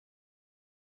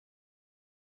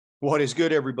What is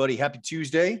good, everybody? Happy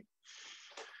Tuesday.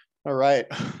 All right,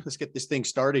 let's get this thing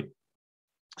started.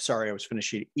 Sorry, I was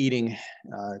finished eating.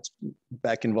 It's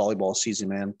back in volleyball season,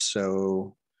 man.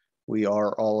 So we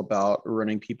are all about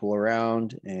running people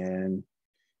around and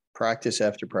practice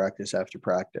after practice after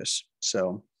practice.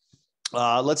 So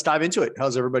let's dive into it.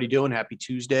 How's everybody doing? Happy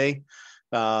Tuesday.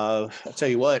 I'll tell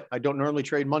you what, I don't normally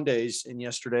trade Mondays, and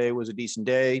yesterday was a decent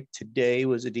day. Today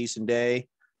was a decent day.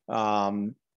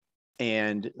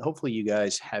 And hopefully you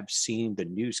guys have seen the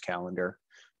news calendar,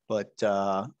 but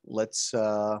let's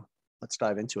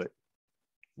dive into it.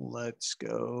 Let's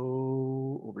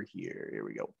go over here. Here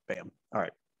we go. Bam. All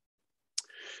right.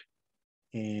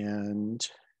 And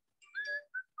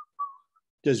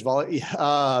does volley?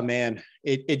 Man,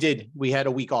 it did. We had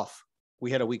a week off.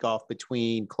 We had a week off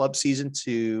between club season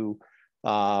to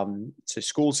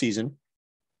school season,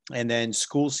 and then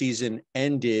school season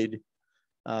ended.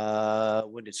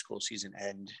 When did school season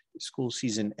end? School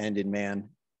season ended, man.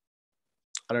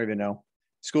 I don't even know.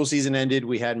 School season ended.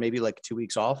 We had maybe like 2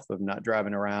 weeks off of not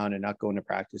driving around and not going to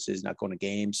practices, not going to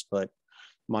games. But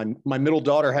my middle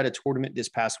daughter had a tournament this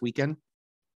past weekend.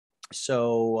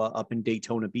 So up in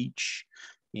Daytona Beach.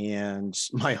 And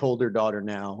my older daughter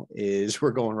now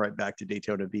we're going right back to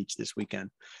Daytona Beach this weekend.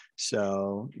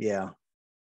 So yeah,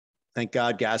 thank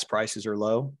God gas prices are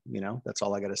low. You know, that's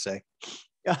all I got to say.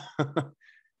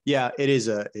 Yeah, it is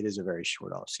a very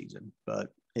short off season, but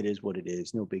it is what it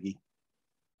is. No biggie.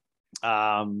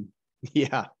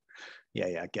 Yeah.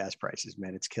 Gas prices,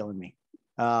 man, it's killing me.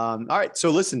 All right.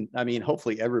 So listen, I mean,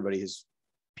 hopefully everybody has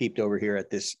peeped over here at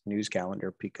this news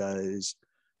calendar because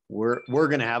we're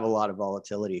going to have a lot of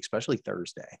volatility, especially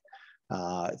Thursday.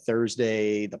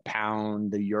 Thursday, the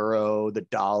pound, the euro, the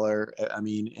dollar. I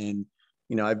mean, and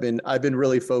you know, I've been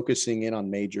really focusing in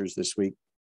on majors this week.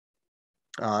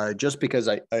 Just because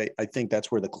I think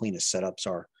that's where the cleanest setups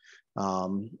are,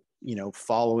 you know,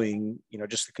 following, you know,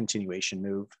 just the continuation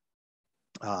move.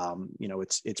 You know,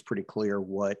 it's pretty clear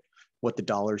what the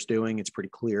dollar's doing. It's pretty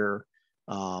clear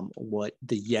what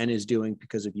the yen is doing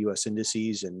because of U.S.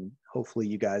 indices. And hopefully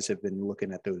you guys have been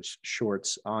looking at those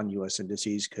shorts on U.S.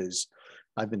 indices because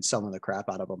I've been selling the crap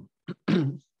out of them.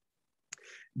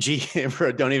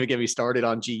 Don't even get me started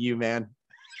on GU, man.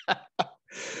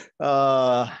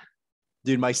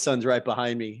 Dude, my son's right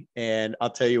behind me. And I'll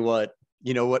tell you what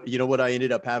I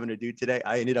ended up having to do today?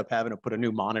 I ended up having to put a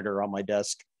new monitor on my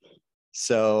desk.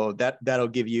 So that'll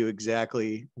give you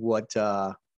exactly what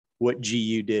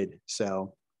GU did.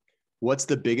 So what's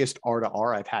the biggest R to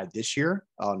R I've had this year?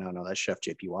 Oh, no, that's Chef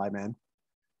JPY, man.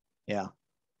 Yeah.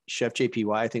 Chef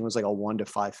JPY, I think it was like a 1 to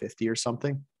 550 or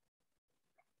something.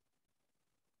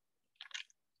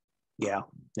 Yeah.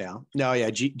 No,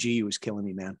 yeah. GU was killing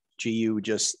me, man. GU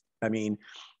just, I mean,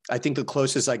 I think the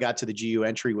closest I got to the GU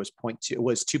entry was 2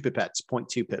 pipettes,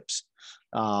 0.2 pips.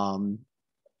 And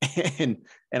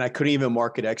I couldn't even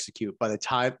market execute by the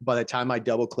time I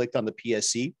double clicked on the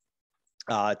PSC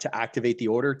to activate the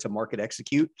order to market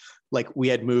execute, like we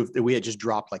had just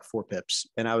dropped like 4 pips.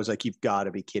 And I was like, you've got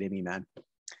to be kidding me, man.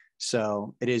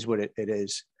 So it is what it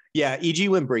is. Yeah. EG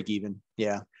went break even.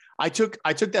 Yeah. I took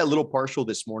that little partial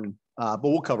this morning, but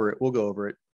we'll cover it. We'll go over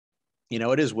it. You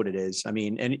know, it is what it is. I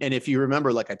mean, and if you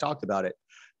remember, like I talked about it,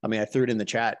 I mean, I threw it in the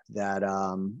chat that,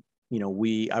 you know,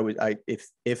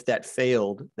 if that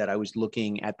failed, that I was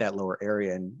looking at that lower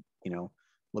area and, you know,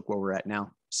 look where we're at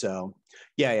now. So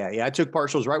yeah. I took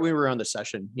partials right when we were on the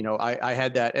session. You know, I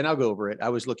had that, and I'll go over it. I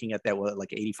was looking at that,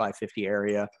 like 85.50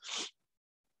 area.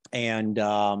 And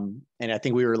I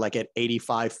think we were like at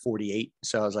 85.48.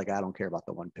 So I was like, I don't care about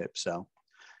the 1 pip. So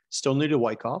still new to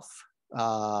Wyckoff.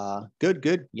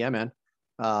 Good. Yeah, man.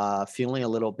 Feeling a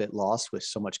little bit lost with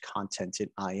so much content in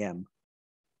IM.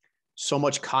 So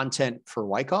much content for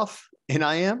Wyckoff in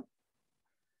IM.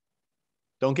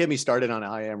 Don't get me started on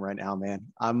IM right now, man.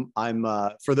 I'm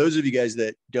for those of you guys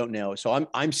that don't know, so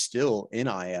I'm still in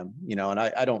IM, you know, and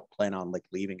I don't plan on like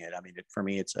leaving it. I mean, for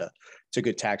me, it's a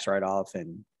good tax write-off,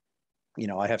 and you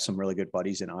know, I have some really good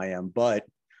buddies in IM, but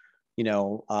you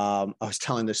know, I was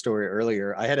telling this story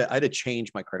earlier. I had to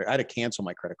change my credit. I had to cancel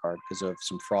my credit card because of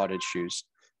some fraud issues.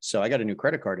 So I got a new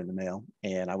credit card in the mail,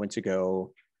 and I went to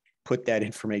go put that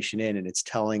information in, and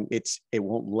it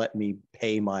won't let me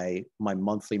pay my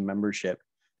monthly membership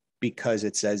because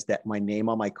it says that my name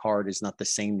on my card is not the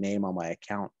same name on my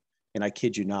account. And I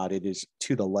kid you not, it is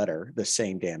to the letter the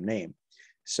same damn name.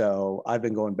 So I've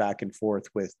been going back and forth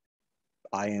with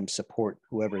IM support,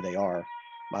 whoever they are.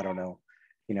 I don't know.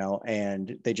 You know,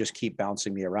 and they just keep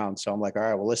bouncing me around. So I'm like, all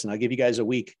right, well, listen, I'll give you guys a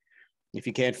week. If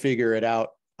you can't figure it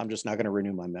out, I'm just not going to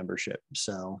renew my membership.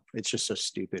 So it's just so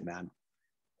stupid, man.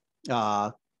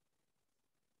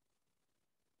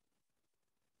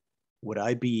 would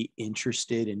I be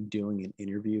interested in doing an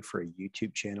interview for a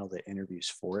YouTube channel that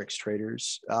interviews Forex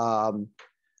traders?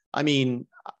 I mean,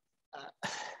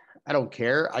 I don't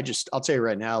care. I'll tell you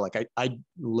right now, like I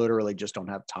literally just don't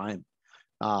have time.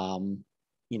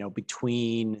 You know,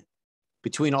 between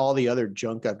all the other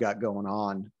junk I've got going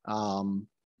on.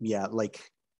 Yeah, like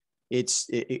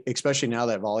especially now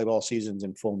that volleyball season's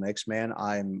in full mix, man.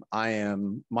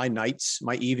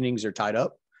 My evenings are tied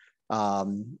up.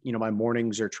 You know, my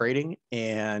mornings are trading,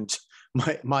 and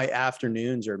my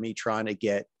afternoons are me trying to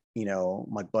get, you know,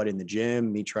 my butt in the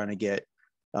gym, me trying to get,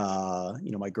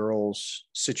 you know, my girls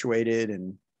situated.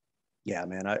 And yeah,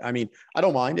 man, I mean, I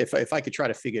don't mind if I could try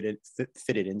to fit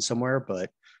it in somewhere, but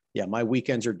yeah, my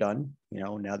weekends are done, you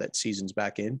know, now that season's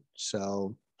back in.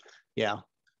 So yeah,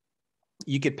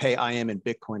 you could pay IM in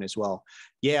Bitcoin as well.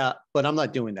 Yeah, but I'm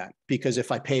not doing that, because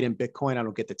if I paid in Bitcoin, I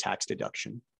don't get the tax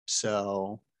deduction.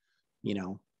 So, you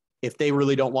know, if they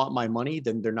really don't want my money,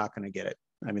 then they're not going to get it.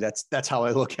 I mean, that's how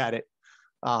I look at it.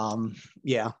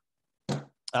 Yeah.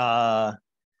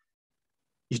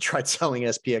 You tried selling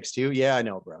SPX2? Yeah, I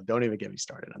know, bro. Don't even get me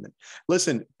started on it.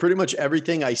 Listen, pretty much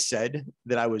everything I said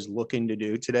that I was looking to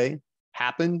do today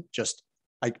happened. Just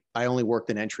I only worked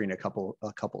an entry in a couple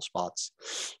spots,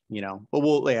 you know. But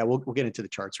we'll get into the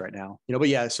charts right now, you know. But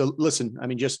yeah, so listen, I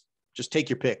mean, just take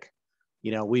your pick.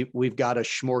 You know, we've got a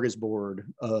smorgasbord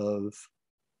of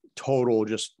total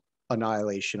just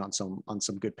annihilation on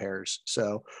some good pairs.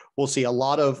 So we'll see a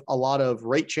lot of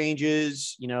rate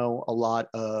changes, you know, a lot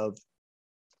of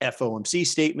FOMC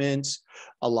statements,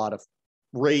 a lot of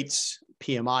rates,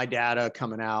 PMI data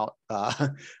coming out. I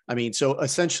mean, so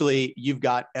essentially you've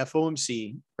got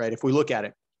FOMC, right? If we look at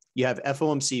it, you have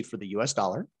FOMC for the US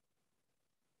dollar.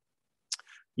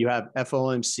 You have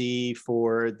FOMC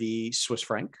for the Swiss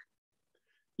franc.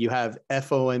 You have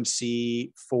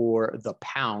FOMC for the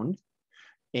pound.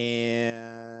 And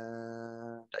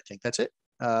I think that's it.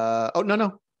 Oh,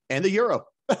 no. And the euro.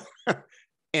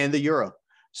 And the euro.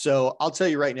 So I'll tell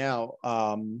you right now,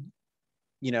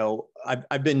 you know,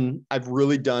 I've been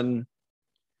really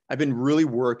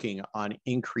working on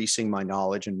increasing my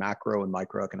knowledge in macro and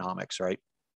microeconomics, right?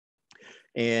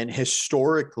 And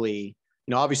historically,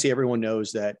 you know, obviously everyone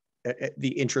knows that the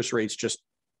interest rates just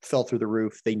fell through the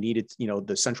roof. They needed, you know,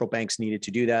 the central banks needed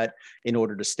to do that in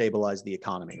order to stabilize the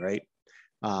economy, right?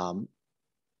 I'll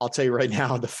tell you right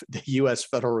now, the U.S.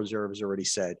 Federal Reserve has already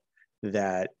said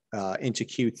that into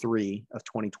Q3 of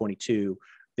 2022,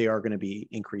 they are going to be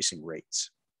increasing rates.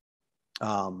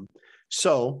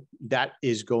 So that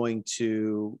is going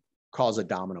to cause a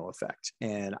domino effect.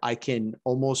 And I can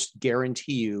almost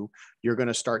guarantee you're going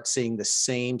to start seeing the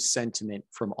same sentiment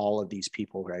from all of these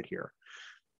people right here.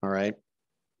 All right.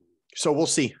 So we'll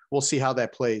see how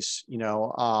that plays, you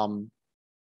know.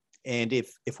 And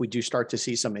if we do start to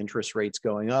see some interest rates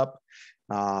going up,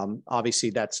 obviously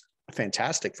that's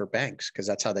fantastic for banks, because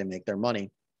that's how they make their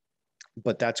money.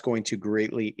 But that's going to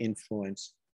greatly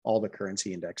influence all the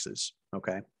currency indexes.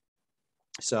 Okay.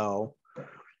 So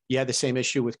yeah, the same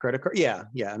issue with credit card. Yeah.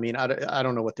 I mean, I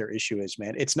don't know what their issue is,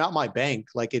 man. It's not my bank.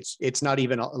 Like it's not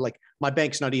even like my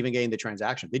bank's not even getting the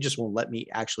transaction. They just won't let me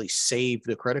actually save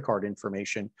the credit card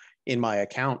information in my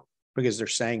account, because they're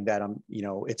saying that you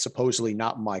know, it's supposedly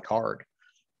not my card,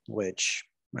 which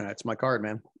it's my card,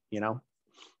 man, you know?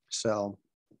 So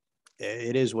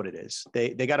it is what it is.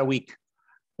 They got a week.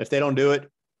 If they don't do it,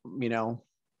 you know,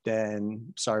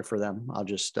 then sorry for them. I'll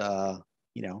just,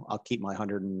 you know, I'll keep my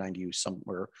 190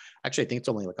 somewhere. Actually, I think it's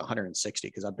only like 160,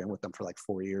 because I've been with them for like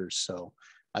 4 years. So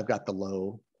I've got the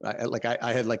low, I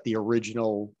had like the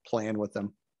original plan with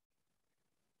them.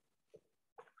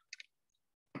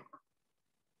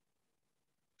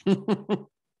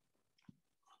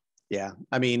 Yeah.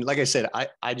 I mean, like I said,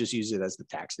 I just use it as the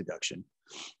tax deduction.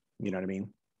 You know what I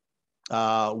mean?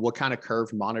 What kind of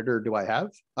curved monitor do I have?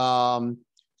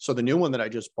 So the new one that I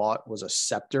just bought was a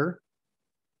Scepter.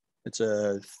 It's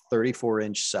a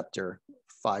 34-inch Scepter,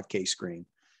 5K screen.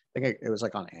 I think it was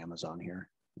like on Amazon here.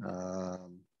 I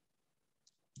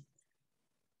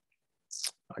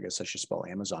guess I should spell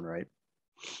Amazon right.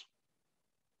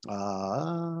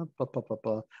 I'll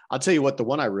tell you what, the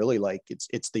one I really like,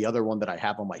 it's the other one that I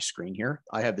have on my screen here.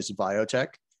 I have this Viotech.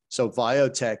 So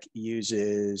Viotech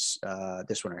uses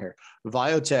this one right here.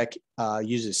 Viotech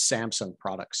uses Samsung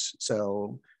products.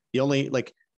 So the only,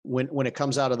 like, when it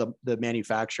comes out of the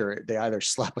manufacturer, they either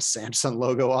slap a Samsung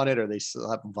logo on it or they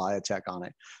slap Viotech on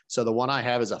it. So the one I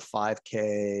have is a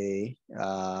 5K.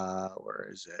 Where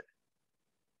is it?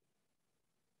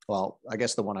 Well, I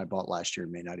guess the one I bought last year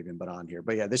may not even been on here,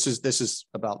 but yeah, this is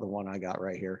about the one I got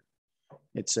right here.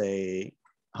 It's a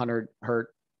 100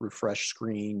 hertz refresh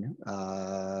screen.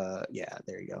 Yeah,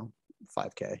 there you go.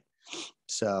 5K.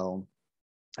 So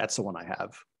that's the one I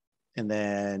have. And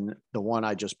then the one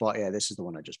I just bought. Yeah, this is the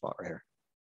one I just bought right here.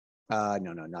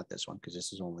 No, not this one, because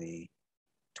this is only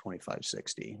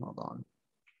 2560. Hold on.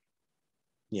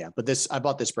 Yeah, but I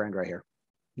bought this brand right here.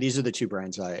 These are the two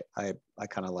brands I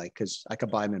kind of like, because I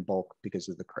could buy them in bulk because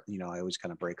of the, I always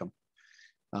kind of break them.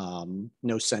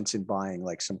 No sense in buying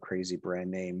like some crazy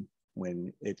brand name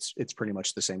when it's pretty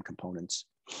much the same components.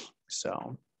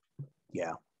 So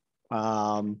yeah.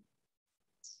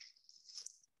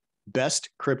 Best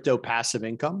crypto passive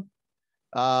income.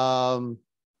 I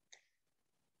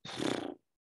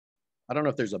don't know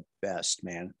if there's a best,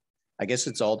 man. I guess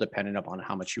it's all dependent upon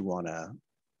how much you want to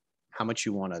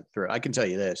throw. I can tell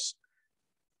you this.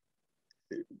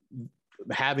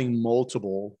 Having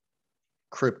multiple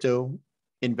crypto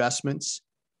investments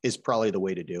is probably the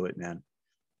way to do it, man.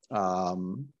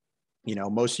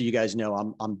 Most of you guys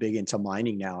know I'm big into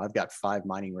mining now. I've got 5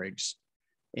 mining rigs,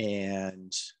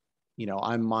 and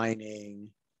I'm mining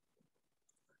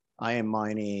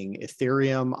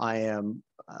Ethereum. I am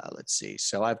let's see.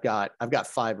 So I've got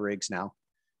 5 rigs now,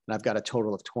 and I've got a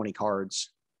total of 20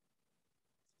 cards.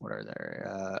 What are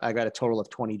there? I got a total of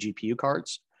 20 GPU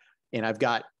cards, and I've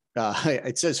got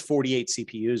it says 48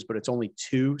 CPUs, but it's only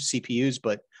 2 CPUs,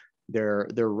 but they're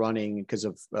running because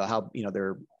of how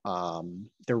they're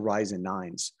Ryzen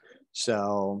 9s.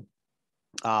 So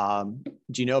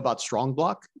do you know about Strong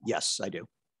Block? Yes, I do.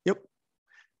 Yep.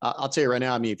 I'll tell you right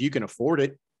now, I mean, if you can afford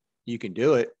it, you can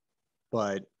do it.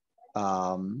 But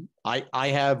I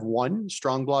have one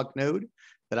Strong Block node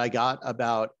that I got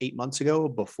about 8 months ago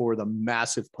before the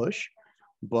massive push.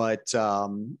 But I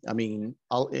mean,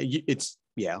 I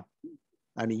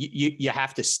mean, you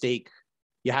have to stake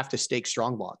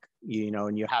Strong Block,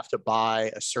 and you have to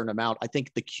buy a certain amount. I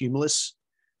think the Cumulus,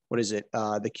 what is it?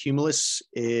 The Cumulus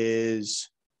is,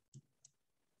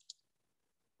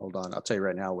 hold on, I'll tell you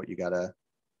right now what you gotta,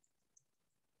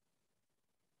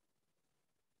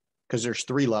 because there's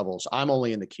 3 levels. I'm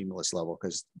only in the Cumulus level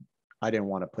because I didn't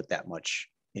want to put that much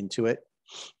into it.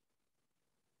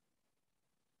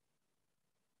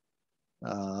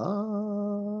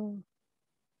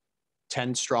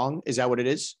 10 strong. Is that what it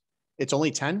is? It's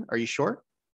only 10. Are you sure?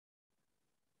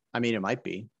 I mean, it might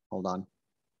be. Hold on.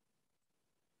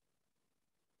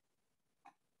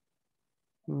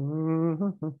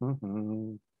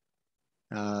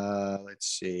 Let's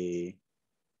see.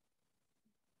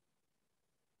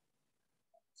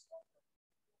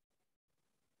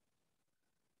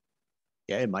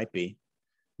 Yeah, it might be.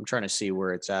 I'm trying to see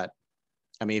where it's at.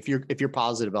 I mean, if you're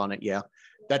positive on it, yeah,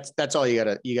 that's all you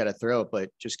gotta throw.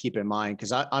 But just keep in mind,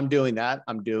 because I'm doing that.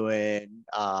 I'm doing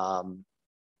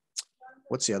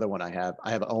what's the other one I have?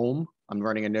 I have Ohm. I'm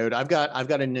running a node. I've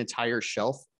got an entire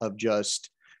shelf of just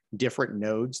different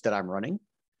nodes that I'm running.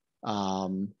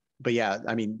 But yeah,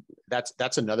 I mean,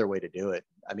 that's another way to do it.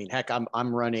 I mean, heck, I'm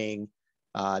running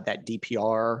that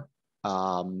DPR.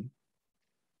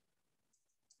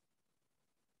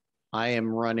 I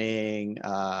am running,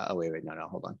 oh, wait, no,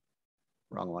 hold on.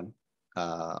 Wrong one.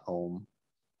 Ohm.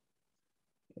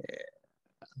 Yeah.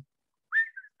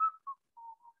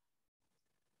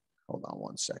 Hold on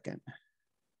one second.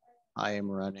 I am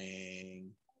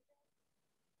running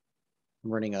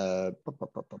a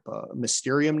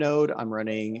Mysterium node. I'm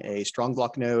running a Strong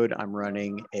Block node. I'm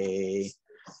running a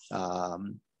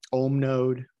Ohm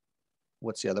node.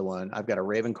 What's the other one? I've got a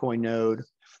Ravencoin node.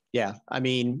 Yeah, I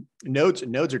mean, nodes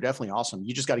are definitely awesome.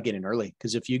 You just got to get in early,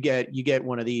 because if you get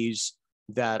one of these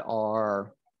that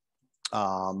are,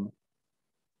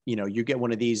 you get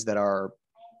one of these that are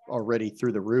already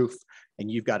through the roof, and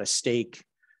you've got a stake,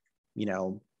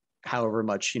 however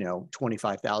much,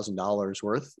 $25,000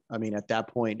 worth. I mean, at that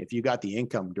point, if you got the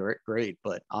income, great.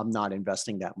 But I'm not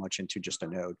investing that much into just a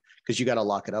node, because you got to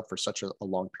lock it up for such a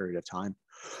long period of time.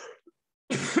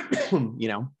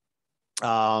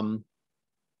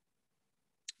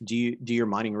 Do your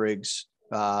mining rigs?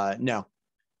 No.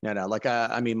 Like,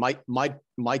 I mean,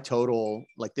 my total,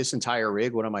 like this entire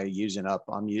rig, what am I using up?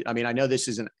 I mean, I know this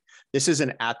isn't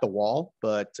at the wall,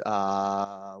 but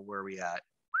where are we at?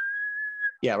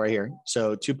 Yeah, right here.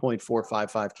 So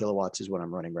 2.455 kilowatts is what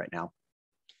I'm running right now.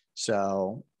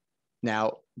 So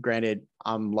now, granted,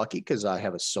 I'm lucky because I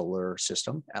have a solar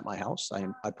system at my house.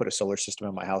 I put a solar system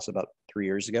in my house about 3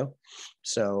 years ago.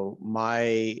 So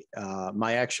my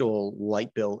actual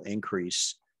light bill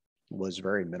increase was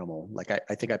very minimal. Like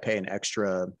I think I pay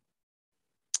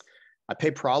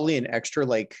probably an extra,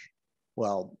 like,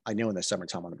 well, I know in the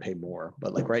summertime I'm gonna pay more,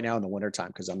 but like right now in the wintertime,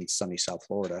 because I'm in sunny South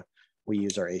Florida, we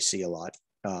use our AC a lot.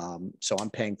 So I'm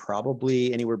paying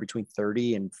probably anywhere between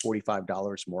 $30 and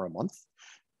 $45 more a month,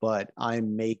 but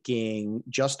I'm making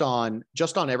just on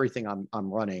everything I'm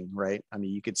running, right? I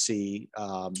mean, you could see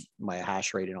my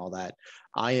hash rate and all that.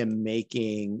 I am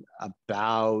making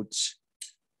about,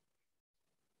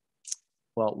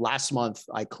 well, last month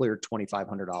I cleared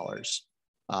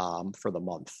 $2,500 for the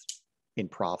month in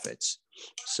profits.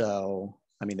 So,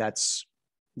 I mean, that's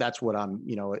what I'm,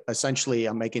 essentially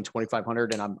I'm making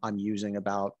 2,500 and I'm using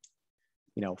about,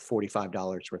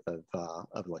 $45 worth of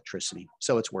electricity.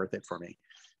 So it's worth it for me.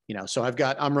 So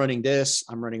I'm running this,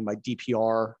 I'm running my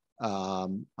DPR.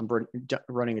 I'm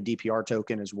running a DPR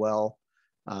token as well.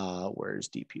 Where's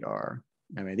DPR?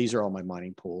 I mean, these are all my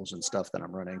mining pools and stuff that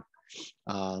I'm running.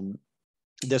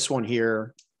 This one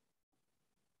here,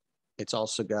 it's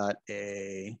also got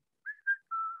a,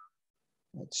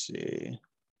 let's see.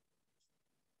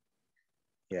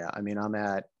 Yeah, I mean, I'm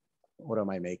at, what am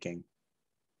I making?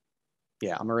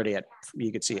 Yeah, I'm already at,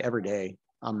 you can see every day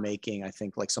I'm making, I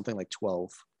think like something like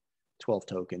 12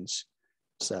 tokens.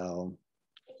 So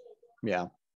yeah,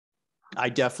 I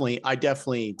definitely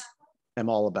am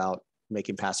all about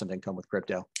making passive income with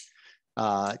crypto.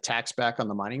 Tax back on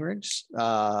the mining rigs.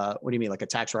 What do you mean, like a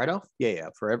tax write-off? Yeah.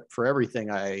 For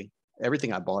everything I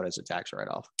bought as a tax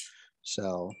write-off.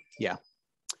 So yeah.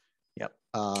 Yep.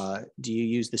 Do you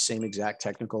use the same exact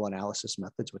technical analysis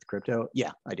methods with crypto?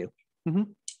 Yeah, I do. Mm-hmm.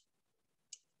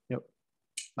 Yep.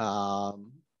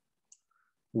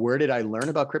 Where did I learn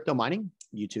about crypto mining?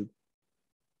 YouTube.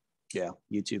 Yeah,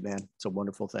 YouTube, man. It's a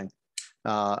wonderful thing.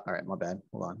 All right, my bad.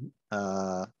 Hold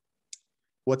on.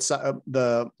 What's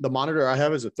the monitor I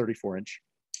have is a 34-inch.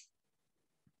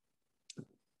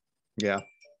 Yeah.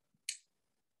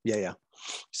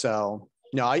 So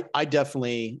no, I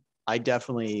definitely,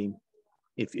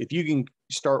 if you can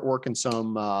start working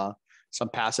some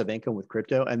passive income with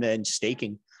crypto and then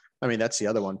staking, I mean, that's the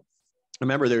other one.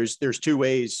 Remember, there's two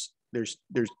ways. There's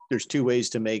two ways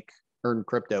to earn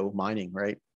crypto mining,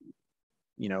 right?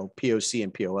 POC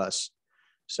and POS.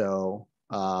 So,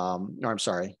 no, I'm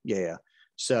sorry. Yeah.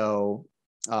 So,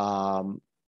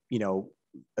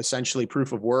 essentially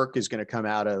proof of work is going to come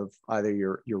out of either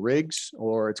your rigs,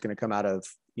 or it's going to come out of,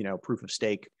 proof of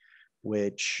stake,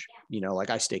 which, like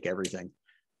I stake everything.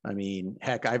 I mean,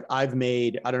 heck, I've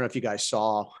made, I don't know if you guys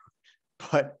saw,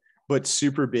 but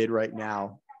Superbid right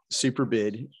now,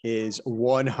 Superbid is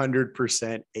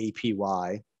 100%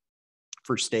 APY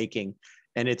for staking.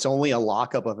 And it's only a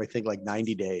lockup of, I think, like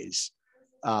 90 days.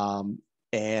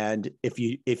 And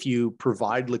if you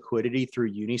provide liquidity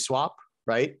through Uniswap,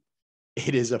 right,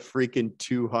 it is a freaking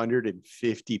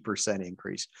 250%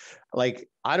 increase. Like,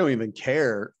 I don't even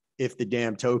care if the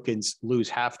damn tokens lose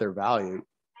half their value.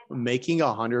 Making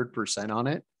 100% on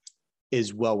it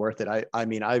is well worth it. I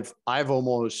mean, I've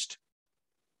almost,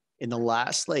 in the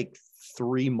last like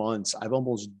 3 months, I've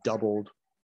almost doubled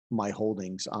my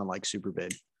holdings on like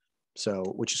Superbid. So,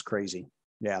 which is crazy.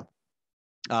 Yeah.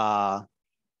 Yeah,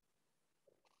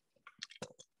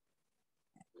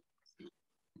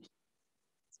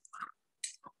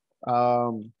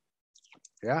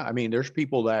 I mean, there's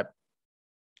people that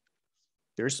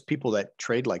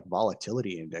trade like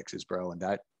volatility indexes, bro, and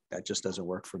that just doesn't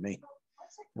work for me.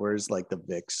 Whereas like the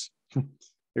VIX,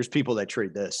 there's people that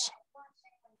trade this.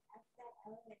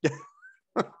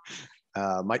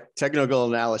 My technical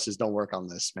analysis don't work on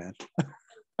this, man.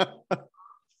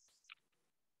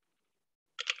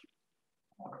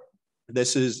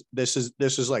 This is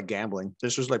like gambling.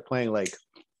 This is like playing like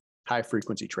high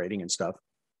frequency trading and stuff.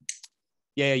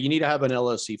 Yeah, you need to have an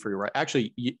LLC for your right.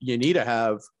 Actually, you need to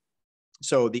have,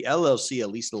 so the LLC at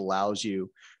least allows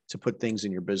you to put things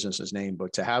in your business's name,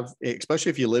 but to have, especially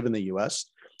if you live in the US,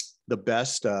 the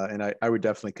best, and I would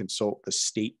definitely consult the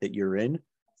state that you're in.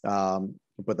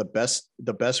 But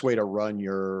the best way to run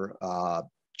your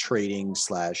trading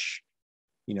slash,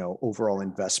 overall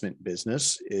investment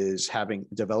business is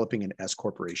developing an S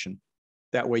corporation.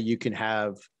 That way you can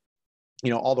have,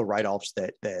 all the write-offs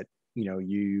that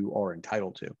you are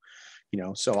entitled to.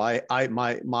 So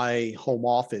my home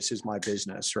office is my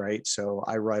business, right? So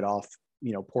I write off,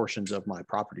 portions of my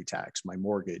property tax, my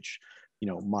mortgage,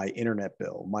 my internet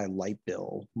bill, my light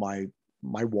bill, my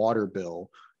water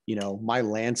bill, my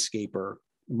landscaper,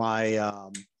 my,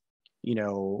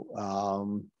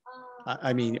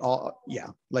 I mean,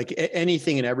 like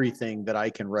anything and everything that I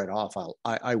can write off,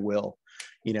 I will,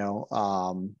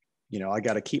 I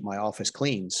got to keep my office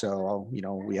clean. So,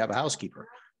 we have a housekeeper.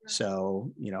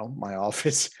 So, my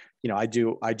office, I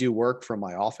do work from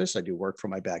my office. I do work from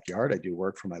my backyard. I do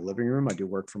work from my living room. I do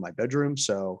work from my bedroom.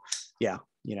 So yeah,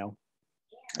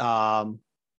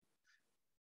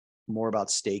 more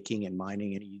about staking and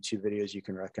mining, any YouTube videos you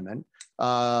can recommend?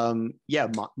 Yeah,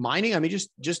 mining. I mean,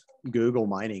 just Google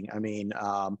mining. I mean,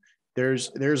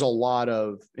 there's a lot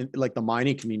of, like, the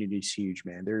mining community is huge,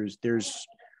 man. There's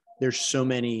so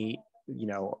many, you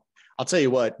know, I'll tell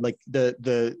you what, like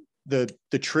the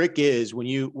trick is when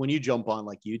you jump on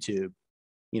like YouTube,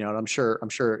 you know, and I'm sure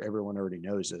everyone already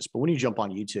knows this, but when you jump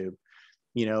on YouTube,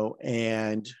 you know,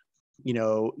 and, you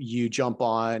know, you jump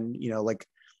on, you know, like,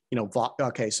 you know,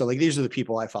 okay, so like these are the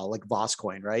people I follow, like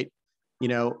Voscoin, right? You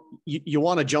know, you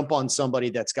want to jump on somebody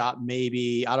that's got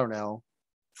maybe, I don't know,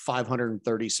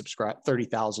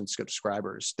 30,000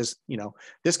 subscribers. This, you know,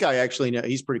 this guy actually,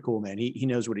 he's pretty cool, man. He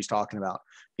knows what he's talking about,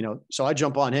 you know, so I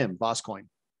jump on him, Voscoin,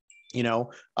 you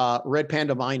know, Red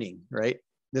Panda Mining, right?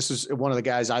 This is one of the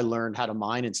guys I learned how to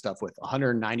mine and stuff with,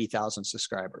 190,000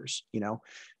 subscribers, you know,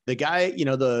 the guy, you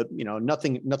know,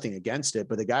 nothing against it,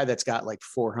 but the guy that's got like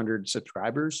 400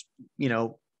 subscribers, you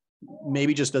know,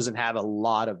 maybe just doesn't have a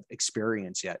lot of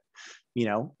experience yet, you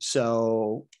know?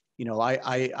 So, you know,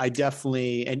 I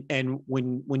definitely, and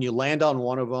when you land on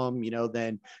one of them, you know,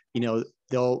 then, you know,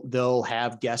 they'll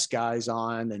have guest guys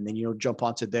on, and then you'll jump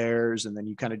onto theirs, and then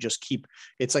you kind of just keep,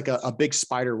 it's like a big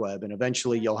spider web, and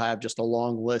eventually you'll have just a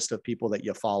long list of people that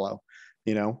you follow,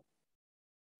 you know?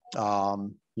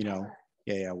 You know,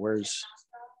 yeah.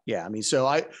 I mean, so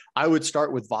I would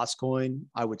start with Voscoin.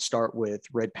 I would start with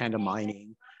Red Panda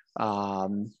Mining.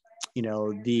 You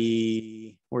know,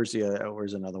 where's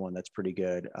another one that's pretty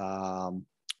good?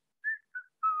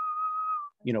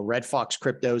 You know, Red Fox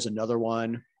Crypto is another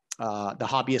one. The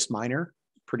Hobbyist Miner,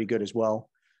 pretty good as well.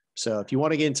 So if you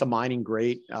want to get into mining,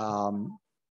 great.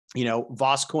 You know,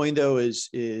 Voscoin though is,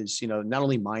 you know, not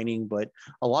only mining, but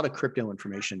a lot of crypto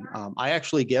information. I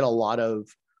actually get a lot of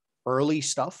early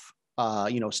stuff,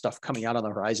 you know, stuff coming out on the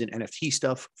horizon, NFT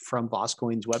stuff from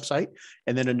Voscoin's website.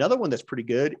 And then another one that's pretty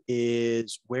good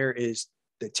is, where is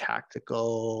the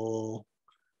tactical,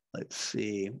 let's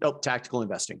see. Oh, tactical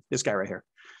investing. This guy right here.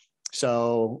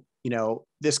 So, you know,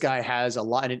 this guy has a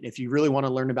lot. And if you really want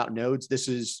to learn about nodes, this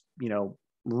is, you know,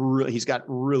 he's got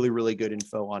really, really good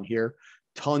info on here.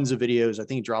 Tons of videos. I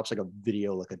think he drops like a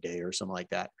video like a day or something like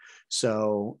that.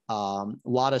 So a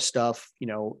lot of stuff, you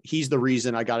know, he's the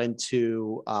reason I got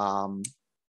into,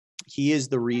 he is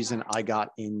the reason I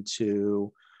got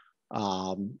into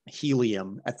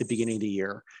helium at the beginning of the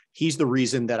year. He's the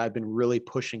reason that I've been really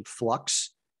pushing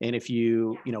Flux. And if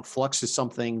you know, Flux is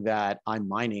something that I'm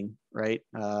mining, right?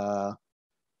 You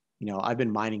know, I've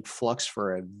been mining Flux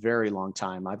for a very long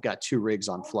time. I've got 2 rigs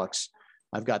on Flux.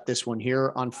 I've got this one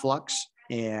here on Flux,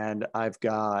 and I've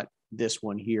got this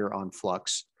one here on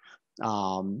Flux.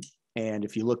 And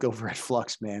if you look over at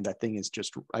Flux, man, that thing is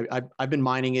just, I've been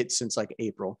mining it since like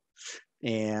April.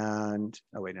 And,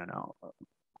 oh wait, no,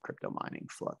 crypto mining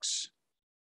Flux.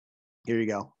 Here you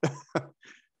go.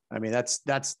 I mean, that's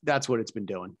what it's been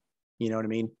doing. You know what I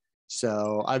mean?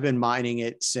 So I've been mining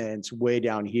it since way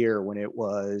down here when it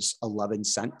was 11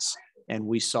 cents, and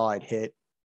we saw it hit,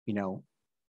 you know,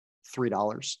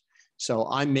 $3. So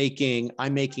I'm making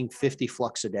 50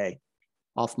 Flux a day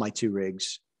off my 2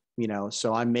 rigs, you know.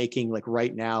 So I'm making, like,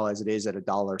 right now, as it is at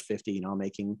 $1.50, you know, I'm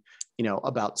making, you know,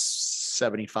 about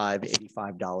 $75,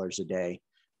 $85 a day,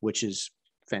 which is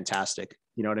fantastic.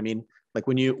 You know what I mean? Like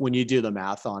when you do the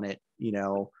math on it, you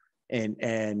know, and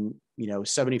you know,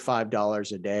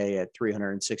 $75 a day at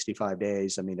 365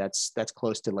 days. I mean, that's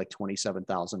close to like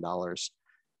 $27,000.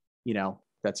 You know,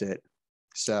 that's it.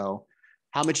 So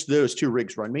how much do those 2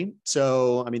 rigs run me?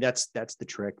 So, I mean, that's the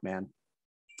trick, man.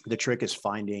 The trick is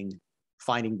finding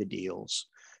the deals.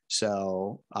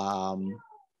 So,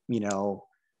 you know,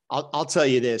 I'll tell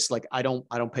you this, like, I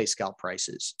don't pay scalp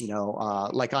prices, you know,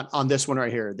 like on this one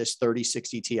right here, this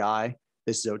 3060 Ti,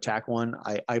 this Zotac one,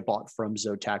 I bought from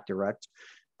Zotac direct.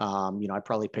 You know, I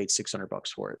probably paid $600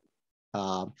 for it.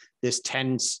 This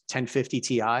 1050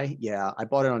 Ti, yeah, I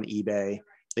bought it on eBay.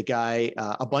 The guy,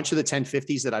 a bunch of the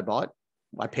 1050s that I bought,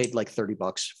 I paid like $30,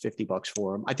 $50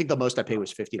 for them. I think the most I paid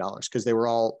was $50 because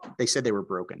they said they were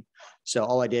broken. So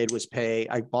all I did was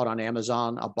I bought on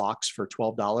Amazon a box for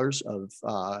 $12 of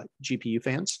GPU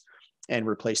fans and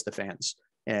replaced the fans.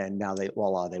 And now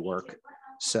voila, they work.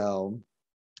 So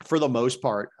for the most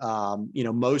part, you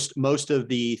know, most of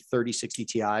the 3060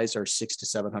 Ti's are $600 to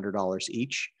 $700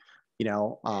 each, you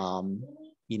know,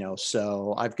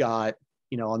 so I've got,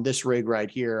 you know, on this rig right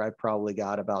here, I've probably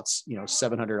got about, you know,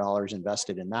 $700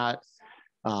 invested in that.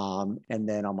 And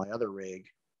then on my other rig,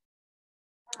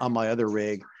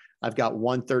 I've got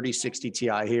one 3060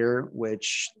 Ti here,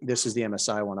 which this is the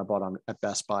MSI one I bought at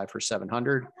Best Buy for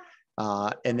 $700.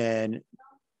 And then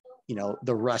you know,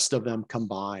 the rest of them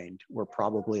combined were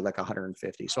probably like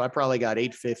 150. So I probably got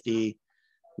 850,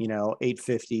 you know,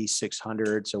 850,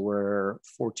 600. So we're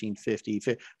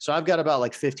 1450. So I've got about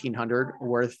like 1500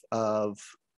 worth of,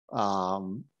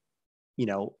 you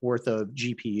know, worth of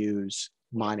GPUs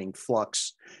mining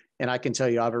Flux. And I can tell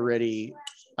you, I've already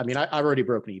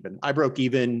broken even. I broke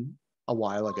even a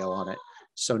while ago on it.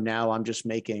 So now I'm just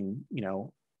making, you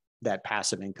know, that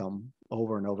passive income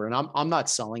over and over. And I'm not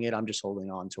selling it. I'm just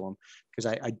holding on to them because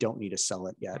I don't need to sell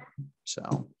it yet.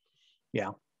 So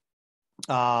yeah.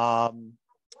 Do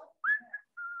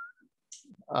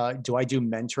I do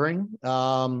mentoring?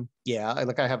 Yeah,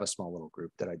 I have a small little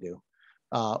group that I do.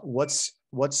 I would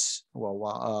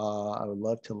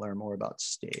love to learn more about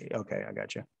state. Okay, I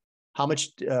got you. How much?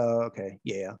 Okay,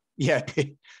 yeah.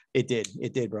 It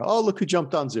did, bro. Oh, look who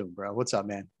jumped on Zoom, bro. What's up,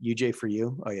 man? UJ for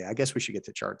you. Oh yeah, I guess we should get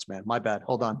to charts, man. My bad.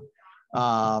 Hold on.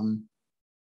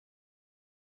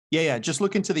 Yeah. Just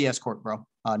look into the S corp, bro.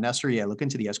 Nestor, yeah, look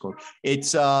into the S corp.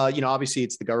 It's you know, obviously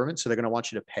it's the government, so they're gonna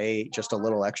want you to pay just a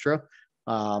little extra.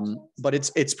 But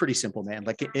it's pretty simple, man.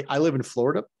 Like I live in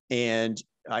Florida, and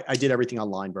I did everything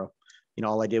online, bro. You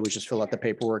know, all I did was just fill out the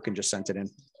paperwork and just sent it in.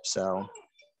 So,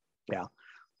 yeah,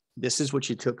 this is what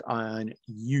you took on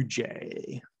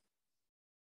UJ.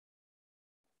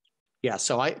 Yeah,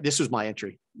 so this was my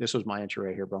entry. This was my entry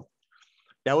right here, bro.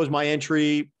 That was my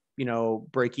entry. You know,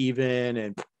 break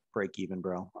even,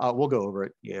 bro. We'll go over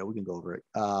it. Yeah, we can go over it.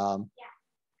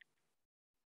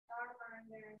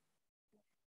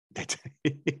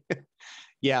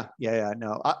 Yeah.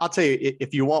 No, I'll tell you,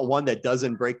 if you want one that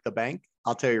doesn't break the bank,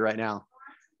 I'll tell you right now.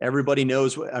 Everybody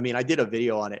knows. I mean, I did a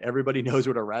video on it. Everybody knows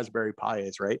what a Raspberry Pi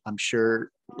is, right? I'm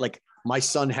sure. Like my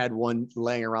son had one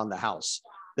laying around the house.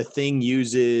 The thing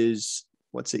uses,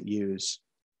 what's it use?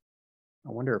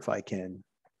 I wonder if I can.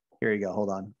 Here you go. Hold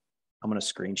on. I'm going to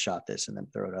screenshot this and then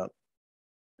throw it up.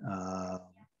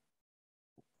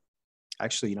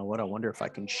 Actually, you know what? I wonder if I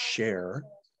can share.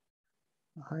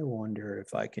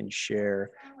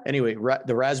 Anyway,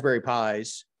 the Raspberry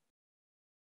Pis.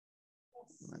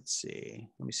 Let's see.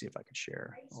 Let me see if I can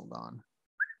share. Hold on.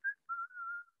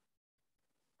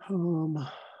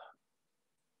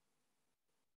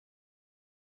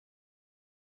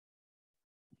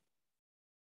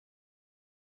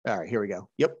 All right, here we go.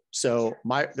 Yep. So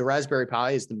the Raspberry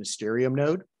Pi is the Mysterium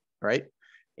node, right?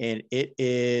 And it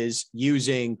is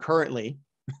using currently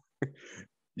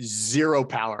 0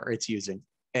 power it's using.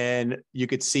 And you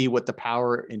could see what the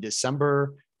power in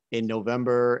December, in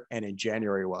November, and in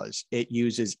January was. It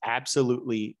uses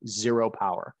absolutely 0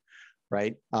 power,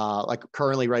 right? Like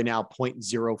currently right now,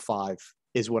 0.05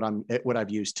 is what I've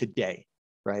used today,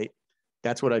 right?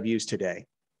 That's what I've used today.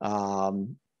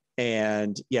 And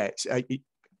yeah,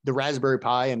 the Raspberry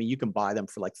Pi, I mean, you can buy them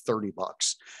for like $30.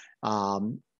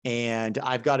 And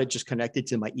I've got it just connected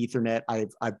to my Ethernet.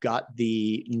 I've got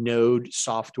the Node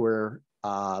software,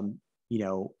 you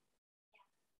know,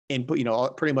 input, you know,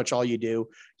 pretty much all you do,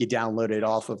 you download it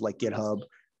off of like GitHub,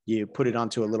 you put it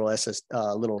onto a little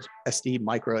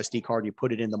micro SD card, you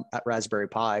put it in the Raspberry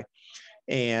Pi,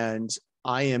 and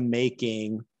I'm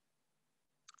making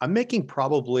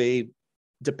probably,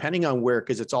 depending on where,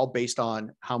 because it's all based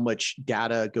on how much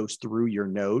data goes through your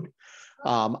node.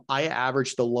 I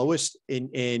averaged the lowest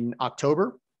in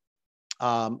October.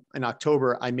 In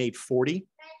October, I made 40.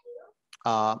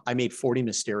 I made 40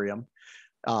 Mysterium.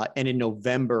 And in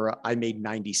November, I made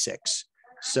 96.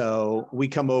 So we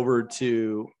come over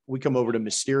to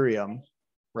Mysterium,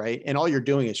 right? And all you're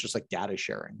doing is just like data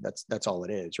sharing. That's all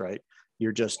it is, right?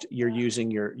 You're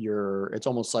using your it's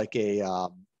almost like a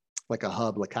hub,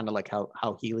 like kind of like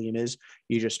how Helium is.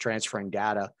 You're just transferring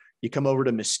data. You come over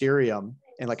to Mysterium,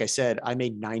 and like I said, I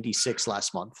made 96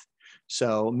 last month.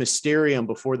 So Mysterium,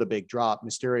 before the big drop,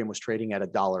 Mysterium was trading at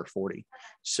 $1.40.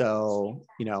 So,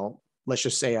 you know, let's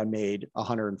just say I made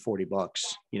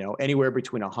 $140. You know, anywhere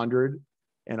between $100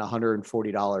 and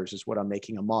 $140 is what I'm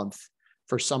making a month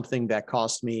for something that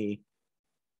cost me,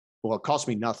 well, it cost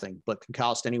me nothing, but can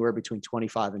cost anywhere between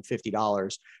 $25 and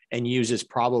 $50 and uses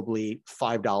probably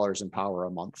 $5 in power a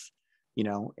month, you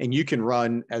know, and you can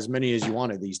run as many as you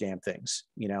want of these damn things,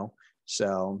 you know?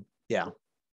 So yeah,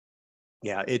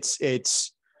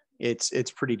 it's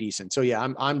pretty decent. So yeah,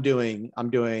 I'm running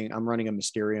a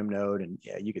Mysterium node, and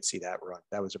yeah, you could see that run.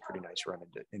 That was a pretty nice run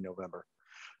in November.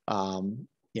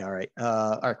 Yeah. All right.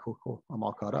 Cool. I'm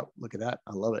all caught up. Look at that.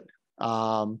 I love it.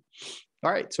 All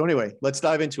right. So anyway, let's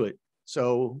dive into it.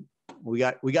 So we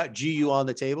got GU on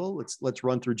the table. Let's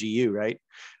run through GU, right?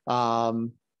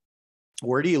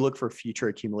 Where do you look for future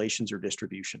accumulations or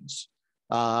distributions?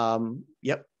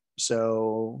 Yep.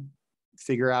 So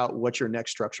figure out what your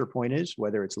next structure point is,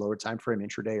 whether it's lower time frame,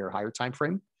 intraday, or higher time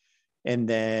frame, and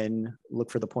then look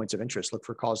for the points of interest. Look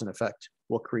for cause and effect.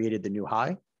 What created the new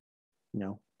high? You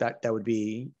know, that would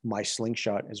be my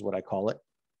slingshot, is what I call it,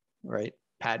 right?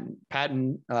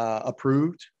 Patent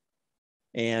approved,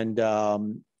 and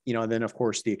you know, and then of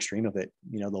course the extreme of it,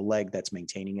 you know, the leg that's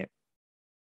maintaining it.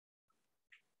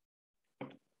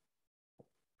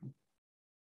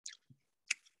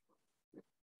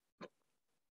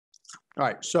 All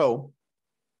right, so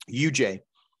UJ,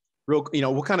 you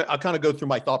know, I'll kind of go through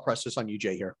my thought process on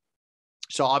UJ here.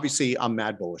 So obviously I'm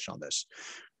mad bullish on this,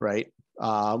 right?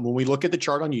 When we look at the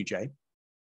chart on UJ,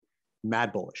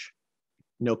 mad bullish,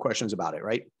 no questions about it,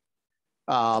 right?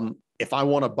 If I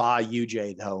want to buy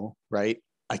UJ though, right,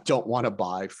 I don't want to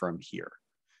buy from here,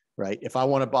 right? If I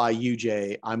want to buy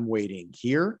UJ, I'm waiting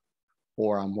here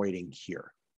or I'm waiting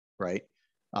here, right?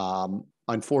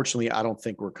 Unfortunately, I don't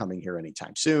think we're coming here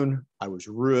anytime soon. I was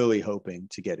really hoping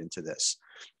to get into this.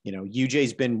 You know,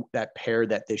 UJ's been that pair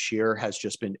that this year has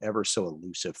just been ever so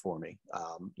elusive for me.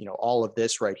 You know, all of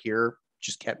this right here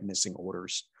just kept missing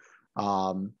orders.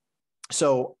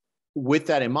 So with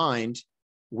that in mind,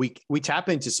 we tap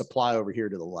into supply over here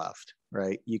to the left,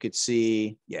 right? You could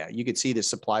see, yeah, you could see the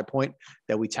supply point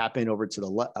that we tap in over to the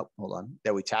left. Oh, hold on,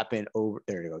 that we tap in over,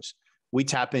 there it goes. We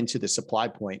tap into the supply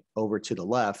point over to the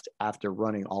left after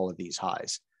running all of these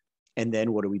highs. And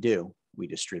then what do? We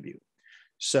distribute.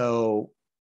 So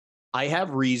I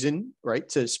have reason, right,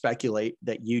 to speculate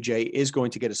that UJ is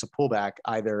going to get us a pullback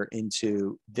either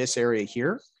into this area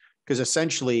here, because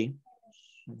essentially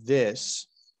this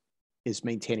is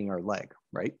maintaining our leg,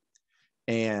 right?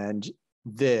 And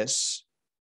this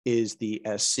is the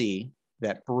SC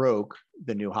that broke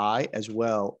the new high as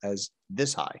well as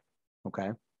this high,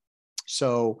 okay?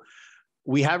 So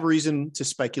we have reason to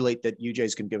speculate that UJ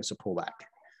is going to give us a pullback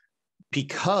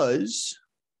because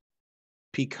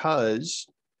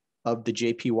of the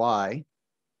JPY,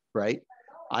 right?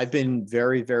 I've been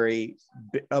very, very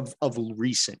of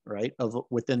recent, right? Of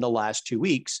within the last 2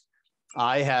 weeks,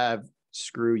 I have,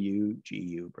 screw you,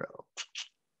 GU, bro.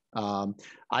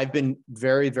 I've been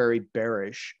very, very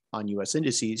bearish on US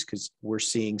indices because we're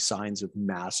seeing signs of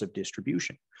massive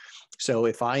distribution. So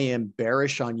if I am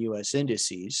bearish on US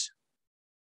indices,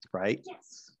 right,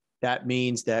 yes, that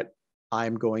means that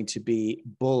I'm going to be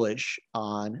bullish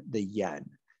on the yen.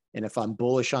 And if I'm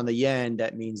bullish on the yen,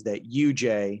 that means that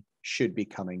UJ should be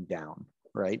coming down,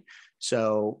 right?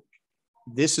 So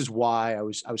this is why I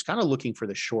was kind of looking for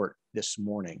the short this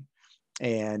morning.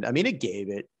 And I mean, it gave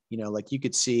it, you know, like you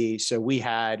could see. So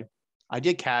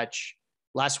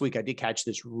last week I did catch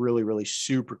this really, really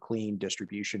super clean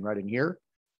distribution right in here.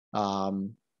 I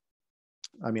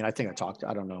mean, I think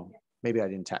I don't know, maybe I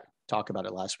didn't talk about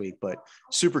it last week, but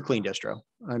super clean distro.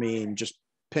 I mean, just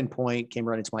pinpoint, came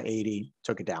right into my 80,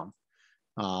 took it down.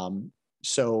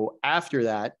 So after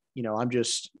that, you know, I'm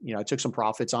just, you know, I took some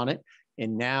profits on it.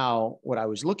 And now what I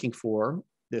was looking for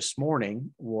this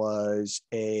morning was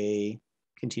a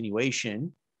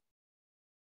continuation.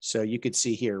 So you could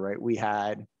see here, right? We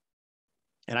had,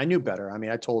 and I knew better. I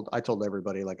mean, I told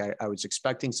everybody, like I was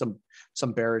expecting some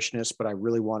bearishness, but I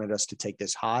really wanted us to take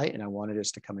this high and I wanted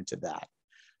us to come into that.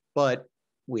 But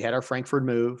we had our Frankfurt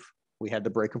move. We had the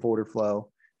break of order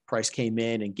flow. Price came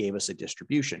in and gave us a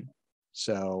distribution.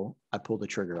 So I pulled the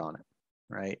trigger on it,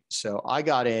 right? So I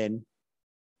got in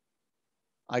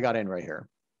right here.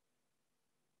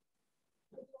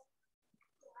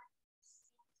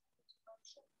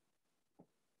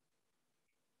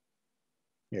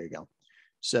 There you go.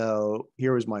 So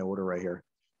here was my order right here.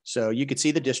 So you could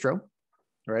see the distro,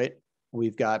 right?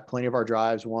 We've got plenty of our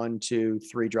drives, 1, 2,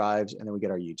 3 drives, and then we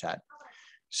get our UTAD.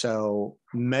 So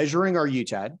measuring our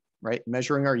UTAD, right?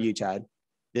 Measuring our UTAD,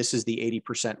 this is the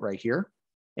 80% right here.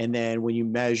 And then when you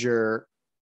measure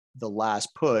the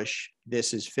last push,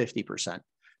 this is 50%.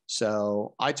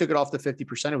 So I took it off the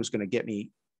 50%. It was going to get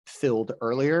me filled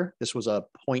earlier. This was a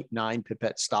 0.9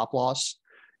 pipette stop loss.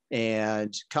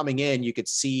 And coming in, you could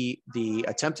see the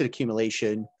attempted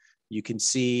accumulation. You can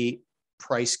see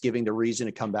price giving the reason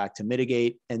to come back to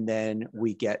mitigate. And then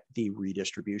we get the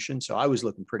redistribution. So I was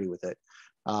looking pretty with it.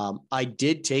 I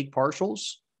did take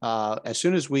partials. As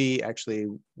soon as we actually,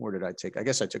 where did I take? I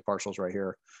guess I took partials right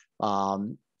here.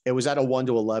 It was at a 1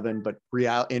 to 11, but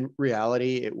in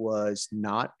reality, it was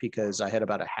not because I had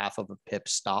about a half of a pip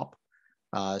stop.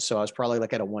 So I was probably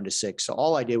like at a 1 to 6. So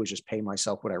all I did was just pay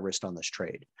myself what I risked on this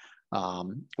trade,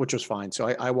 which was fine. So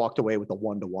I walked away with a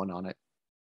 1 to 1 on it.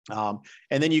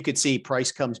 And then you could see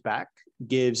price comes back,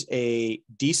 gives a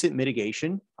decent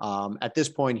mitigation. At this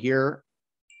point here,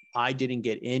 I didn't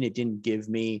get in. It didn't give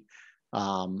me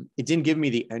It didn't give me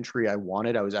the entry I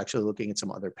wanted. I was actually looking at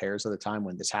some other pairs at the time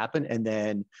when this happened. And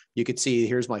then you could see,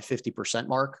 here's my 50%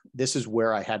 mark. This is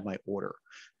where I had my order,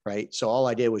 right? So all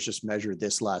I did was just measure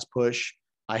this last push.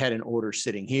 I had an order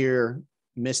sitting here,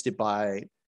 missed it by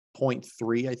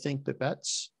 0.3, I think,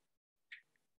 pipettes,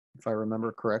 if I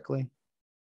remember correctly.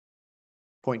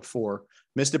 0.4,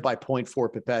 missed it by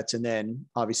 0.4 pipettes. And then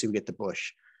obviously we get the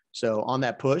push. So on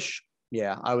that push,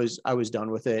 yeah, I was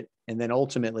done with it. And then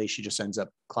ultimately she just ends up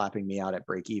clapping me out at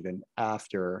break even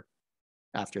after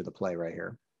the play right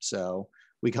here. So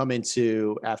we come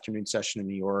into afternoon session in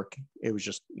New York. It was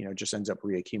just, just ends up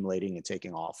reaccumulating and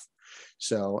taking off.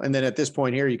 So, and then at this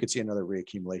point here, you could see another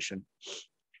reaccumulation.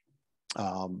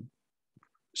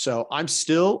 So I'm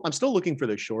still looking for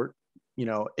the short,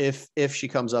 if she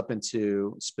comes up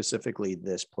into specifically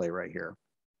this play right here.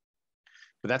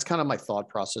 But that's kind of my thought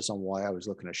process on why I was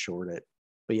looking to short it.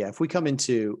 But yeah, if we come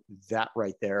into that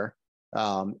right there,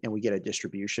 and we get a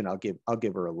distribution, I'll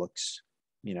give her a looks.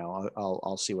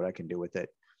 I'll see what I can do with it.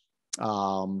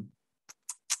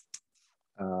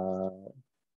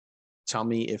 Tell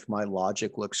me if my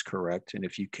logic looks correct and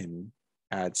if you can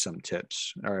add some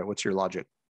tips. All right, what's your logic?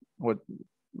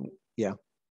 Yeah.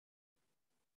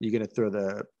 You gonna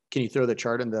can you throw the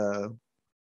chart in the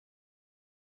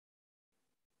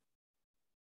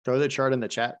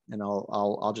chat, and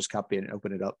I'll just copy it and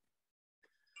open it up.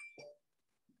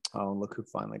 Oh, look who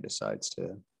finally decides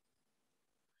to.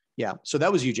 Yeah, so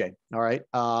that was UJ. All right.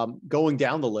 Going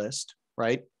down the list,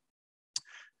 right?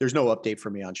 There's no update for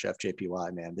me on Chef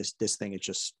JPY, man. This thing is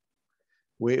just,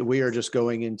 we are just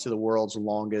going into the world's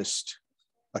longest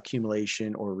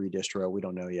accumulation or redistro. We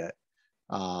don't know yet.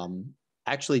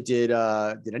 Actually, did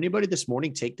anybody this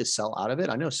morning take the sell out of it?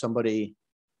 I know somebody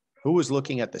who was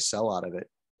looking at the sell out of it,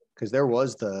 because there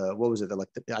was what was it?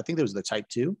 I think there was the type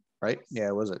 2, right?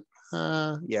 Yeah, was it?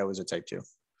 Yeah, it was a type 2.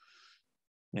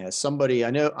 Yeah, somebody,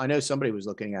 I know somebody was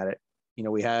looking at it.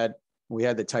 We had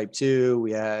the type 2,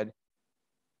 we had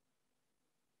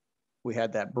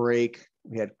that break,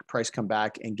 we had price come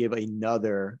back and give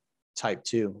another type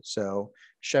 2. So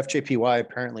Chef JPY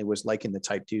apparently was liking the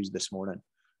type 2s this morning.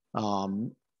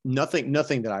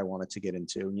 Nothing that I wanted to get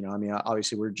into.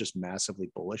 Obviously we're just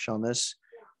massively bullish on this,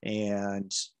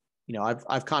 and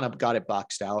I've kind of got it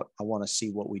boxed out. I want to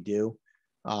see what we do.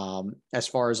 As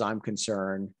far as I'm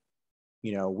concerned,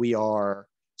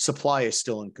 supply is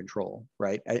still in control,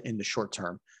 right? In the short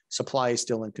term, supply is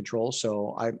still in control.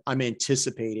 So I'm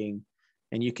anticipating,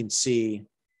 and you can see,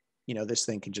 this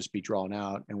thing can just be drawn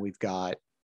out, and we've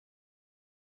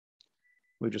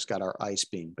just got our ice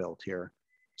being built here.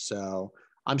 So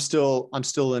I'm still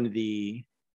in the,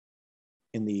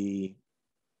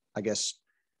 I guess,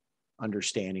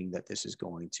 understanding that this is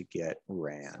going to get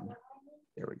ran.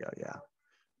 There we go. Yeah.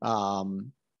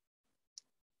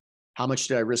 How much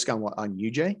did I risk on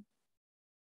UJ?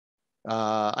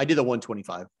 I did the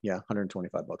 125. Yeah,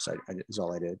 $125 is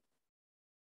all I did.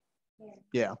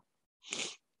 Yeah.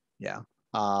 Yeah.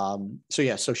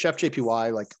 So Chef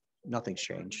JPY, like, nothing's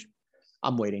changed.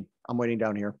 I'm waiting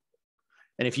down here.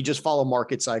 And if you just follow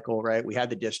market cycle, right? We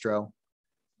had the distro,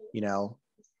 I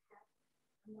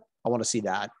want to see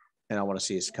that. And I want to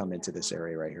see us come into this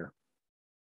area right here.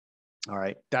 All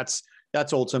right. That's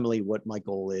ultimately what my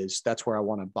goal is. That's where I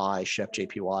want to buy Chef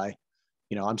JPY.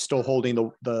 I'm still holding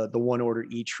the one order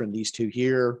each from these two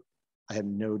here. I have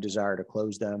no desire to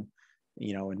close them,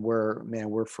 and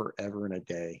we're forever in a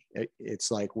day.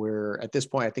 It's like we're at this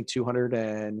point, I think 200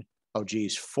 and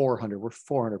 400. We're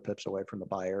 400 pips away from the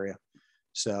buy area.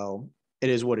 So it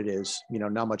is what it is.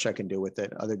 Not much I can do with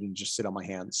it other than just sit on my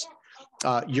hands.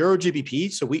 Euro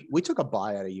GBP. So we took a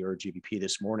buy out of Euro GBP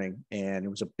this morning, and it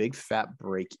was a big fat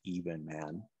break even,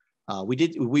 man.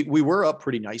 We were up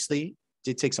pretty nicely.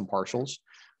 Did take some partials.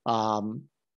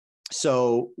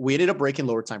 So we ended up breaking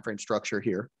lower time frame structure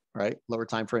here, right? Lower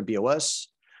time frame BOS.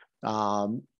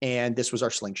 And this was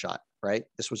our slingshot, right?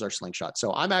 This was our slingshot.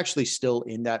 So I'm actually still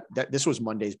in that this was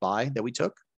Monday's buy that we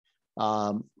took.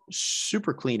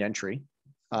 Super clean entry.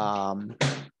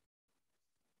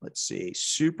 Let's see,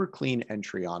 super clean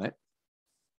entry on it.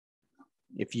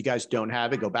 If you guys don't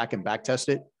have it, go back and back test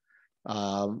it.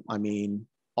 All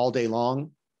day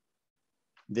long.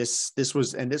 This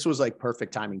was like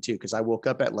perfect timing too, because I woke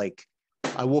up at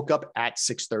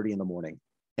 6:30 in the morning,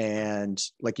 and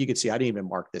like you could see, I didn't even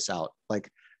mark this out. Like,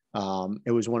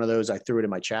 it was one of those, I threw it in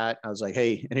my chat. I was like,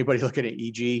 hey, anybody looking at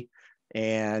EG?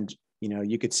 And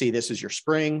you could see this is your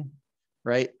spring,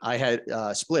 right? I had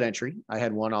split entry. I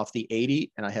had one off the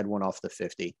 80 and I had one off the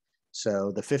 50.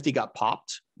 So the 50 got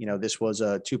popped. This was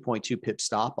a 2.2 pip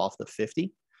stop off the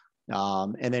 50.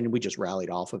 And then we just rallied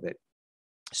off of it.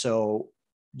 So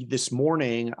this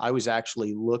morning I was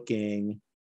actually looking,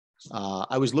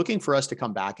 I was looking for us to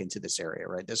come back into this area,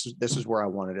 right? This is where I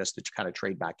wanted us to kind of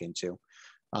trade back into.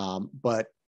 But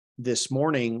this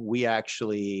morning we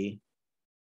actually,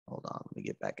 hold on, let me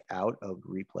get back out of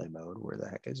replay mode. Where the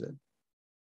heck is it?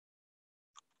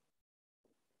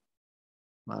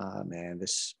 Man,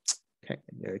 this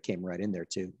it came right in there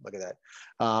too. Look at that.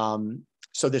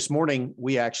 So this morning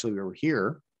we actually were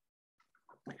here,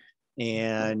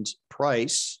 and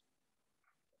price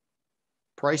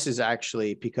is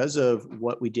actually, because of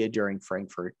what we did during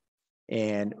Frankfurt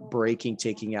and breaking,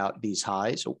 taking out these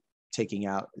highs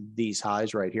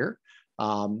right here.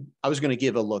 I was going to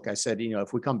give a look. I said,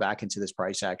 if we come back into this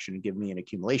price action and give me an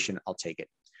accumulation, I'll take it.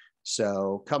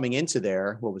 So coming into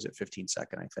there, what was it? 15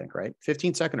 second, I think, right?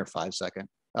 15 second or 5 second.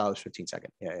 Oh, it was 15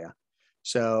 second. Yeah.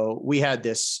 So we had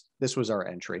this was our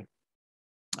entry.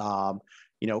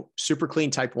 Super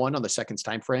clean type 1 on the seconds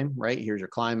time frame, right? Here's your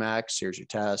climax, here's your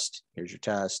test, here's your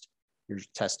test, here's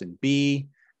your test in B,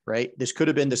 right? This could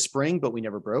have been the spring, but we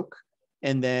never broke.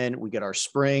 And then we get our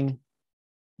spring.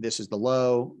 This is the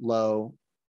low,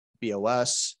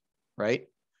 BOS, right?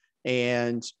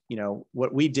 And,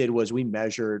 what we did was we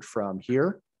measured from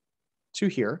here to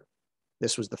here.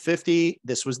 This was the 50,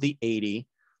 this was the 80.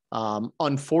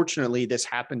 Unfortunately, this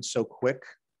happened so quick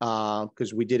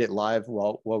because we did it live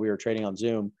while we were trading on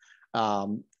Zoom. I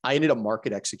ended up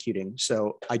market executing.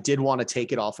 So I did want to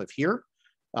take it off of here.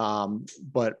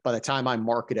 But by the time I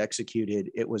market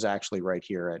executed, it was actually right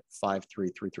here at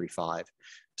 53335.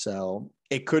 So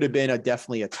it could have been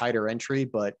definitely a tighter entry,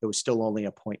 but it was still only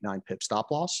a 0.9 pip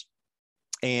stop loss.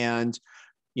 And,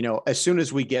 as soon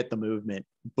as we get the movement,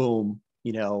 boom,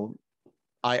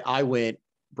 I went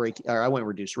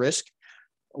reduced risk.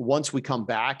 Once we come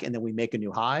back and then we make a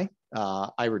new high,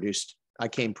 I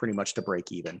came pretty much to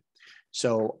break even.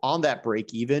 So on that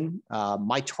break even,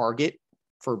 my target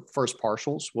for first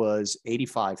partials was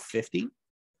 85.50,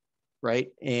 right?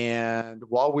 And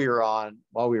while we were on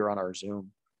our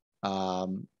Zoom,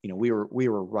 we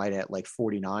were right at like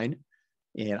 49.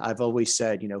 And I've always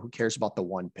said, who cares about the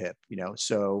 1 pip,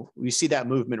 so we see that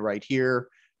movement right here.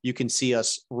 You can see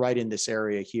us right in this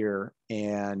area here.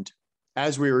 And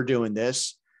as we were doing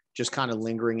this, just kind of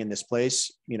lingering in this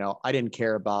place, I didn't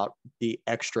care about the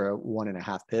extra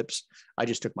 1.5 pips. I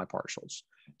just took my partials.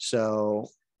 So,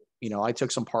 I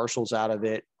took some partials out of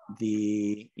it.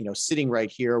 Sitting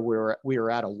right here, we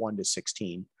were at a 1 to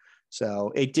 16.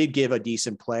 So it did give a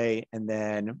decent play. And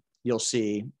then you'll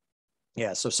see,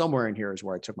 so somewhere in here is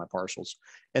where I took my partials.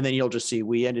 And then you'll just see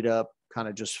we ended up kind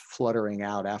of just fluttering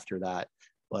out after that.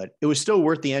 But it was still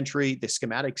worth the entry. The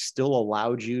schematic still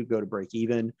allowed you to go to break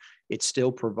even. It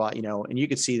still provide, and you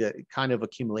could see the kind of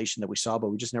accumulation that we saw, but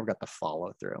we just never got the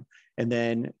follow through. And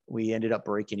then we ended up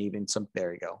breaking even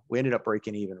there you go. We ended up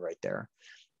breaking even right there.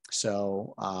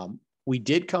 So we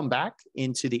did come back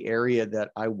into the area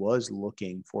that I was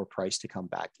looking for price to come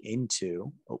back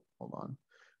into. Oh, hold on.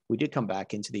 We did come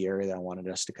back into the area that I wanted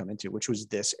us to come into, which was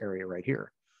this area right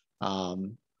here.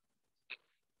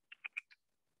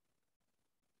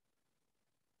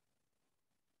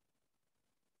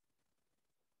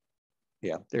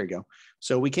 Yeah, there you go.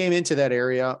 So we came into that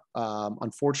area.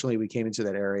 Unfortunately, we came into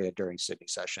that area during Sydney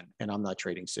session, and I'm not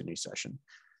trading Sydney session.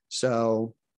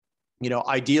 So,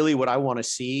 ideally what I want to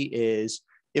see is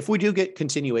if we do get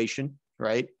continuation,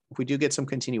 right? If we do get some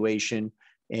continuation,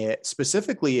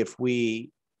 specifically if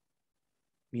we,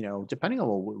 depending on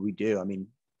what we do, I mean,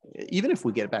 even if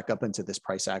we get back up into this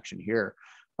price action here,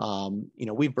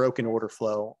 we've broken order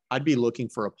flow. I'd be looking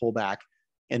for a pullback.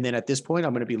 And then at this point,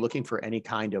 I'm going to be looking for any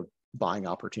kind of buying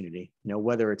opportunity,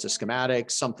 whether it's a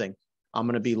schematic, something. I'm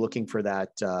going to be looking for that.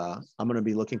 I'm going to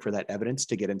be looking for that evidence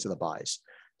to get into the buys.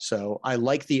 So I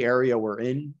like the area we're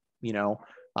in.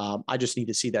 I just need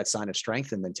to see that sign of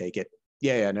strength and then take it.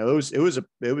 Yeah. No, it was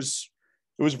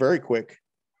very quick.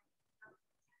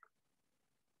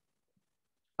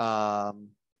 Did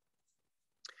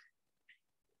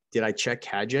I check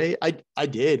CAJ? I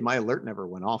did. My alert never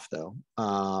went off though.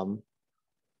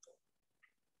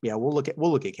 Yeah, we'll look at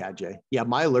CAJ. Yeah,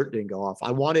 my alert didn't go off.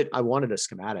 I wanted a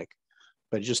schematic,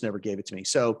 but it just never gave it to me.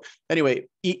 So anyway,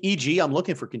 EG, I'm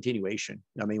looking for continuation.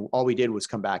 I mean, all we did was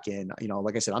come back in.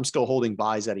 Like I said, I'm still holding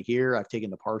buys out of here. I've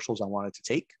taken the partials I wanted to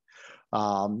take.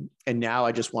 And now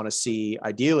I just want to see,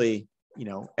 ideally,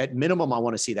 at minimum, I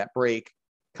want to see that break,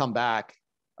 come back,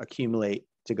 accumulate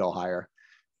to go higher,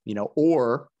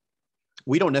 or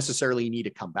we don't necessarily need to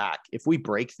come back. If we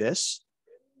break this,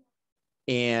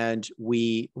 and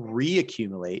we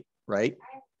reaccumulate, right?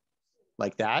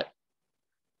 Like that.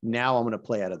 Now I'm going to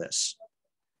play out of this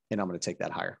and I'm going to take that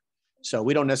higher. So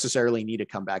we don't necessarily need to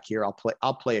come back here.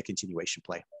 I'll play a continuation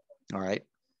play. All right.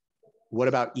 What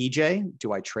about EJ?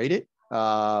 Do I trade it?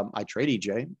 I trade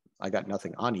EJ. I got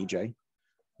nothing on EJ.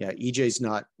 Yeah,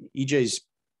 EJ's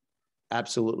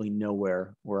absolutely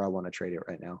nowhere where I want to trade it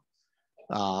right now.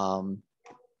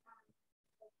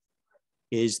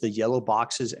 Is the yellow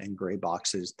boxes and gray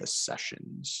boxes the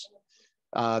sessions?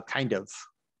 Kind of.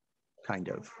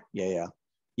 Yeah.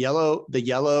 The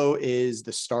yellow is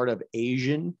the start of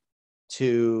Asian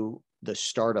to the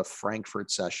start of Frankfurt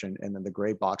session. And then the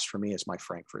gray box for me is my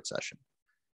Frankfurt session.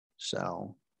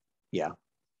 So yeah.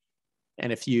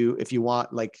 And if you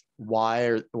want like,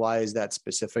 why is that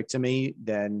specific to me?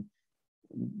 Then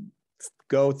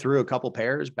go through a couple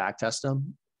pairs, back test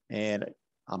them. And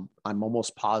I'm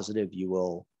almost positive you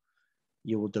will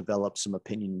develop some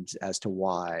opinions as to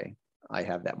why I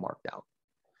have that marked out.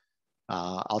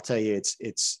 I'll tell you,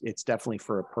 it's definitely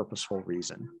for a purposeful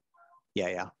reason.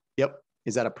 Yeah. Yep.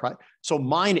 Is that so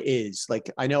mine is like,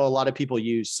 I know a lot of people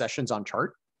use sessions on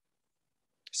chart.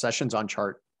 Sessions on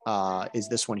chart is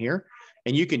this one here,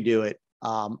 and you can do it.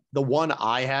 The one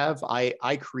I have,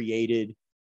 I created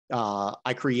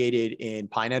in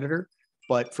Pine Editor,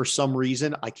 but for some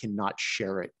reason I cannot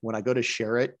share it. When I go to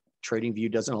share it,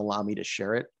 TradingView doesn't allow me to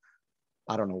share it.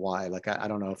 I don't know why. Like I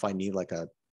don't know if I need like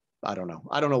I don't know.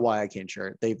 I don't know why I can't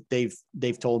share it.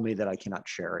 They've told me that I cannot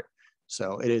share it.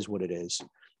 So it is what it is.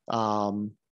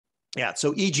 Yeah.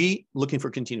 So EG, looking for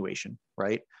continuation,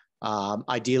 right?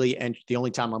 Ideally, and the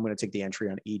only time I'm going to take the entry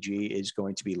on EG is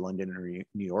going to be London or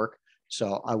New York.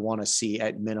 So I want to see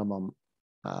at minimum,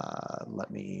 I'll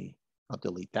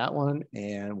delete that one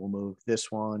and we'll move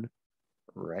this one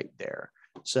right there.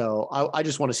 So I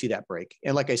just want to see that break.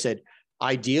 And like I said,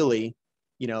 ideally,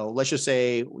 let's just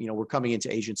say, we're coming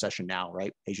into Asian session now,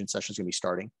 right? Asian session is going to be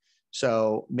starting.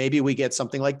 So maybe we get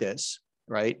something like this,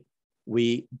 right?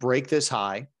 We break this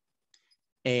high,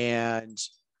 and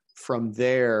from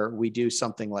there, we do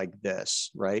something like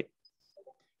this, right?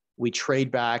 We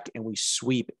trade back and we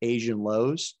sweep Asian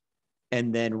lows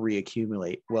and then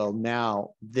reaccumulate. Well,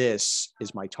 now this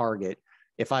is my target.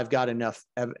 If I've got enough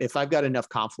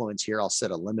confluence here, I'll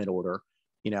set a limit order,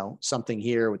 something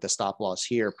here with the stop loss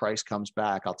here, price comes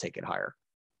back, I'll take it higher.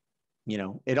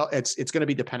 It's going to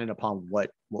be dependent upon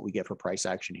what we get for price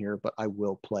action here, but I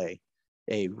will play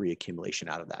a reaccumulation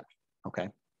out of that. Okay.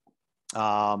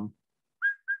 I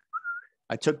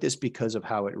took this because of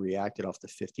how it reacted off the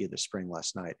 50 of the spring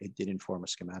last night. It didn't form a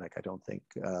schematic, I don't think.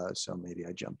 So maybe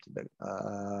I jumped a bit.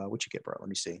 What you get, bro? Let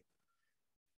me see.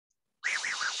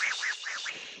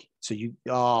 So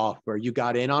where you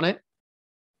got in on it?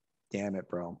 Damn it,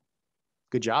 bro.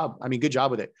 Good job. I mean, good job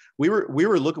with it. We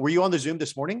were looking, were you on the Zoom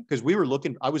this morning? Because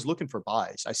I was looking for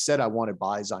buys. I said I wanted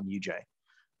buys on UJ.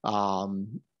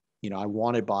 I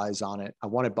wanted buys on it. I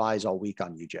wanted buys all week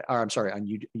on UJ, or I'm sorry, on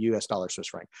US dollar Swiss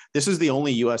franc. This is the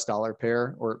only US dollar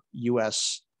pair or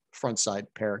US front side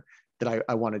pair that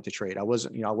I wanted to trade. I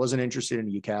wasn't interested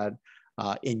in UCAD.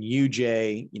 In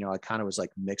UJ, I kind of was like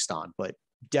mixed on, but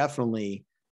definitely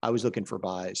I was looking for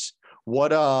buys. We'll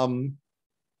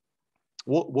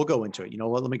go into it. You know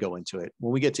what? Let me go into it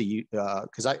when we get to you,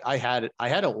 because I had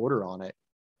an order on it.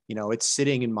 It's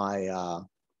sitting in my.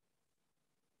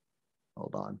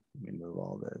 Hold on, let me move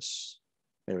all this.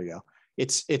 There we go.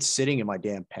 It's sitting in my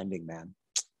damn pending, man.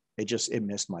 It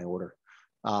missed my order.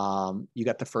 You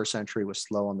got the first entry was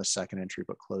slow on the second entry,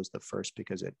 but closed the first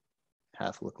because it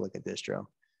half looked like a distro.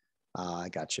 I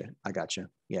got you.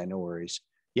 Yeah, no worries.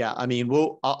 Yeah, I mean,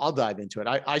 I'll dive into it.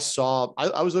 I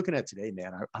was looking at today,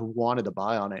 man. I wanted to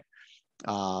buy on it.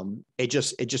 It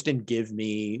just didn't give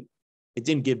me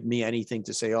anything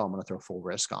to say, oh, I'm going to throw full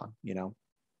risk on,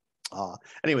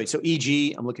 Anyway, so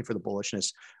EG, I'm looking for the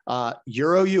bullishness.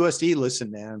 Euro USD,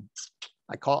 listen, man,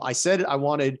 I said I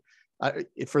wanted,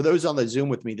 for those on the Zoom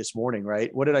with me this morning,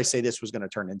 right? What did I say this was going to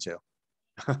turn into?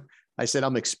 I said,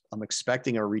 I'm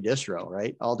expecting a redistro,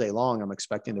 right? All day long, I'm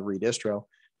expecting the redistro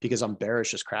because I'm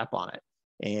bearish as crap on it.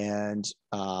 And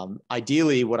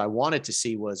ideally, what I wanted to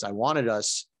see was I wanted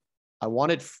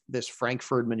this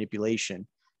Frankfurt manipulation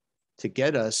to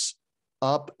get us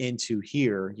up into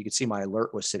here. You can see my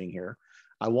alert was sitting here.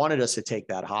 I wanted us to take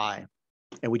that high,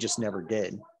 and we just never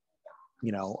did,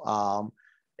 and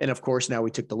of course now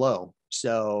we took the low.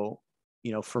 So,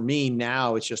 for me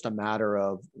now it's just a matter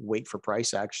of wait for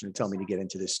price action to tell me to get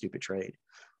into this stupid trade.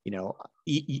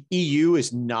 EU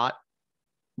is not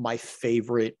my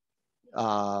favorite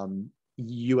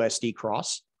USD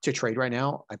cross to trade right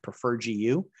now. I prefer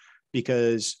GU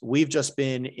because we've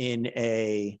been in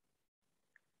a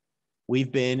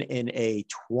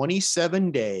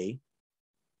 27-day,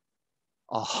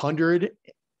 180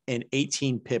 an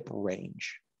 18 pip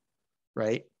range,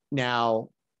 right? Now,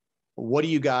 what do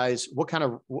you guys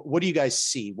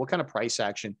see? What kind of price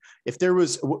action? If there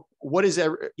was, what is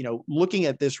ever, looking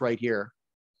at this right here,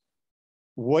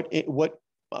 what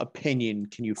opinion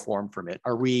can you form from it?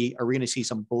 Are we going to see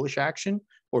some bullish action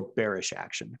or bearish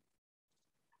action?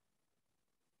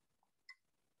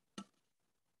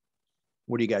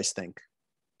 What do you guys think?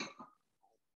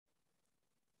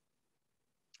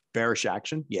 Bearish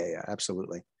action? Yeah,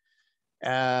 absolutely.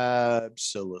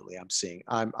 Absolutely.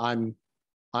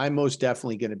 I'm most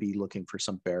definitely going to be looking for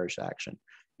some bearish action.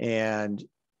 And,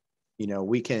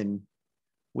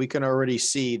 we can already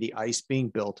see the ice being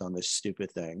built on this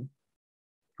stupid thing,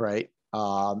 right?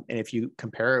 And if you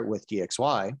compare it with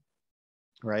DXY,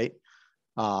 right?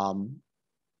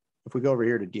 If we go over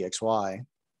here to DXY,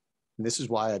 and this is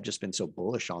why I've just been so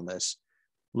bullish on this.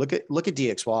 Look at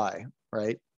DXY,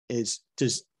 right?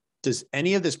 Does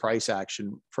any of this price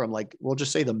action from, like, we'll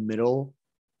just say the middle,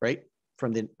 right?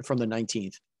 From the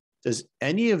 19th, does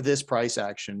any of this price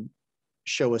action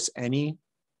show us any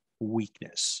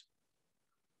weakness,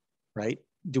 right?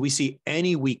 Do we see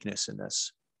any weakness in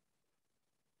this?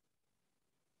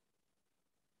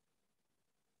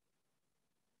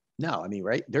 No, I mean,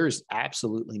 right? There's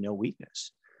absolutely no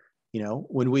weakness.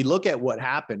 When we look at what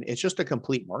happened, it's just a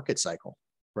complete market cycle,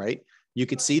 right? You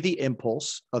could see the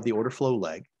impulse of the order flow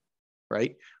leg,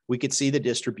 right? We could see the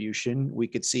distribution. We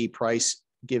could see price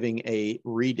giving a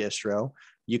redistro.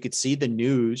 You could see the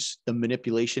news, the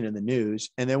manipulation in the news.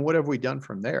 And then what have we done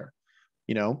from there?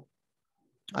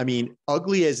 I mean,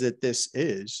 ugly as that this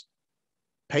is,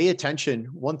 pay attention.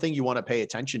 One thing you want to pay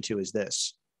attention to is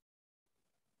this.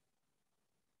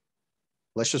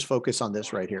 Let's just focus on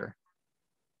this right here,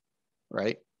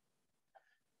 right?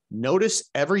 Notice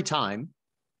every time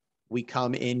we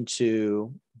come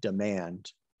into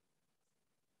demand,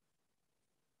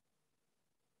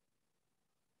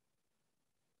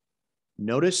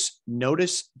 notice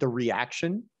the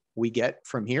reaction we get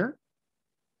from here,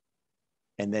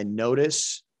 and then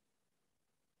notice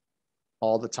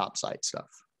all the top side stuff.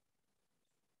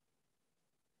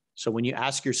 So when you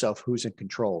ask yourself who's in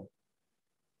control,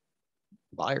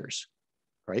 buyers,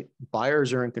 right?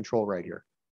 Buyers are in control right here.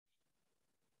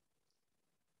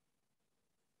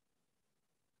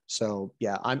 So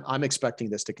yeah, I'm expecting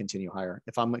this to continue higher.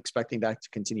 If I'm expecting that to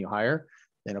continue higher,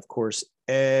 then of course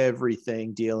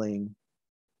everything dealing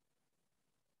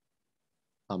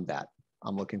that.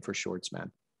 I'm looking for shorts, man.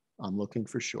 I'm looking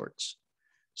for shorts.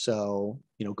 So,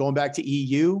 going back to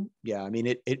EU, yeah, I mean,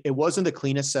 it wasn't the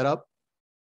cleanest setup.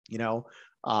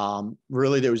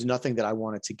 Really, there was nothing that I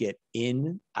wanted to get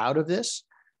out of this.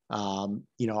 I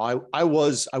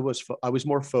was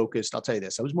more focused. I'll tell you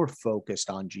this, I was more focused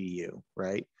on GU,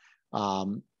 right?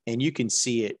 And you can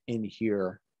see it in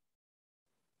here.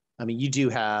 I mean, you do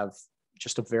have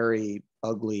just a very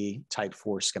ugly type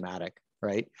 4 schematic,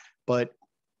 right? But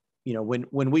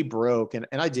when we broke, and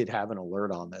I did have an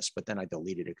alert on this, but then I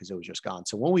deleted it because it was just gone.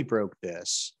 So when we broke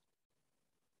this,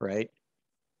 right?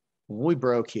 When we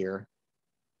broke here,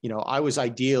 I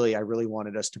really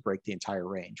wanted us to break the entire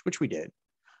range, which we did,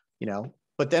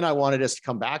 but then I wanted us to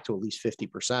come back to at least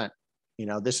 50%.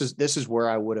 This is where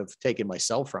I would have taken my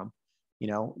sell from.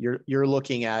 You're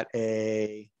looking at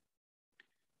a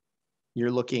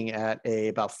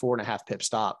about 4.5 pip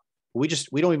stop. We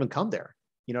don't even come there.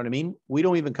 You know what I mean? We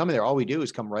don't even come in there. All we do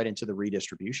is come right into the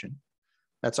redistribution.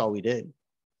 That's all we did.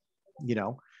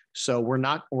 So we're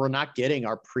not getting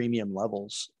our premium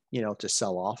levels, to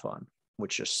sell off on,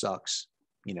 which just sucks.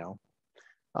 Yeah,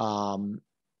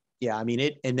 I mean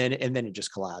it, and then it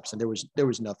just collapsed, and there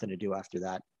was nothing to do after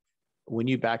that. When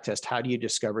you backtest, how do you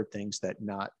discover things that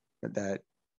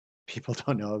people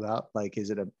don't know about? Like,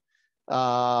 is it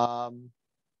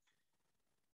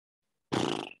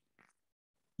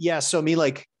yeah. So I mean,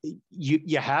 like,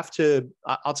 you have to,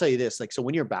 I'll tell you this, like, so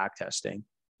when you're back testing,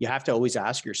 you have to always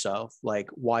ask yourself, like,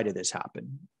 why did this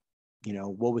happen?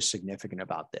 What was significant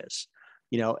about this?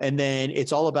 And then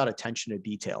it's all about attention to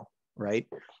detail, right?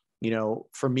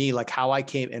 For me, like how I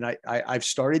came, and I've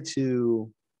started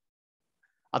to,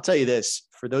 I'll tell you this,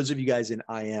 for those of you guys in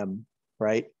IM,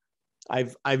 right?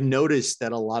 I've noticed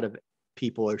that a lot of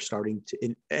people are starting to,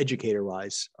 in educator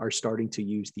wise, are starting to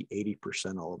use the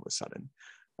 80% all of a sudden.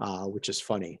 Which is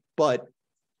funny, but,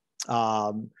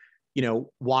 why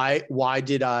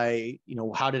did I,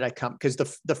 how did I come? Because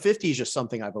the 50 is just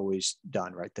something I've always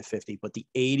done, right? The 50, but the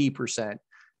 80%,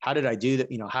 how did I do that?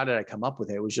 How did I come up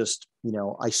with it? It was just,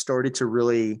 I started to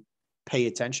really pay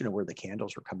attention to where the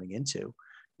candles were coming into,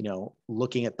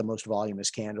 looking at the most voluminous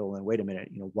candle and wait a minute,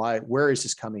 where is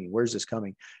this coming? Where's this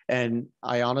coming? And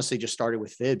I honestly just started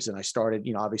with fibs, and I started,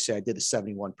 obviously I did the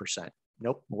 71%.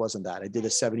 Nope, it wasn't that. I did the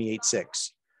 78.6.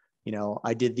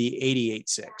 I did the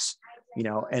 88.6,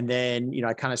 and then,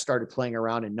 I kind of started playing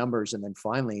around in numbers. And then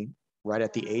finally, right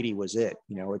at the 80 was it.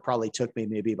 It probably took me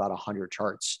maybe about 100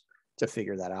 charts to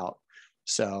figure that out.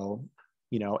 So,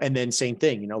 and then same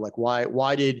thing, like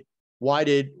why did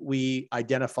we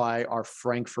identify our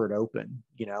Frankfurt Open?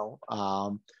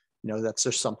 That's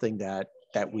just something that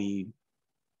we,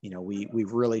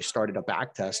 we've really started a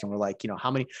back test, and we're like,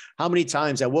 how many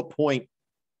times, at what point,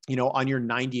 on your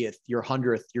 90th, your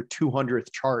 100th, your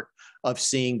 200th chart of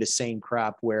seeing the same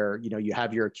crap where, you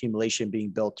have your accumulation being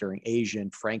built during Asian,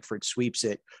 Frankfurt sweeps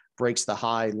it, breaks the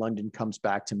high, London comes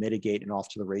back to mitigate, and off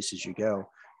to the races you go.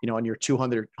 On your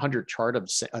 200 chart of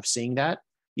seeing that,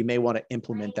 you may want to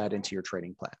implement that into your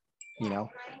trading plan,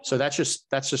 so that's just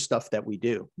stuff that we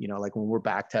do, like when we're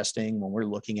back testing, when we're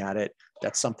looking at it,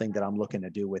 that's something that I'm looking to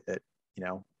do with it.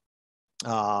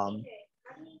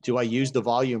 Do I use the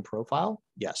volume profile?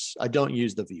 Yes. I don't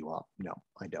use the VWAP. No,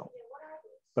 I don't,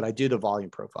 but I do the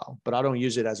volume profile, but I don't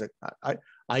use it as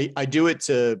I do it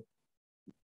to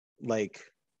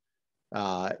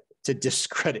to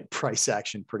discredit price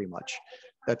action pretty much.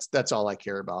 That's all I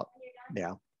care about.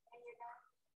 Yeah.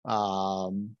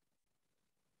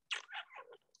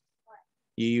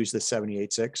 You use the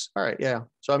 78.6. All right. Yeah.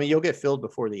 So, you'll get filled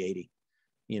before the 80,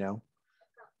 yeah.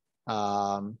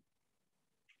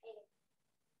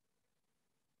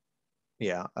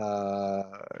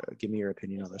 Give me your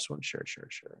opinion on this one. Sure.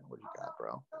 What do you got,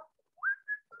 bro?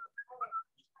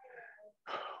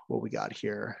 What we got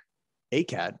here?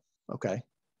 ACAD. Okay.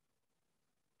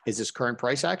 Is this current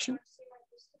price action?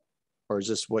 Or is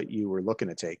this what you were looking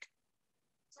to take?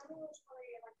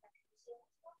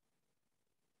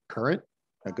 Current?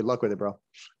 Good luck with it, bro.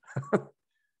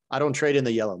 I don't trade in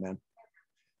the yellow, man.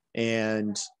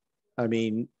 And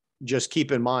just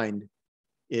keep in mind,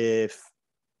 if,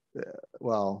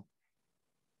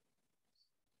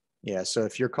 yeah, so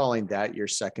if you're calling that your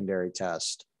secondary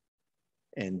test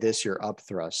and this your up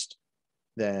thrust,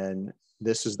 then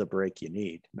this is the break you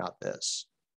need, not this,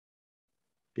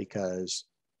 because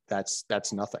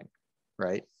that's nothing,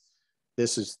 right?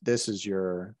 This is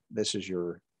your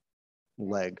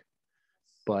leg.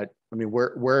 But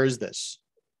where is this?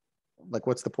 Like,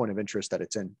 what's the point of interest that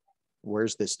it's in?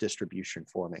 Where's this distribution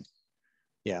forming?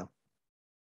 Yeah.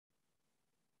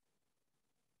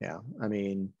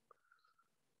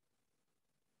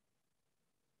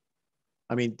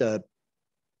 The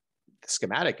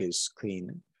schematic is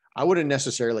clean. I wouldn't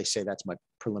necessarily say that's my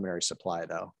preliminary supply,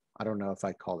 though. I don't know if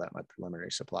I'd call that my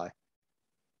preliminary supply.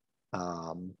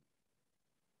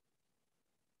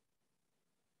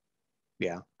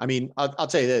 Yeah, I'll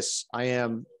tell you this. I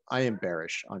am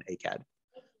bearish on ACAD,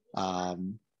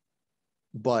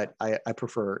 but I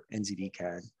prefer NZD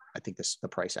CAD. I think the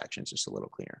price action is just a little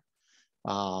cleaner.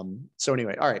 So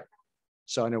anyway, all right.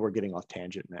 So I know we're getting off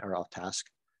tangent or off task.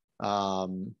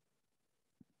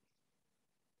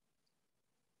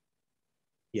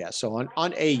 Yeah. So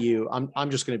on AU, I'm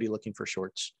just going to be looking for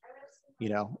shorts.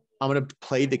 I'm going to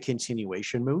play the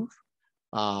continuation move.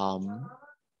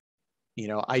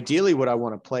 Ideally what I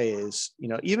want to play is,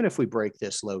 even if we break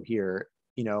this low here,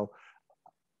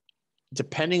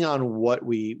 depending on what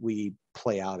we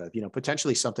play out of,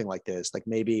 potentially something like this, like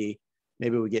maybe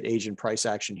we get Asian price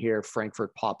action here,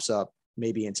 Frankfurt pops up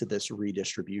maybe into this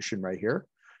redistribution right here.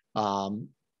 And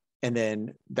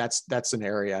then that's an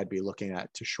area I'd be looking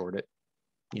at to short it.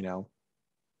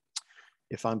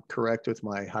 If I'm correct with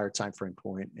my higher time frame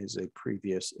point is a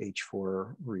previous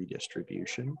H4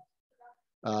 redistribution.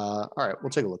 All right, we'll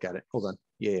take a look at it. Hold on.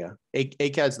 Yeah.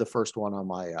 ACAD's the first one on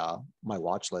my my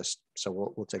watch list,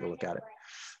 so we'll take a look at it.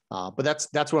 But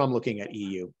that's what I'm looking at.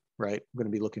 EU, right? I'm going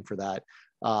to be looking for that.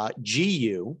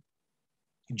 GU,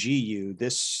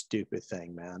 this stupid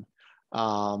thing, man.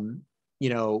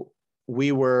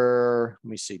 We were. Let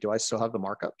me see. Do I still have the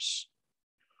markups?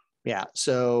 Yeah.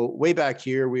 So way back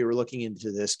here, we were looking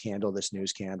into this candle, this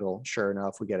news candle. Sure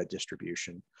enough, we get a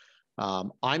distribution.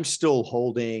 I'm still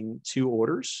holding 2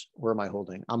 orders. Where am I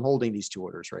holding? I'm holding these 2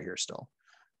 orders right here still.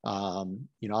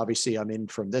 Obviously I'm in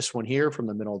from this one here from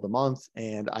the middle of the month,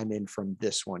 and I'm in from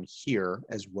this one here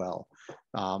as well.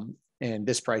 And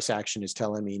this price action is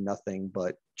telling me nothing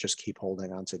but just keep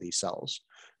holding onto these sells.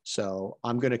 So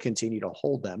I'm going to continue to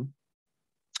hold them.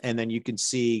 And then you can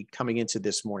see coming into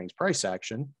this morning's price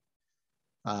action,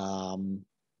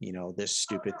 this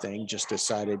stupid thing just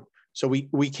decided. So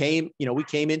we came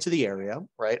into the area,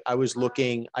 right?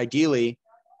 Ideally,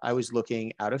 I was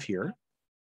looking out of here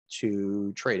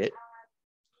to trade it,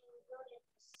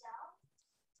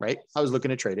 right? I was looking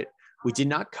to trade it. We did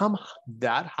not come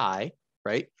that high,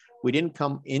 right? We didn't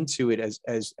come into it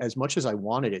as much as I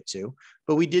wanted it to,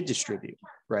 but we did distribute,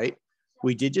 right?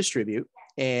 We did distribute,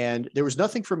 and there was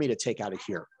nothing for me to take out of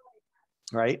here,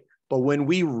 right? But when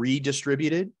we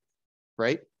redistributed,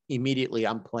 right, immediately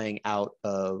I'm playing out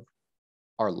of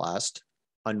our last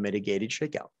unmitigated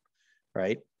shakeout,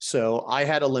 right? So I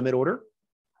had a limit order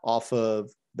off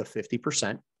of the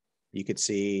 50%. You could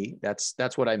see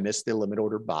that's what I missed the limit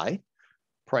order by.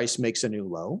 Price makes a new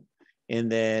low. And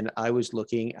then I was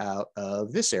looking out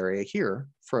of this area here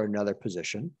for another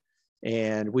position,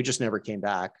 and we just never came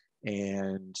back,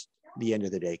 and the end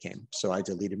of the day came. So I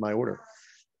deleted my order.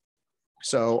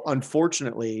 So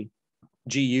unfortunately,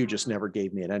 GU just never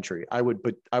gave me an entry. I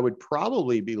would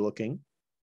probably be looking,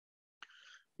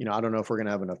 I don't know if we're going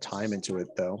to have enough time into it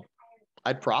though.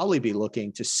 I'd probably be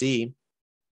looking to see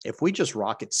if we just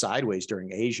rocket sideways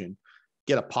during Asian,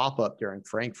 get a pop-up during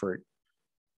Frankfurt,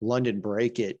 London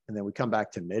break it, and then we come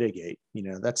back to mitigate.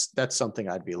 That's something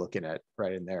I'd be looking at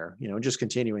right in there, just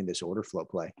continuing this order flow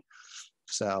play.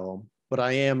 So, but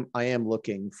I am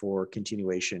looking for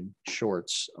continuation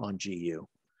shorts on GU,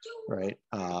 right?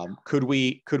 Could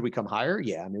we come higher?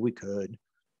 Yeah, I mean, we could,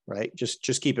 right?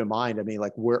 Just keep in mind, I mean,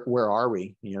 like where are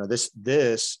we? This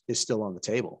is still on the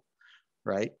table,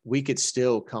 right? We could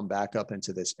still come back up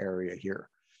into this area here.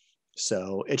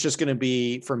 So it's just going to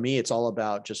be, for me, it's all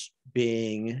about just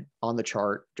being on the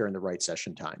chart during the right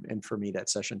session time. And for me, that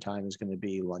session time is going to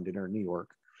be London or New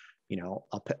York.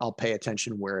 I'll pay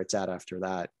attention where it's at after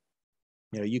that.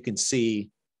 You can see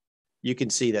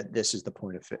that this is the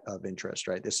point of interest,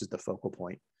 right? This is the focal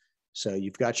point. So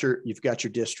you've got your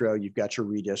distro, you've got your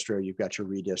redistro, you've got your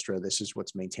redistro. This is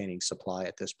what's maintaining supply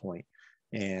at this point.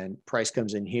 And price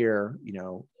comes in here,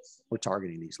 we're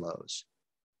targeting these lows.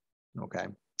 Okay.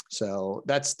 So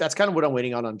that's kind of what I'm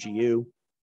waiting on GU.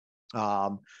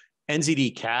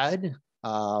 NZD CAD,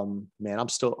 man, I'm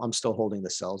still holding the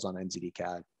sells on NZD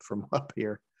CAD from up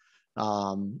here.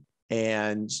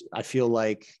 And I feel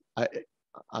like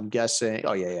I'm guessing,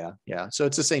 oh yeah. So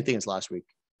it's the same thing as last week.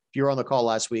 If you were on the call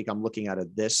last week, I'm looking at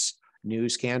this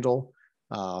news candle.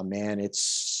 Man,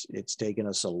 it's taken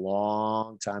us a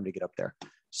long time to get up there.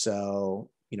 So,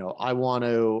 I want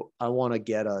to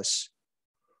get us,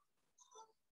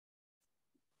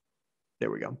 there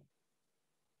we go.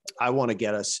 I want to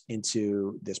get us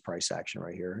into this price action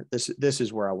right here. This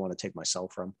is where I want to take my sell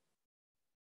from.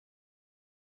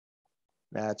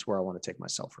 That's where I want to take my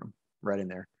sell from, right in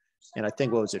there. And I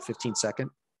think, what was it, 15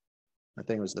 second? I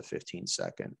think it was the 15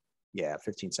 second. Yeah,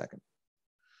 15 second.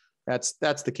 That's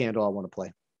the candle I want to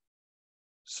play.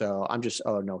 So I'm just,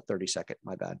 oh no, 30 second,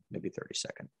 my bad, maybe 30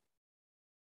 second.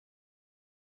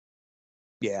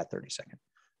 Yeah, 30 second.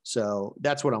 So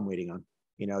that's what I'm waiting on.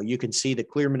 You can see the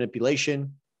clear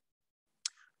manipulation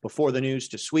before the news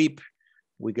to sweep.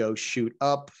 We go shoot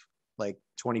up like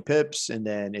 20 pips, and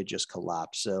then it just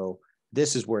collapsed. So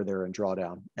this is where they're in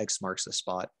drawdown. X marks the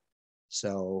spot.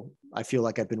 So I feel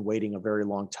like I've been waiting a very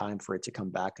long time for it to come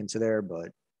back into there, but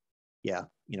yeah,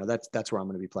 that's where I'm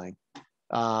going to be playing.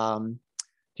 Do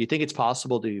you think it's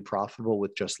possible to be profitable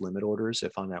with just limit orders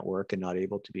if I'm at work and not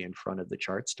able to be in front of the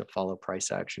charts to follow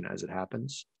price action as it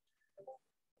happens?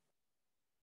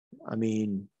 I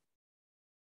mean,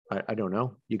 I don't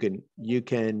know. You can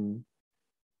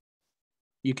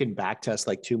back test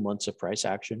like 2 months of price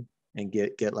action and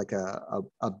get like a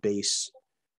base,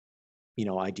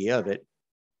 idea of it.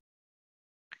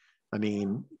 I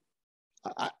mean,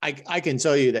 I can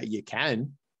tell you that you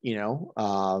can,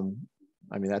 I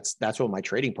mean, that's what my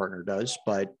trading partner does,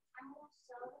 but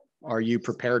are you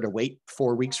prepared to wait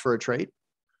 4 weeks for a trade?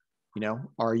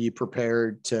 Are you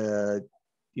prepared to,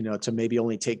 to maybe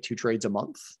only take 2 trades a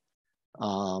month?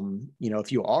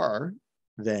 If you are,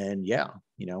 then yeah,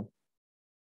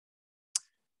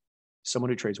 someone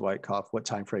who trades Wyckoff, what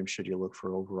time frame should you look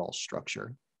for overall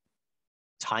structure?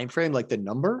 Time frame, like the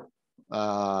number?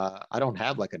 I don't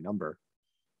have like a number,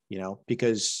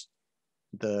 because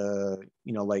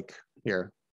like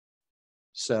here.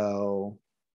 So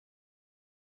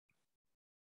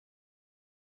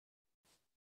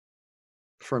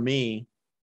for me,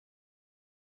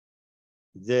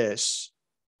 this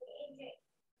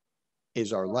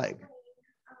is our leg,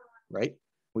 right?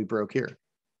 We broke here.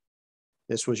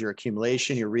 This was your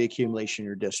accumulation, your reaccumulation,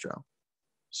 your distro.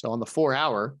 So on the 4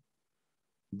 hour,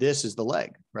 this is the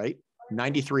leg, right?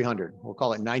 9,300. We'll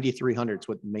call it 9,300 is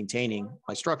what maintaining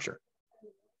my structure.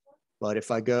 But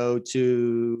if I go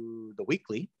to the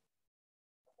weekly,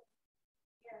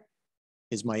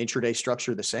 is my intraday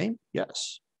structure the same?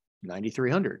 Yes.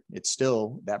 9,300. It's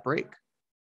still that break,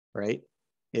 right?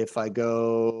 If I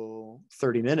go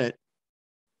 30-minute,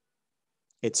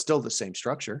 it's still the same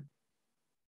structure,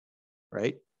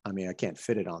 right? I mean, I can't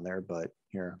fit it on there, but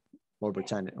here, we'll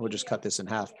pretend, we'll just cut this in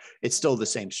half. It's still the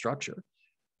same structure,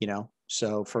 you know?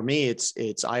 So for me, it's,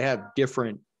 I have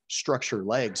different structure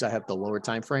legs. I have the lower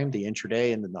time frame, the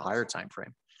intraday, and then the higher time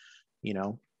frame. You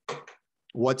know,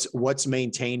 what's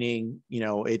maintaining, you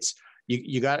know, it's,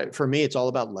 you got it. For me, it's all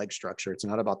about leg structure. It's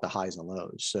not about the highs and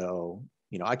lows. So,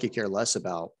 you know, I could care less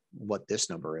about what this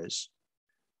number is,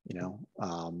 you know,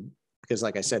 because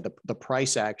like I said, the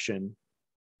price action,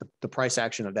 the price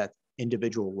action of that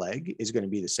individual leg is going to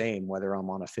be the same, whether I'm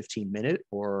on a 15-minute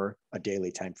or a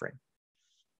daily time frame.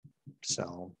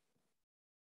 So,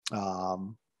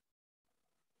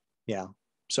 yeah.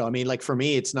 So, I mean, like for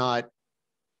me, it's not,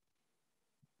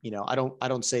 you know, I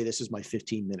don't say this is my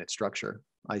 15-minute structure.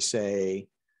 I say,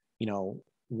 you know,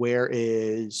 where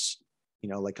is, you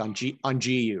know, like on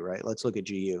GU, right? Let's look at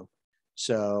GU.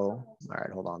 So, all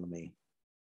right, hold on to me.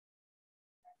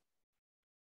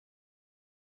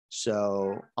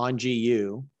 So on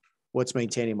GU, what's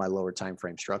maintaining my lower time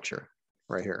frame structure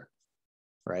right here,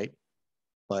 right?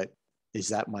 But is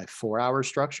that my 4-hour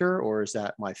structure or is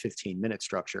that my 15-minute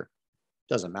structure?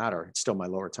 Doesn't matter. It's still my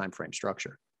lower time frame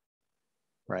structure,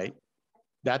 right?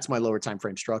 That's my lower time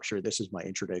frame structure. This is my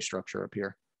intraday structure up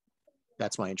here.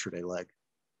 That's my intraday leg.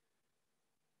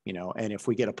 You know, and if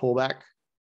we get a pullback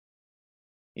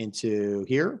into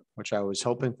here, which I was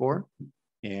hoping for,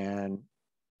 and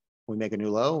we make a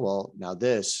new low, well, now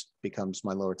this becomes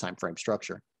my lower time frame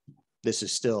structure. This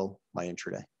is still my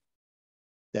intraday.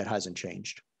 That hasn't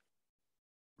changed.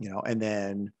 You know, and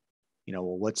then, you know,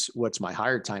 well, what's my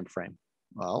higher time frame?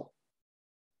 Well,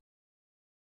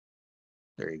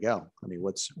 there you go. I mean,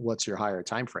 what's your higher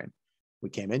time frame? We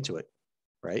came into it,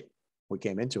 right? We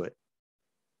came into it.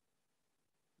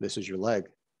 This is your leg.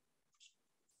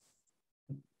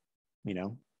 You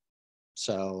know,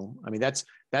 so I mean that's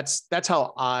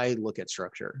how I look at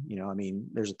structure. You know, I mean,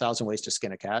 there's 1,000 ways to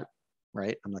skin a cat,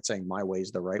 right? I'm not saying my way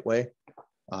is the right way.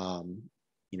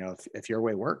 You know, if your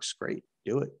way works, great,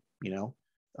 do it. You know,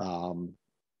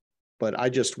 but I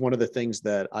just, one of the things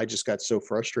that I just got so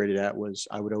frustrated at was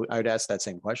I would ask that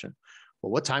same question.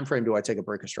 Well, what time frame do I take a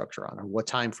break of structure on, or what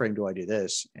time frame do I do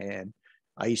this? And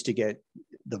I used to get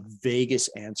the vaguest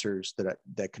answers that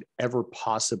could ever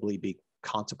possibly be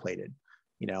contemplated,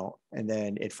 you know. And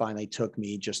then it finally took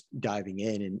me just diving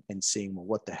in and seeing, well,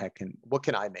 what the heck what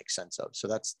can I make sense of? So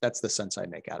that's the sense I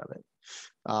make out of it.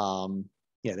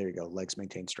 Yeah, there you go. Legs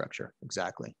maintain structure.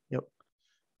 Exactly. Yep.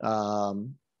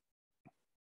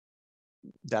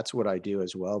 That's what I do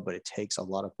as well, but it takes a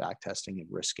lot of back testing and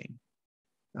risking.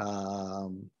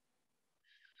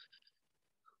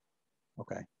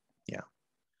 Okay. Yeah.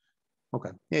 Okay.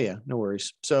 Yeah. No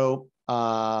worries. So,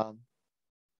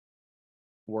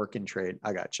 work and trade.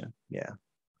 I gotcha. Yeah.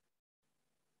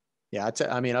 Yeah.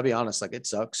 I mean, I'll be honest, like it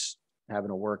sucks having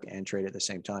to work and trade at the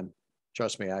same time.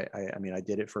 Trust me. I mean, I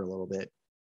did it for a little bit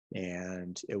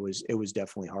and it was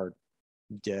definitely hard.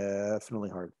 Definitely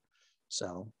hard.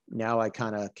 So now I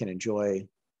kind of can enjoy,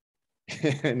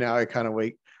 now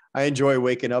I enjoy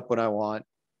waking up when I want,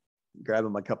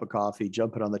 grabbing my cup of coffee,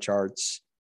 jumping on the charts,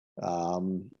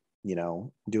 you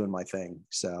know, doing my thing.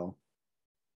 So,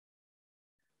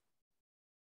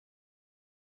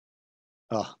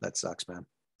 oh, that sucks, man.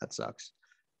 That sucks.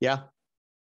 Yeah.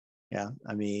 Yeah.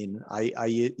 I mean,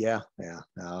 yeah.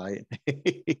 No,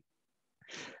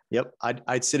 yep.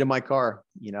 I'd sit in my car,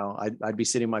 you know, I'd be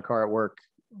sitting in my car at work,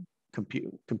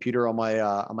 computer on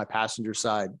my passenger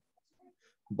side,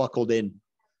 buckled in,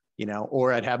 you know,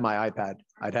 or I'd have my iPad.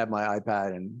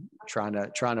 And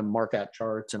trying to mark out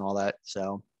charts and all that.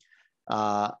 So,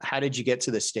 how did you get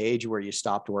to the stage where you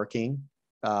stopped working?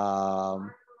 How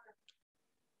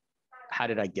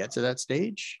did I get to that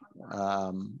stage?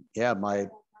 Yeah, my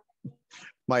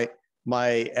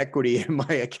equity in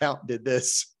my account did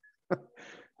this.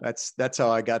 That's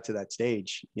how I got to that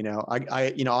stage. You know,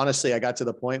 I you know, honestly, I got to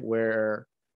the point where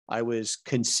I was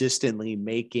consistently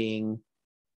making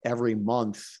every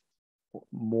month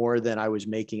more than I was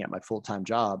making at my full-time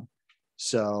job.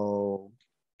 So,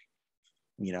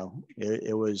 you know,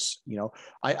 it was, you know,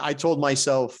 I told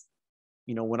myself,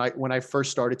 you know, when I first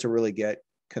started to really get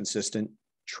consistent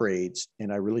trades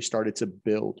and I really started to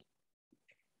build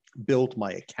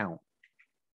my account.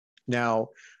 Now,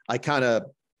 I'll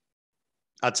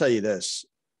tell you this,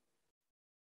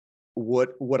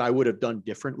 what I would have done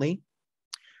differently.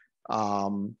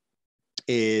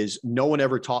 is no one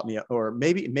ever taught me, or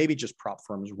maybe just prop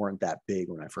firms weren't that big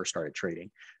when I first started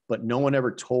trading, but no one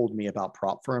ever told me about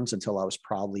prop firms until I was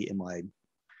probably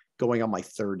going on my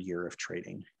third year of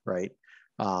trading, right?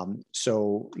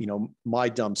 So, my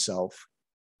dumb self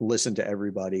listened to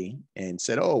everybody and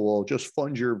said, oh, well, just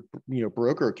fund your,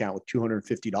 broker account with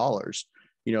 $250.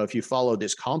 If you follow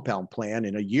this compound plan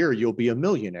in a year, you'll be a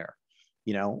millionaire,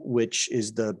 which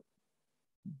is the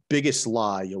biggest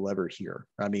lie you'll ever hear.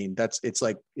 I mean, it's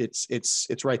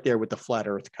right there with the flat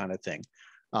earth kind of thing.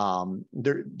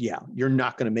 You're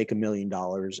not going to make $1 million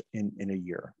in a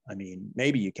year. I mean,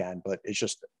 maybe you can, but it's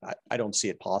just, I don't see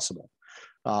it possible.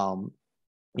 So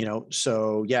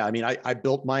yeah, I mean, I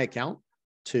built my account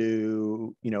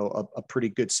to, a pretty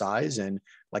good size. And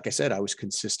like I said, I was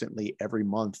consistently every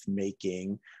month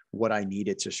making what I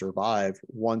needed to survive.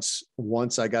 Once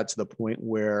I got to the point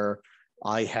where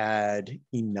I had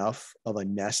enough of a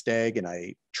nest egg and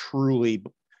I truly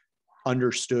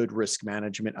understood risk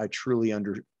management, I truly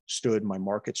understood my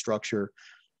market structure,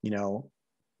 like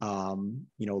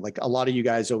a lot of you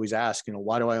guys always ask,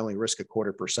 why do I only risk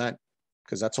 0.25%?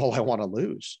 Because that's all I want to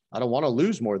lose. I don't want to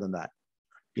lose more than that.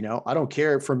 I don't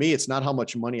care. For me, it's not how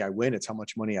much money I win, it's how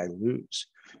much money I lose.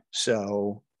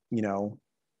 So,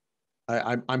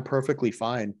 I'm perfectly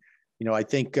fine. I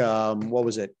think, what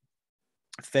was it?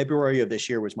 February of this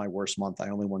year was my worst month. I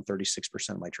only won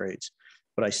 36% of my trades,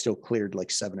 but I still cleared like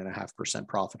 7.5%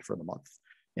 profit for the month.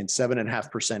 And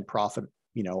 7.5% profit,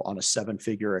 on a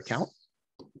 7-figure account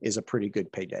is a pretty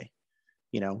good payday,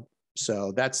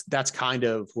 So that's kind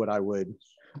of what I would,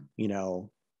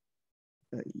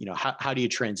 how do you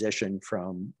transition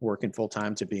from working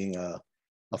full-time to being a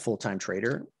full-time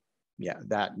trader? Yeah,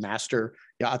 that master.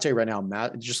 Yeah, I'll tell you right now,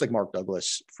 just like Mark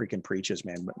Douglas freaking preaches,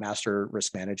 man, but master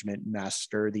risk management,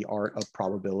 master the art of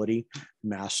probability,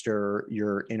 master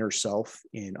your inner self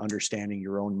in understanding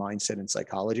your own mindset and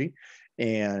psychology,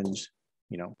 and,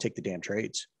 take the damn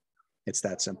trades. It's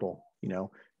that simple.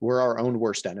 We're our own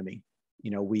worst enemy.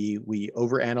 We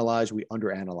overanalyze, we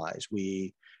underanalyze,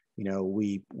 we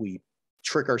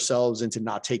trick ourselves into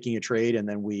not taking a trade, and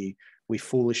then we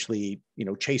foolishly,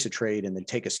 chase a trade and then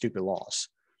take a stupid loss.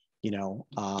 You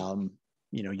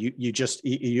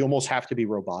almost have to be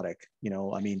robotic.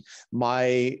 I mean,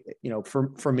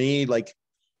 for me, like,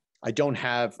 I don't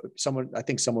have someone, I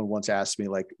think someone once asked me,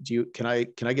 like, can I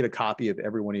get a copy of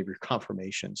every one of your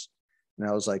confirmations? And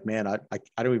I was like, man, I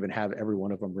don't even have every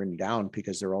one of them written down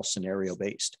because they're all scenario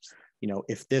based.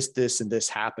 If this, and this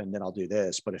happened, then I'll do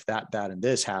this. But if that, and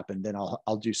this happened, then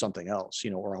I'll do something else,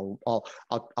 or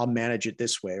I'll manage it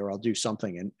this way, or I'll do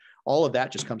something. And all of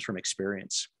that just comes from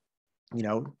experience,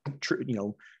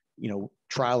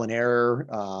 trial and error,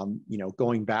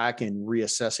 going back and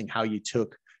reassessing how you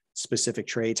took specific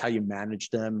trades, how you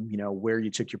managed them, where you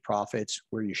took your profits,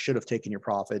 where you should have taken your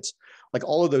profits. Like,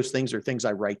 all of those things are things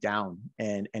I write down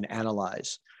and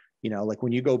analyze. Like,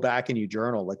 when you go back and you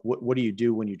journal, like, what do you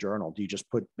do when you journal? Do you just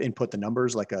input the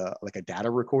numbers like a data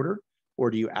recorder,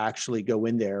 or do you actually go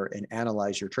in there and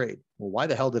analyze your trade? Well, why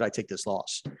the hell did I take this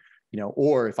loss?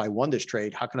 Or if I won this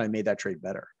trade, how can I make that trade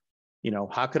better?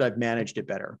 How could I have managed it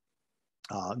better?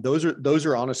 Those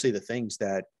are honestly the things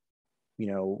that,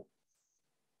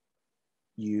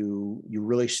 you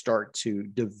really start to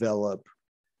develop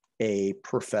a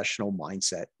professional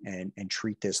mindset and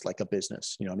treat this like a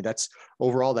business. I mean, that's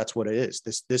what it is.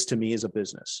 This to me is a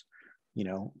business.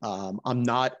 I'm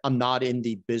not in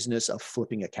the business of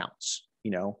flipping accounts. I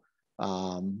know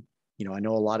a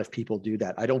lot of people do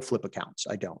that. I don't flip accounts.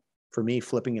 I don't. For me,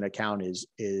 flipping an account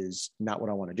is not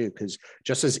what I want to do, because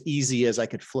just as easy as I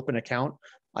could flip an account,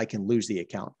 I can lose the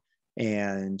account.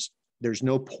 And there's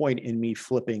no point in me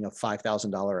flipping a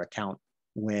 $5,000 account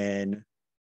when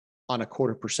on a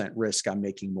 0.25% risk, I'm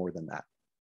making more than that.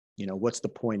 What's the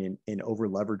point in over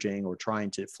leveraging or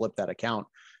trying to flip that account?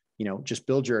 Just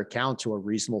build your account to a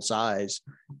reasonable size.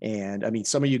 And I mean,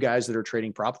 some of you guys that are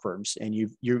trading prop firms and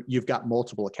you've got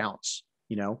multiple accounts,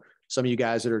 some of you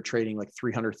guys that are trading like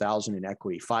 300,000 in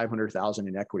equity, 500,000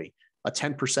 in equity, a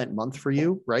 10% month for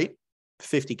you, right?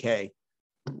 50K,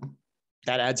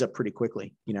 that adds up pretty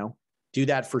quickly. Do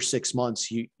that for 6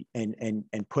 months, and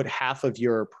put half of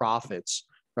your profits,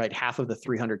 right? Half of the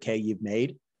 300K you've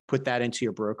made, put that into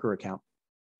your broker account.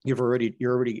 You're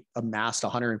already amassed a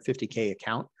 150K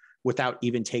account without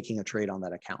even taking a trade on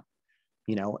that account,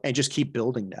 and just keep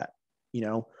building that.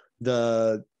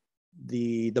 The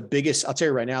biggest, I'll tell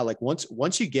you right now, like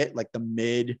once you get like the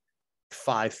mid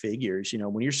 5 figures,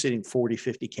 when you're sitting 40,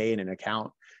 50K in an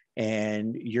account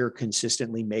and you're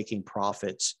consistently making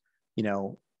profits,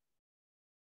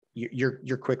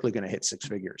 you're quickly going to hit six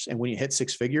figures. And when you hit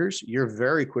six figures, you're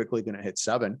very quickly going to hit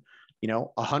seven. You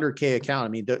know, 100K account. I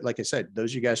mean, like I said,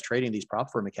 those of you guys trading these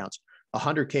prop firm accounts,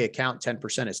 100K account,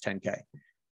 10% is 10K,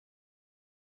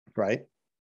 right?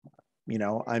 You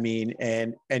know, I mean,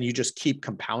 and you just keep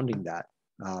compounding that.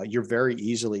 You're very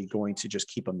easily going to just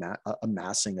keep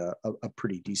amassing a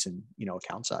pretty decent, you know,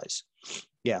 account size.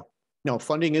 Yeah. No,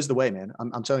 funding is the way, man.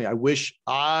 I'm telling you, I wish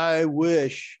I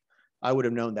would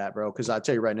have known that, bro. Cause I'll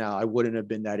tell you right now, I wouldn't have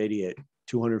been that idiot.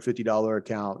 $250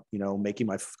 account, you know, making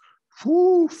my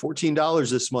 $14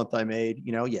 this month I made,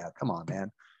 you know, yeah, come on,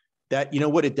 man. That, you know,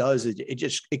 what it does is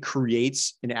it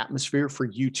creates an atmosphere for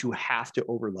you to have to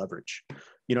over leverage.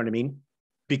 You know what I mean?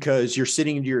 Because you're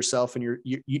sitting into yourself and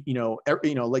you know,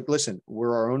 like, listen,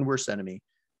 we're our own worst enemy.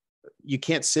 You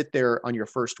can't sit there on your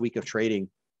first week of trading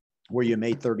where you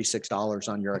made $36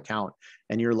 on your account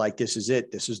and you're like, this is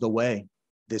it. This is the way.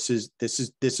 This is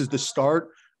the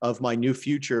start of my new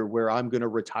future where I'm going to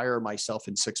retire myself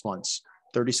in 6 months.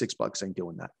 $36 ain't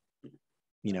doing that,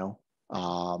 you know?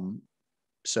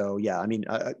 So yeah, I mean,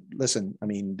 listen, I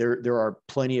mean, there are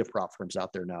plenty of prop firms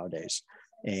out there nowadays,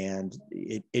 and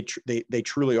they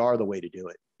truly are the way to do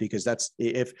it, because that's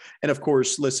and of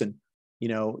course, listen, you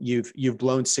know, you've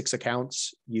blown 6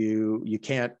 accounts. You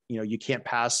can't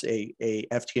pass a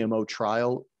FTMO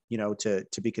trial, you know, to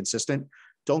be consistent.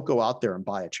 Don't go out there and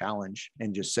buy a challenge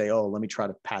and just say, oh, let me try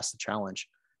to pass the challenge.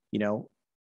 You know,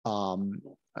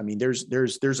 I mean,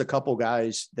 there's a couple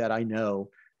guys that I know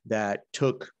that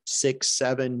took 6,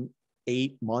 7,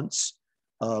 8 months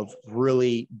of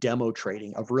really demo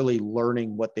trading, of really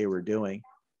learning what they were doing.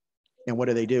 And what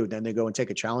do? Then they go and take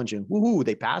a challenge and woohoo,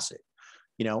 they pass it,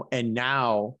 you know, and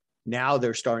now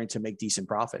they're starting to make decent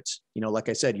profits. You know, like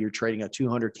I said, you're trading a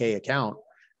 200K account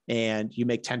and you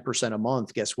make 10% a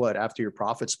month. Guess what? After your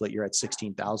profit split, you're at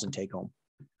 16,000 take home.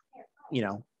 You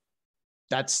know,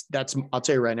 that's, I'll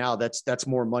tell you right now, that's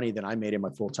more money than I made in my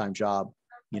full-time job,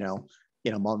 you know,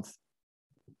 in a month.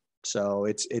 So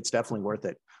it's definitely worth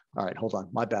it. All right, hold on.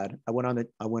 My bad. I went on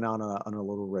a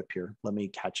little rip here. Let me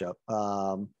catch up.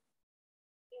 How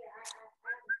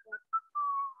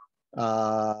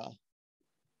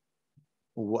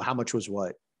much was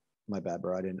what? My bad,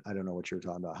 bro. I don't know what you were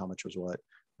talking about. How much was what?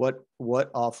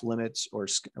 What off limits or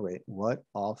wait, what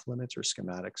off limits or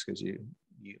schematics? Because you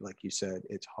like you said,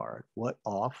 it's hard. What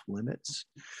off limits?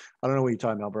 I don't know what you're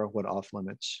talking about, bro. What off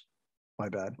limits? My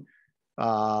bad.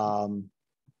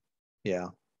 Yeah.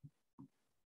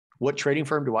 What trading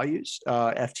firm do I use?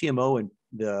 FTMO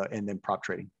and then prop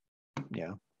trading.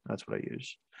 Yeah, that's what I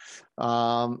use.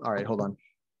 All right, hold on.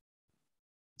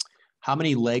 How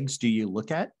many legs do you look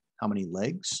at? How many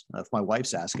legs? If my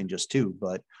wife's asking, just two,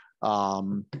 but I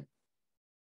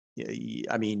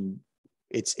mean,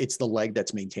 it's the leg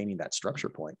that's maintaining that structure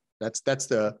point. That's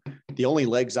the only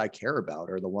legs I care about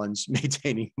are the ones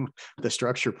maintaining the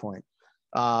structure point.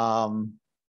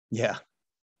 Yeah,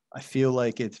 I feel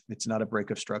like it's not a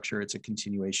break of structure, it's a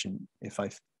continuation.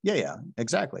 Yeah,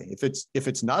 exactly. If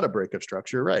it's not a break of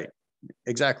structure, right?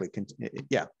 Exactly.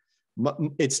 Yeah.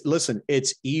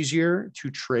 It's easier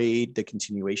to trade the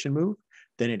continuation move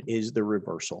than it is the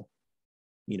reversal,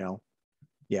 you know?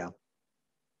 Yeah.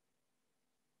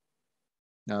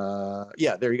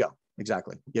 Yeah, there you go.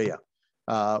 Exactly. Yeah.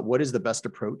 What is the best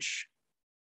approach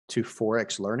to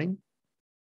Forex learning?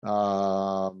 Man,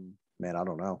 I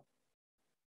don't know.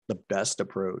 The best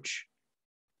approach.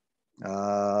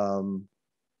 Hold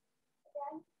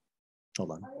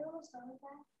on.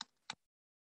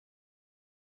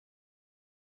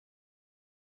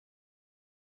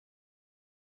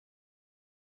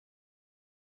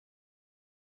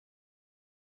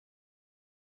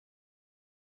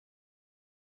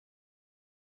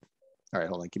 All right,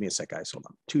 hold on. Give me a sec, guys. Hold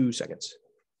on. 2 seconds.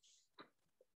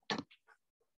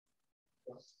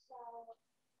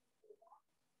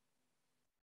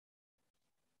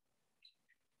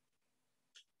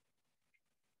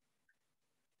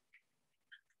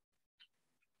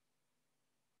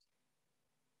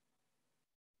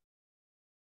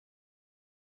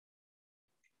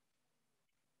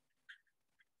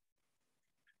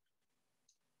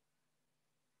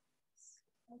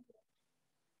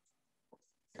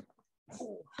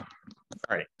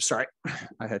 All right, sorry.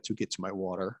 I had to get to my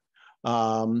water.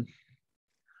 I'm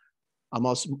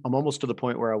almost to the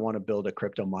point where I want to build a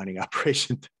crypto mining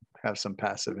operation to have some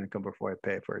passive income before I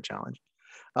pay for a challenge.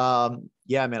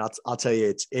 Yeah, man, I'll tell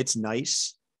you, it's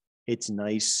nice. It's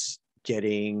nice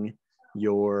getting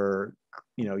your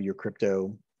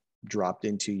crypto dropped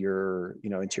into your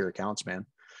accounts, man.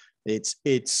 It's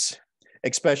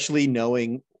especially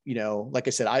knowing like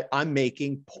I said, I'm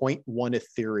making zero point 0.1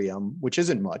 Ethereum, which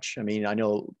isn't much. I mean, I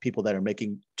know people that are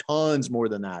making tons more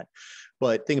than that,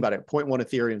 but think about it. 0.1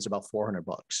 Ethereum is about $400.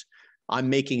 I'm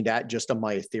making that just on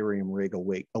my Ethereum rig a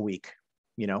week,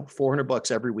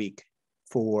 $400 every week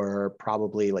for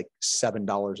probably like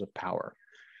 $7 of power.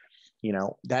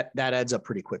 That adds up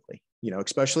pretty quickly,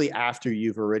 especially after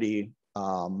you've already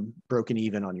broken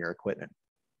even on your equipment,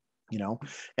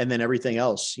 and then everything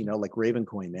else, like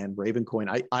Ravencoin, man.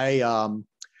 Ravencoin,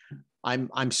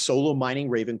 I'm solo mining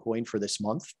Ravencoin for this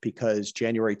month because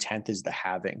January 10th is the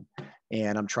halving,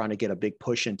 and I'm trying to get a big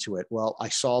push into it. Well, I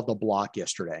saw the block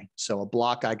yesterday. So a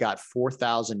block, I got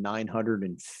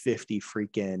 4,950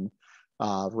 freaking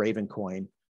Ravencoin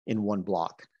in one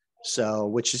block. So,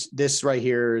 which is this right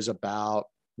here is about,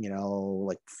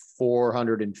 like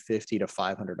 $450 to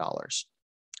 $500.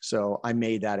 So I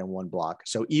made that in one block.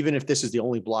 So even if this is the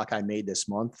only block I made this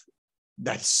month,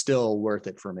 that's still worth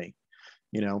it for me,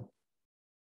 yeah.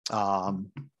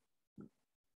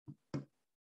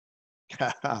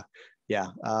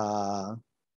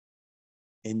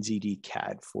 NZD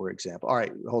CAD, for example. All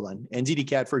right, hold on. NZD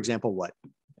CAD, for example, what?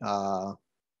 How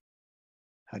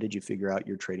did you figure out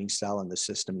your trading style and the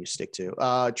system you stick to?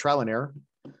 Trial and error.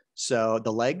 So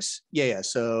the legs, yeah.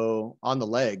 So on the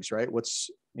legs, right?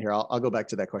 Here? I'll go back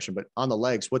to that question. But on the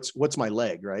legs, what's my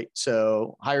leg, right?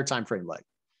 So higher time frame leg,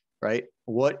 right?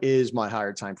 What is my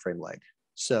higher time frame leg?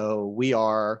 So where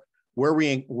are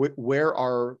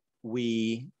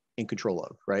we in control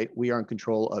of, right? We are in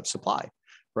control of supply,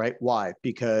 right? Why?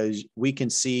 Because we can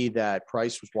see that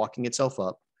price was walking itself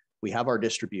up. We have our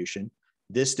distribution.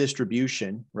 This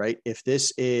distribution, right? If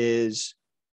this is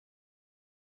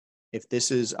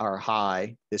our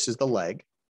high, this is the leg,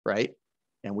 right?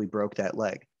 And we broke that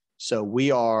leg. So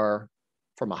we are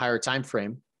from a higher time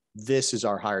frame. This is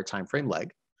our higher time frame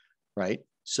leg, right?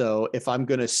 So if I'm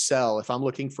going to sell, if I'm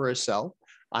looking for a sell,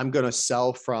 I'm going to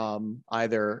sell from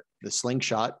either the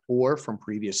slingshot or from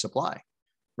previous supply,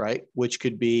 right? Which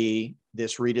could be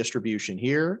this redistribution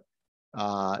here,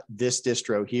 this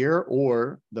distro here,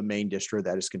 or the main distro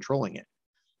that is controlling it.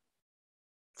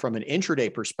 From an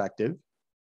intraday perspective,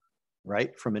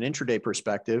 right? From an intraday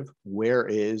perspective, where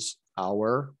is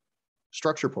our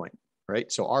structure point,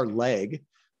 right? So our leg,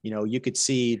 you could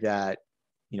see that,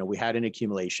 we had an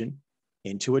accumulation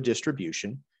into a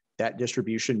distribution. That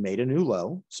distribution made a new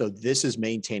low. So this is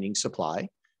maintaining supply.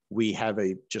 We have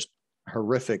a just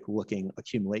horrific looking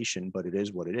accumulation, but it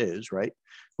is what it is, right?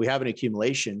 We have an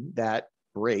accumulation that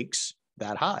breaks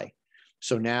that high.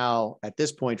 So now at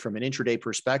this point, from an intraday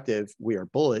perspective, we are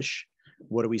bullish.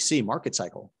 What do we see? Market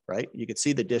cycle, right? You can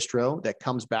see the distro that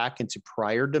comes back into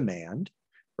prior demand,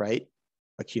 right?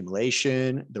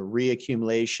 Accumulation, the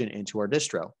reaccumulation into our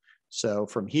distro. So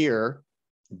from here,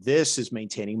 this is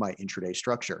maintaining my intraday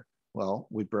structure. Well,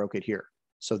 we broke it here.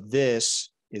 So this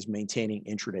is maintaining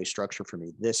intraday structure for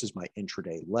me. This is my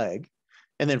intraday leg.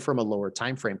 And then from a lower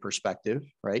time frame perspective,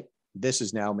 right? This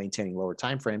is now maintaining lower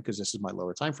time frame because this is my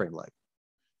lower time frame leg.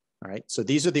 All right. So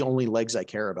these are the only legs I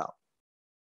care about.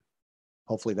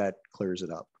 Hopefully that clears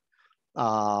it up.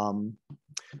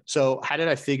 So how did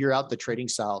I figure out the trading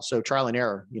style? So trial and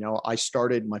error. I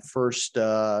started my first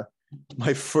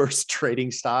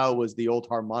trading style was the old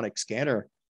harmonic scanner.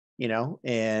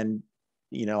 And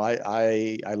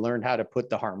I learned how to put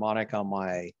the harmonic on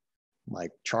my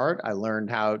chart. I learned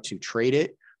how to trade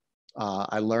it.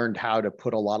 I learned how to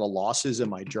put a lot of losses in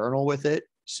my journal with it.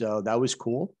 So that was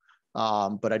cool.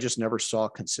 But I just never saw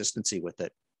consistency with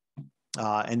it.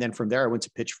 And then from there, I went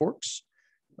to pitchforks.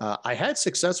 I had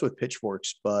success with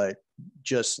pitchforks, but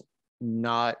just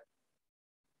not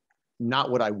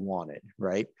what I wanted,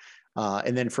 right?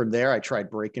 And then from there, I tried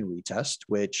break and retest,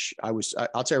 which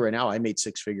I'll tell you right now, I made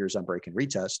 6 figures on break and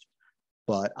retest,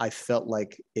 but I felt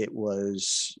like it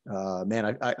was,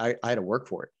 man, I had to work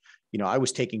for it. I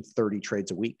was taking 30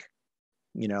 trades a week,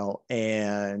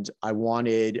 and I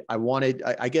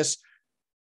guess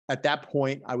at that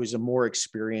point, I was a more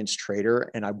experienced trader,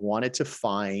 and I wanted to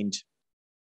find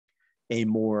a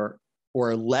more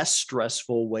or a less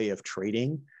stressful way of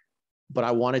trading, but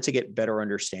I wanted to get better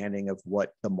understanding of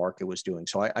what the market was doing.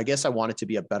 So I guess I wanted to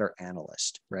be a better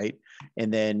analyst, right?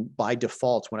 And then by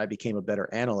default, when I became a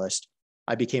better analyst,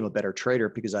 I became a better trader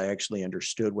because I actually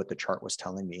understood what the chart was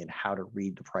telling me and how to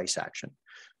read the price action,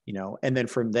 and then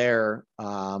from there,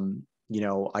 I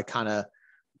kind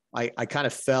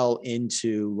of fell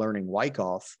into learning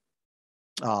Wyckoff,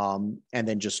 and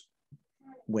then just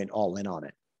went all in on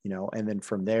it, and then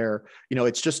from there,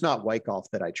 it's just not Wyckoff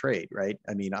that I trade, right?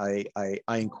 I mean, I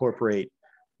incorporate,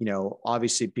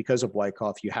 obviously because of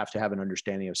Wyckoff, you have to have an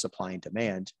understanding of supply and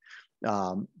demand.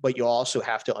 But you also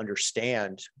have to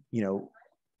understand,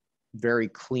 very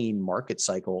clean market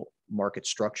cycle, market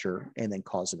structure, and then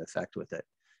cause and effect with it.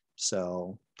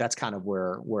 So that's kind of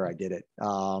where I did it.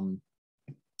 How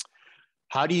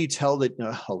do you tell that?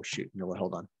 Oh shoot! You know what?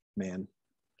 Hold on, man.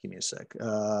 Give me a sec.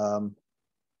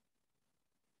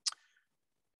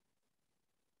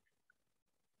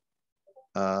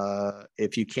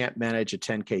 If you can't manage a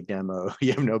 10K demo,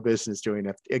 you have no business doing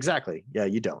it. Exactly. Yeah,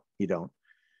 you don't.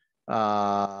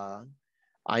 I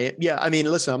mean,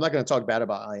 listen, I'm not going to talk bad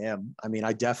about IM. I mean,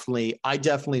 I definitely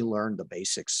learned the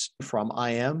basics from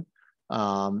IM.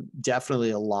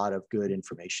 Definitely a lot of good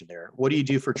information there. What do you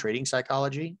do for trading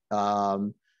psychology?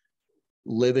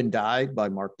 Live and Die by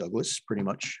Mark Douglas, pretty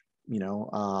much,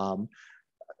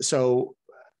 so,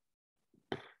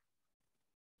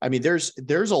 I mean,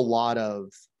 there's a lot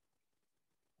of,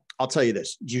 I'll tell you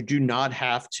this, you do not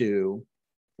have to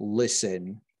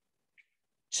listen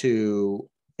to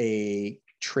a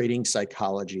trading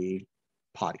psychology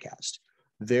podcast.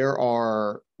 There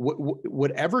are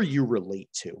whatever you relate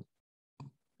to,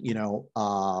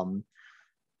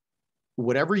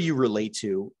 whatever you relate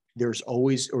to, there's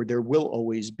always, or there will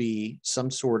always be some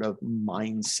sort of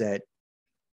mindset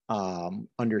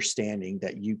understanding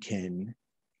that you can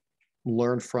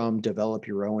learn from, develop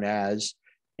your own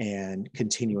and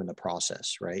continue in the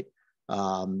process, right?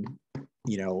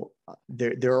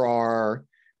 There are,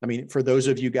 I mean, for those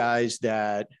of you guys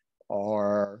that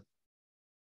are,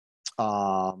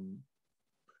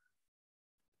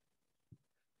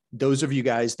 those of you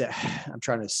guys that, I'm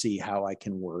trying to see how I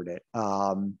can word it.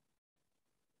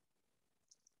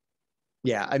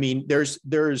 Yeah, I mean, there's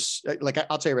like,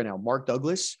 I'll tell you right now, Mark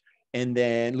Douglas, and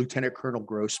then Lieutenant Colonel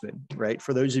Grossman, right?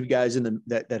 For those of you guys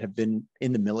that have been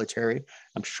in the military,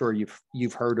 I'm sure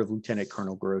you've heard of Lieutenant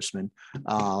Colonel Grossman.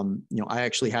 I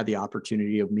actually had the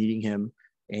opportunity of meeting him,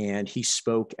 and he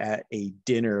spoke at a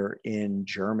dinner in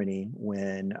Germany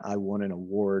when I won an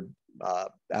award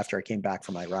after I came back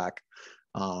from Iraq.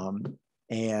 And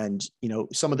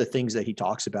some of the things that he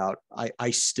talks about,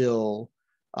 I still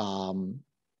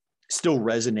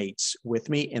resonates with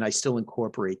me, and I still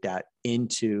incorporate that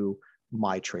into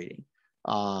my trading.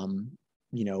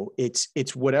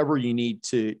 It's whatever you need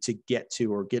to get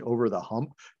to or get over the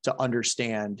hump to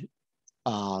understand,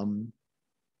 to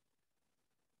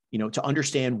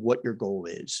understand what your goal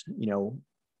is.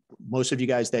 Most of you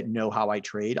guys that know how I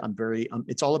trade,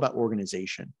 it's all about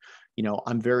organization.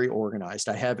 I'm very organized.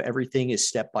 I have everything is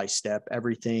step by step.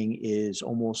 Everything is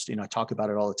almost, I talk about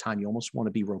it all the time. You almost want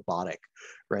to be robotic,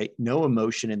 right? No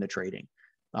emotion in the trading.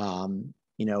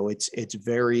 It's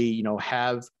very,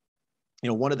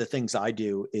 one of the things I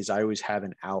do is I always have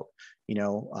an out,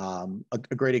 a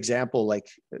great example, like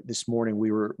this morning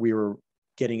we were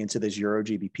getting into this Euro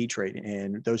GBP trade.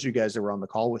 And those of you guys that were on the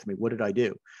call with me, what did I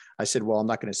do? I said, well, I'm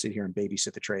not going to sit here and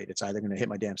babysit the trade. It's either going to hit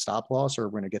my damn stop loss, or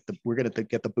we're going to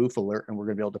get the boof alert, and we're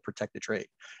going to be able to protect the trade.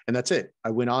 And that's it.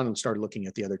 I went on and started looking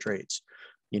at the other trades.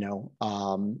 I know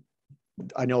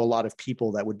a lot of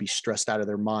people that would be stressed out of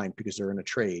their mind because they're in a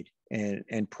trade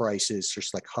and price is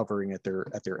just like hovering at their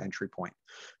entry point.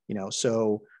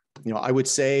 So I would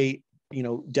say,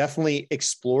 definitely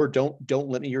explore. Don't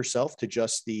limit yourself to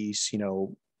just these,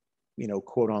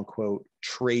 quote unquote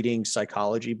trading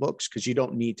psychology books, because you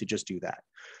don't need to just do that.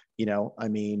 I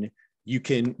mean, you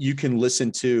can listen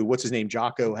to, what's his name?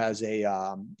 Jocko has a,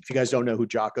 if you guys don't know who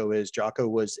Jocko is, Jocko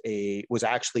was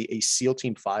actually a SEAL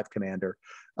Team 5 commander,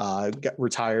 got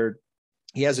retired.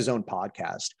 He has his own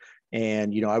podcast.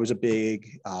 And, I was a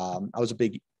big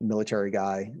military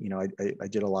guy. I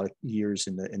did a lot of years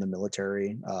in the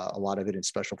military, a lot of it in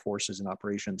special forces and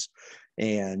operations.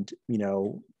 And,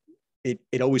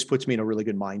 it always puts me in a really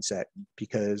good mindset,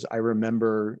 because I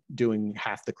remember doing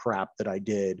half the crap that I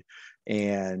did.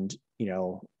 And,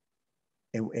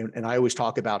 and I always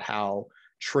talk about how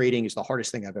trading is the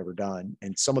hardest thing I've ever done.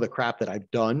 And some of the crap that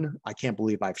I've done, I can't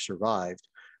believe I've survived.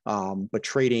 But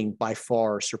trading by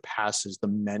far surpasses the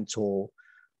mental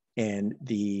and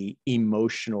the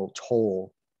emotional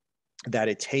toll that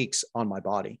it takes on my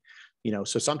body.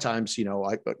 So sometimes,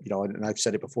 and I've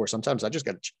said it before, sometimes I just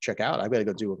got to check out. I've got to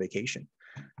go do a vacation.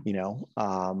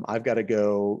 I've got to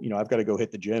go,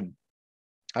 hit the gym.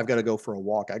 I've got to go for a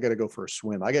walk. I got to go for a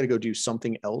swim. I got to go do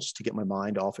something else to get my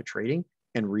mind off of trading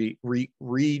and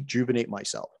rejuvenate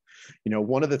myself.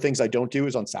 One of the things I don't do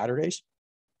is on Saturdays,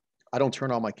 I don't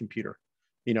turn on my computer.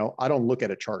 I don't look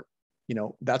at a chart.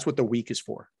 That's what the week is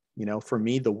for. For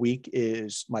me, the week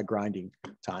is my grinding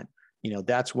time.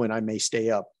 That's when I may stay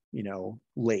up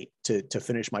late to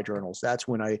finish my journals. That's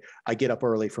when I get up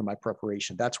early for my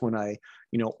preparation. That's when I,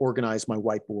 organize my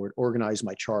whiteboard, organize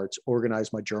my charts,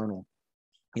 organize my journal.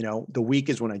 The week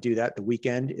is when I do that. The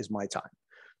weekend is my time.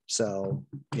 So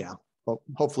yeah,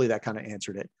 hopefully that kind of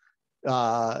answered it.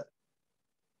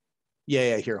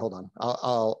 Yeah. Here, hold on.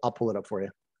 I'll pull it up for you.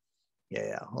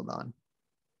 Yeah. Hold on.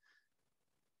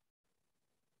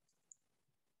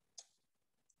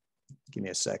 Give me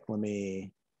a sec.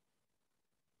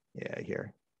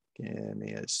 Here. Give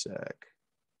me a sec.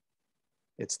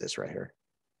 It's this right here.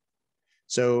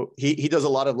 So he does a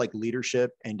lot of like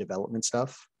leadership and development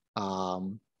stuff.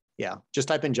 Yeah, just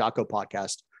type in Jocko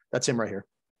podcast. That's him right here.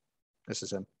 This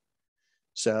is him.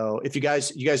 So if you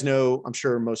guys know, I'm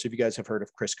sure most of you guys have heard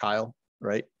of Chris Kyle,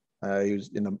 right? He was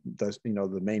in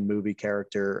the main movie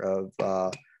character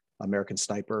of American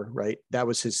Sniper, right? That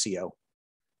was his CO.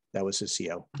 Yep, that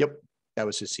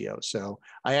was his CO. So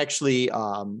I actually,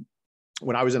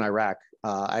 when I was in Iraq,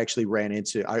 I actually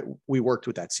we worked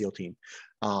with that SEAL team.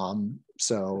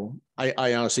 So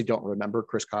I honestly don't remember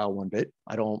Chris Kyle one bit.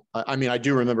 I mean, I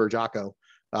do remember Jocko,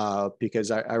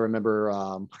 because I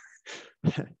remember,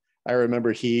 I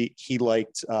remember he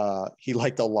liked a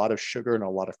lot of sugar and a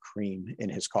lot of cream in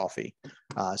his coffee.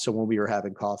 So when we were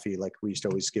having coffee, like we used to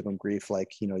always give him grief,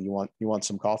 like, you want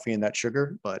some coffee and that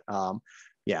sugar. But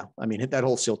yeah, I mean, that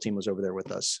whole SEAL team was over there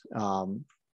with us.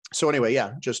 So anyway,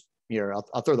 yeah, just here,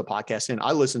 I'll throw the podcast in.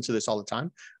 I listen to this all the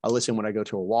time. I listen when I go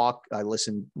to a walk. I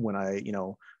listen when I,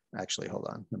 actually, hold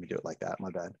on, let me do it like that. My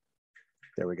bad.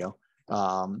 There we go.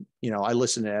 I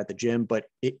listen to it at the gym, but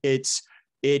it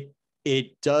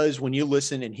does, when you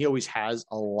listen, and he always has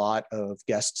a lot of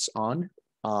guests on,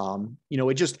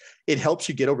 it helps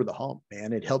you get over the hump,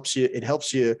 man. It helps you.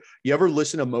 You ever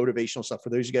listen to motivational stuff? For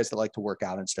those of you guys that like to work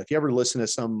out and stuff, you ever listen to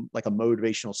some, like a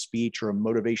motivational speech or a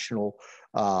motivational,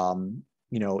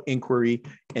 inquiry,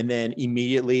 and then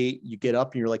immediately you get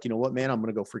up and you're like, you know what, man, I'm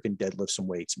going to go freaking deadlift some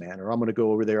weights, man. Or I'm going to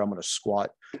go over there, I'm going to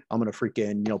squat, I'm going to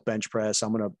freaking, bench press.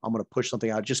 I'm going to push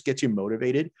something out. It just gets you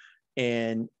motivated.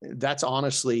 And that's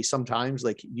honestly, sometimes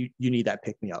like you need that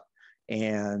pick me up,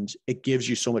 and it gives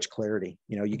you so much clarity.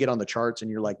 You get on the charts and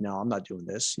you're like, no, I'm not doing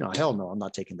this. No, hell no, I'm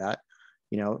not taking that.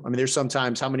 I mean, there's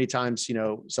sometimes, how many times,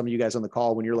 some of you guys on the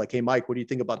call, when you're like, hey, Mike, what do you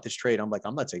think about this trade? I'm like,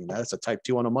 I'm not taking that. It's a type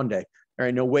 2 on a Monday. All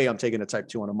right, no way I'm taking a type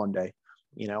 2 on a Monday,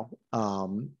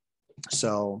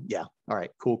 So yeah. All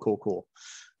right, cool.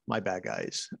 My bad,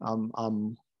 guys.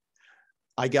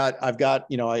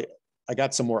 I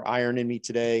got some more iron in me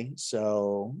today.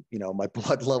 So, my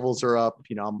blood levels are up,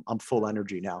 I'm full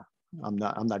energy now. I'm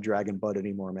not dragging butt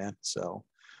anymore, man. So,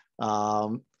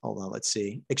 hold on, let's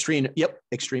see. Extreme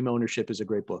Ownership is a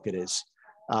great book. It is.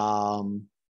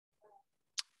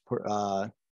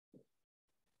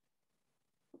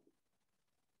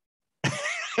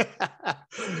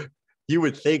 You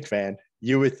would think, man.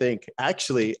 You would think.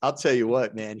 Actually, I'll tell you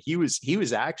what, man. He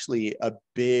was actually a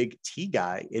big tea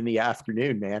guy in the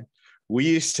afternoon, man. We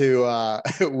used to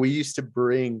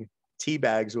bring tea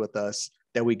bags with us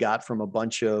that we got from a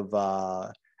bunch of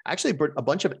SAS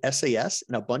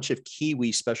and a bunch of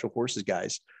Kiwi Special Forces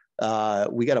guys.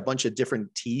 We got a bunch of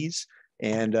different teas,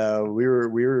 and we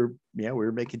were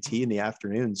making tea in the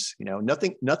afternoons.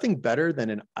 Nothing better than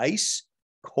an ice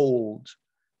cold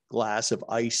glass of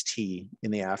iced tea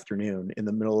in the afternoon in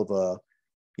the middle of a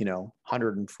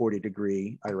 140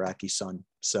 degree Iraqi sun.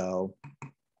 So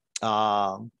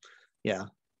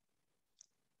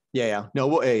yeah. No,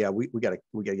 we gotta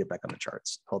get back on the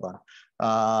charts. Hold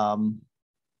on.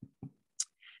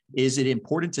 Is it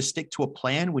important to stick to a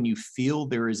plan when you feel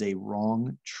there is a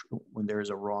wrong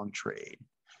trade?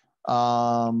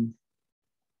 Well,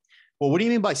 what do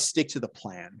you mean by stick to the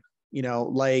plan?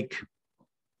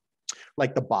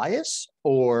 Like the bias,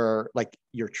 or like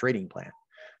your trading plan?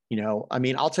 I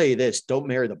mean, I'll tell you this: don't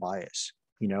marry the bias.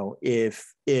 If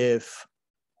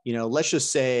let's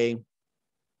just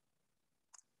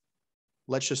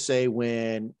say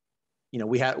when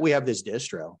we have this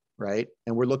distro, right,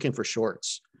 and we're looking for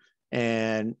shorts,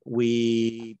 and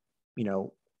I'm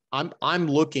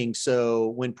looking. So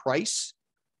when price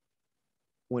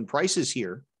is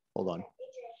here, hold on,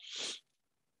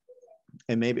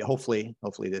 and maybe hopefully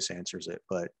this answers it.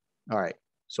 But all right,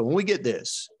 so when we get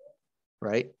this,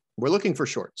 right, we're looking for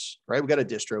shorts, right? We got a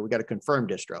distro, we got a confirmed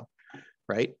distro,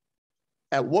 right?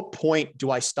 At what point do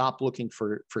I stop looking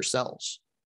for sells?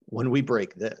 When we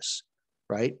break this,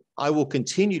 right? I will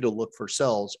continue to look for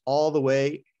sells all the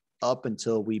way up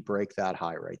until we break that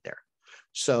high right there.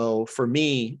 So for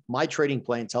me, my trading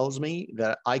plan tells me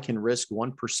that I can risk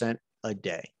 1% a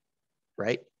day,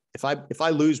 right? If I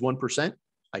lose 1%,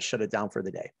 I shut it down for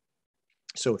the day.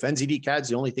 So if NZD CAD is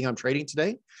the only thing I'm trading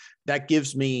today, that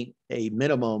gives me a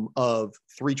minimum of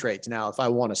 3 trades. Now, if I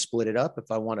want to split it up,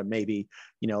 if I want to maybe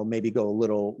go a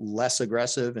little less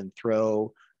aggressive and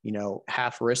throw,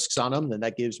 half risks on them, then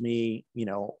that gives me,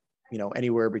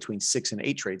 anywhere between 6 and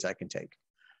 8 trades I can take,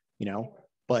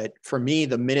 but for me,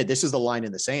 the minute this is the line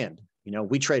in the sand,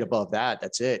 we trade above that,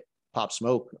 that's it. Pop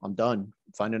smoke, I'm done.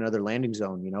 Find another landing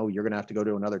zone. You're going to have to go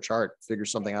to another chart, figure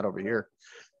something out over here,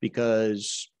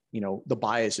 because the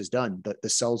bias is done. The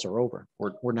sells are over.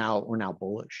 We're now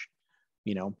bullish,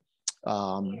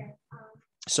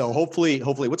 so hopefully,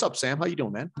 what's up, Sam? How you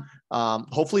doing, man?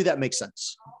 Hopefully that makes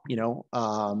sense.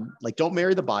 Like, don't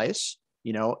marry the bias,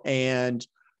 and,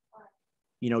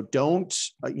 don't,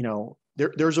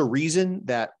 there's a reason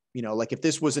that, like if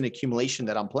this was an accumulation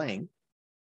that I'm playing,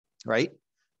 right?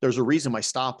 There's a reason my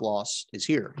stop loss is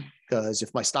here, because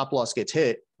if my stop loss gets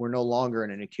hit, we're no longer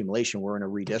in an accumulation. We're in a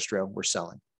redistro. We're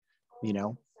selling,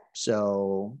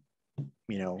 so,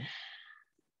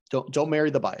 don't marry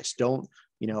the bias. Don't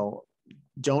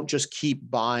just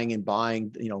keep buying and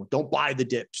buying, don't buy the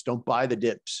dips. Don't buy the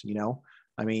dips.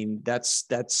 I mean,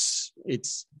 it's,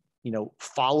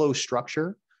 follow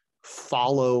structure,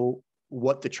 follow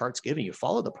what the chart's giving you,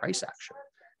 follow the price action.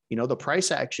 The price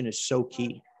action is so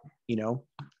key.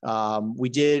 I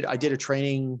did a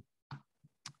training,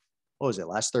 what was it,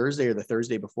 last Thursday or the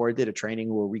Thursday before? I did a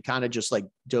training where we kind of just like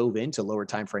dove into lower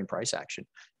time frame price action.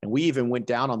 And we even went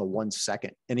down on the 1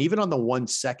 second. And even on the 1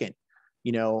 second,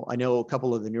 I know a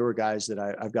couple of the newer guys that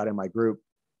I've got in my group,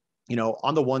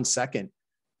 on the 1 second,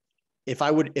 if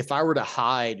I were to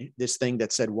hide this thing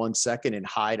that said 1 second and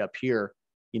hide up here,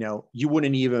 you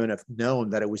wouldn't even have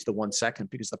known that it was the 1 second,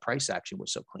 because the price action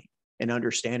was so clean, and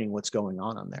understanding what's going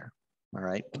on there. All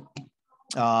right.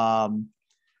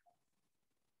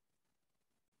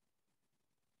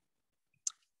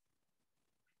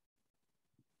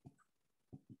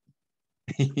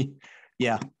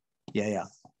 Yeah.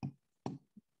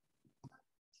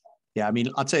 I mean,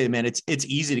 I'll tell you, man, it's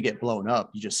easy to get blown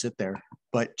up. You just sit there,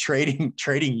 but trading,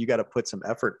 you got to put some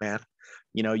effort, man.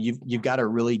 You've got to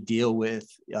really deal with,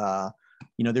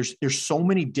 there's so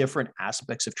many different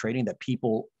aspects of trading that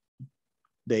people,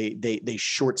 they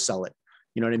short sell it.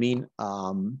 You know what I mean?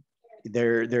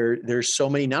 There's so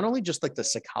many, not only just like the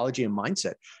psychology and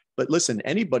mindset, but listen,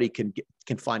 anybody can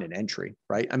find an entry,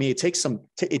 right? I mean, it takes some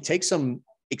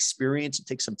experience, it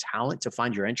takes some talent to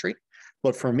find your entry.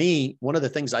 But for me, one of the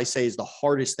things I say is the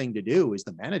hardest thing to do is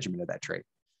the management of that trade.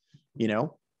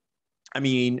 I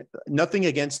mean, nothing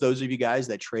against those of you guys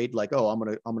that trade like, oh, I'm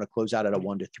gonna close out at a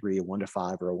 1 to 3, a 1 to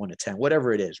 5, or a 1 to 10,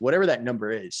 whatever it is, whatever that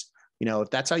number is. If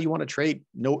that's how you want to trade,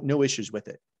 no issues with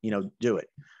it. Do it.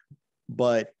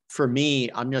 But for me,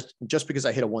 I'm just because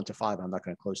I hit a 1 to 5, I'm not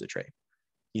going to close the trade.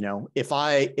 If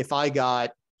I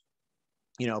got,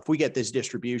 if we get this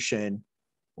distribution,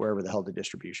 wherever the hell the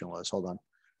distribution was, hold on.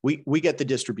 We get the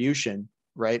distribution,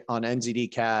 right, on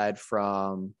NZD CAD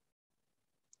from,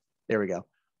 there we go.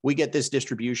 We get this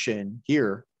distribution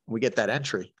here. We get that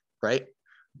entry, right?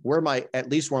 Where am I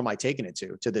taking it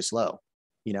to this low?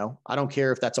 I don't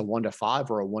care if that's a 1 to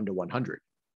 5 or a 1 to 100,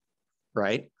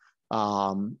 right?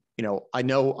 I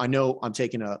know I'm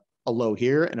taking a low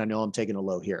here, and I know I'm taking a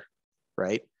low here,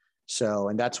 right? So,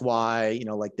 and that's why,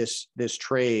 like this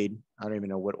trade, I don't even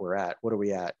know what we're at. What are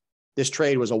we at? This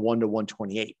trade was a 1 to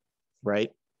 128,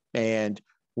 right? And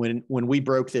when we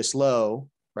broke this low,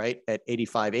 right, at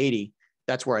 85.80,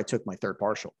 that's where I took my third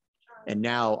partial. And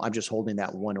now I'm just holding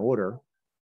that one order,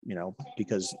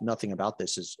 because nothing about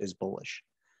this is bullish.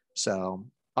 So,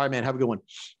 all right, man, have a good one.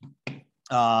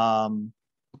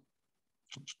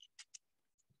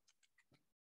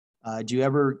 Do you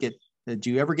ever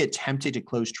get tempted to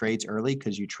close trades early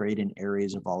because you trade in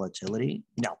areas of volatility?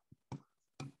 No.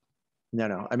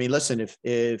 I mean, listen, if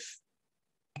take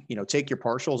your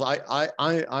partials.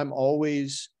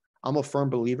 I'm a firm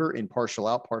believer in partial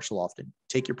out, partial often.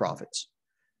 Take your profits,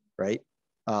 right?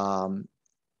 Don't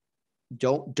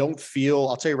feel,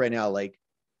 I'll tell you right now, like,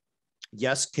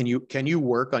 yes, can you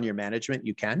work on your management?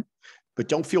 You can, but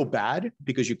don't feel bad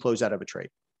because you close out of a trade,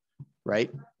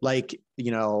 right? Like, I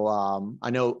know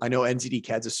NZD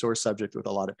CAD's a sore subject with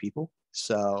a lot of people,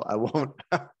 so I won't,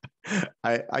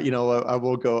 I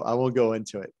won't go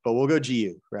into it, but we'll go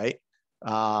GU, right?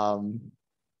 On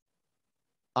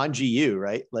GU,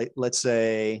 right? Like, let's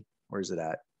say, where's it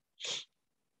at?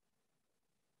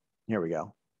 Here we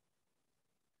go.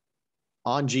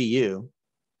 On GU,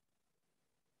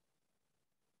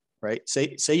 right?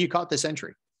 Say you caught this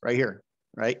entry right here,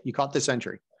 right? You caught this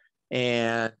entry,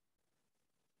 and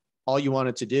all you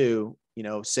wanted to do,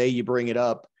 say you bring it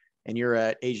up and you're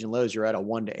at Asian lows, you're at a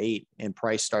 1 to 8 and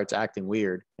price starts acting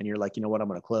weird. And you're like, you know what, I'm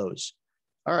going to close.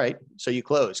 All right. So you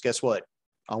close. Guess what?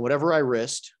 On whatever I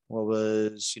risked, what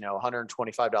was,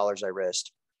 $125 I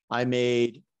risked, I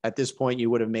made, at this point, you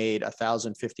would have made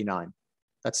 1,059.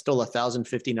 That's still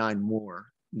 1,059 more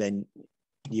than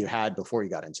you had before you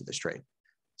got into this trade.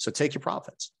 So take your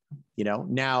profits.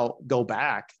 Now go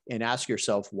back and ask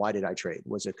yourself, why did I trade?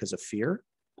 Was it because of fear?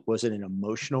 Was it an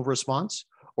emotional response?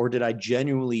 Or did I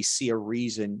genuinely see a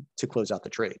reason to close out the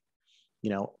trade?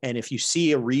 And if you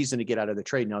see a reason to get out of the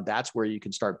trade, now that's where you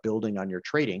can start building on your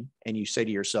trading. And you say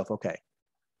to yourself, okay,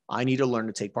 I need to learn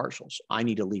to take partials. I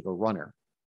need to leave a runner.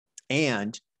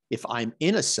 And if I'm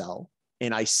in a sell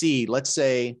and I see, let's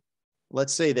say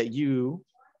that you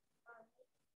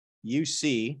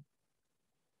see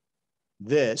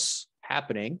this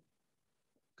happening.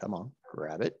 Come on,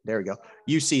 grab it. There we go.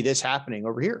 You see this happening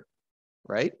over here,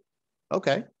 right?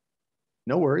 Okay,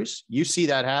 no worries. You see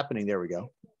that happening. There we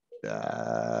go.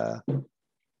 There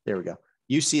we go.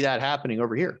 You see that happening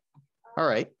over here. All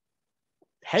right,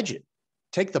 hedge it.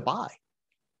 Take the buy,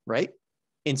 right?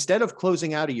 Instead of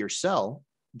closing out of your sell,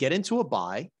 get into a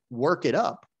buy, work it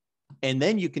up, and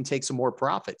then you can take some more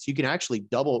profits. You can actually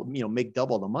make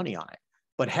double the money on it.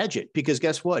 But hedge it, because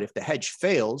guess what? If the hedge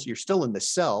fails, you're still in the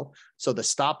sell. So the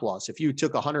stop loss, if you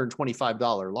took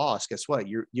 $125 loss, guess what?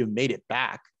 You made it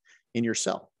back in your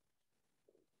sell.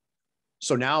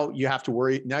 So now you have to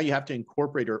worry. Now you have to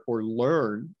incorporate or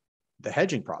learn the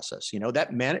hedging process.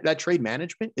 That trade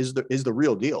management is the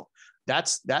real deal.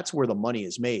 That's where the money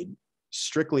is made,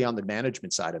 strictly on the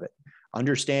management side of it.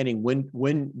 Understanding when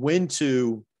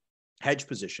hedge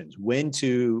positions, when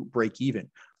to break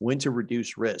even, when to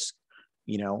reduce risk,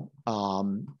 and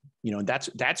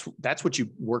that's what you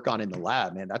work on in the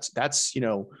lab, man. That's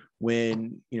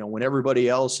when everybody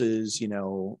else is,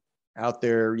 out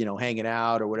there, hanging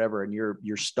out or whatever, and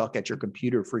you're stuck at your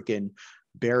computer, freaking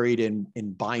buried in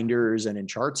binders and in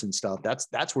charts and stuff.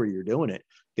 That's where you're doing it,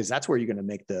 because that's where you're going to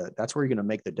make the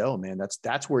dough, man.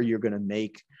 That's where you're going to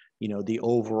make, the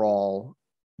overall,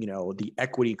 the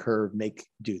equity curve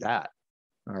do that.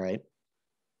 All right.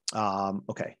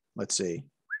 Okay. Let's see.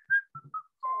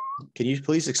 Can you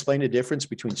please explain the difference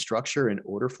between structure and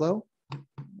order flow?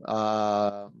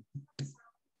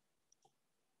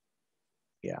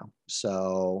 Yeah.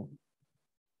 So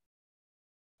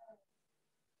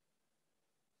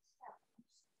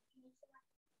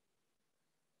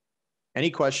any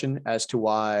question as to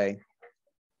why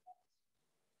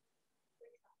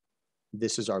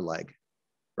this is our leg,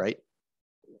 right?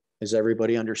 Does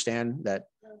everybody understand that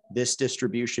this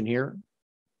distribution here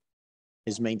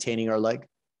is maintaining our leg?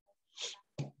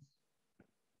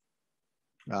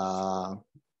 Hold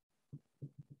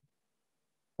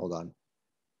on.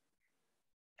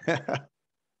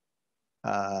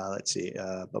 Let's see.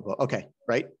 Okay,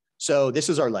 right? So this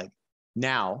is our leg.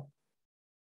 Now,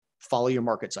 follow your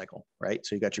market cycle, right?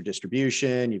 So you got your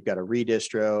distribution, you've got a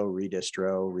redistro,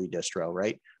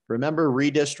 right? Remember,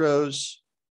 redistros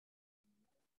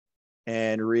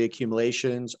and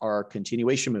reaccumulations are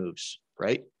continuation moves,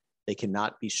 right? They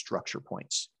cannot be structure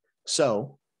points.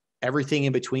 So everything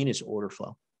in between is order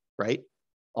flow, right?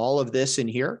 All of this in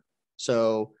here.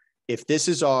 So if this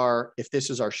is our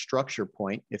structure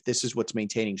point, if this is what's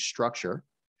maintaining structure,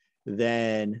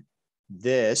 then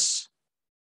this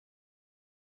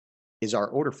is our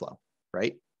order flow,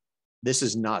 right? This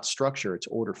is not structure, it's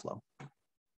order flow.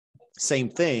 Same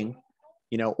thing,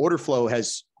 order flow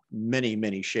has many,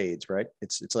 many shades, right?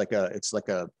 It's like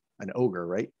an ogre,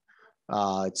 right?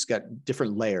 It's got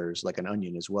different layers, like an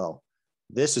onion as well.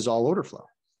 This is all order flow.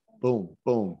 Boom,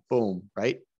 boom, boom,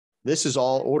 right? This is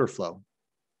all order flow,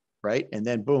 right? And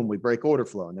then boom, we break order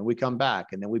flow, and then we come back,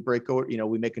 and then we break,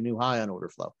 we make a new high on order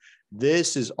flow.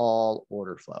 This is all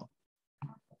order flow,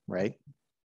 right?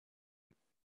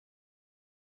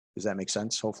 Does that make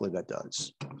sense? Hopefully that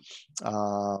does.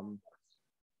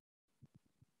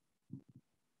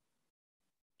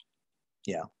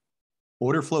 Yeah.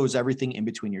 Order flow is everything in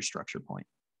between your structure point.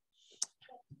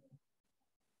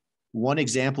 One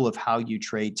example of how you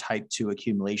trade type 2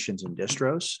 accumulations and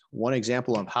distros. One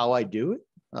example of how I do it.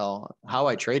 Well, how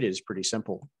I trade it is pretty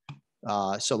simple.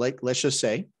 So let's just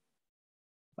say,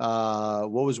 what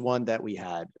was one that we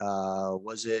had?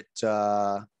 Was it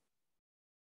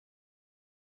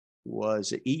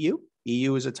EU?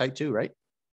 EU is a type 2, right?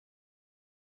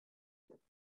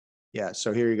 Yeah,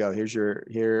 so here you go.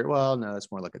 Well, no,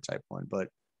 that's more like a type 1, but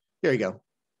here you go.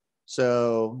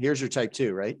 So here's your type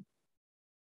 2, right?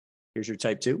 Here's your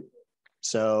type 2.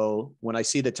 So when I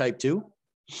see the type 2,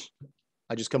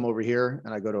 I just come over here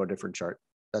and I go to a different chart.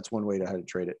 That's one way to how to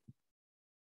trade it.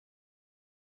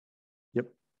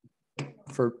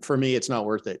 for me, it's not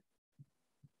worth it.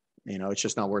 You know, it's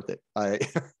just not worth it. I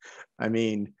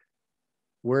mean,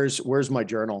 where's my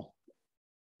journal?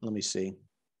 Let me see.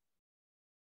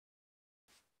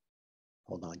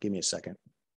 Hold on, give me a second.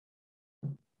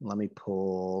 Let me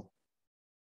pull,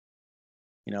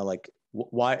 you know, like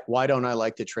why don't I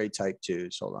like to trade type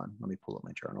twos? Hold on, let me pull up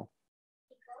my journal.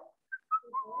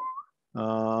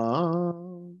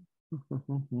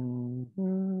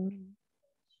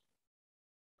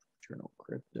 Journal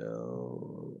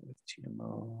crypto,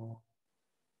 TMO.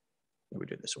 Let me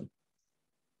do this one.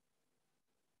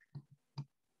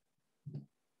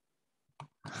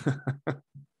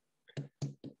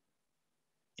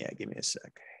 Yeah, give me a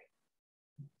sec.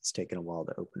 It's taking a while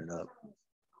to open it up.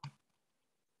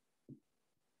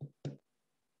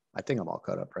 I think I'm all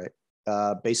caught up, right?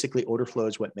 Basically, order flow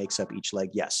is what makes up each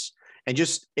leg. Yes. And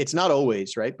just, it's not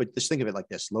always, right? But just think of it like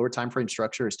this. Lower time frame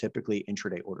structure is typically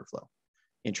intraday order flow.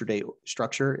 Intraday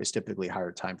structure is typically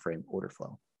higher time frame order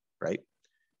flow, right?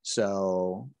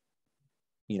 So,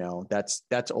 you know, that's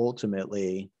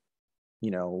ultimately, you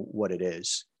know, what it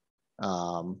is.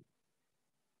 Give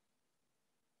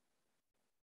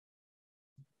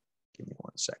me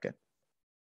 1 second.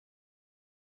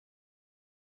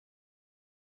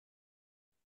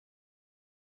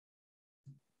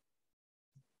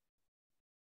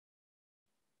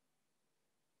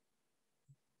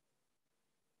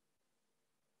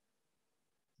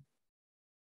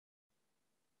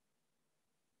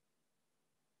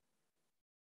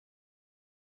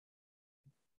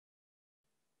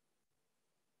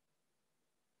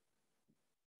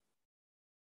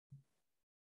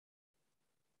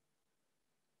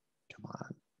 Come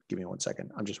on, give me 1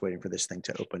 second. I'm just waiting for this thing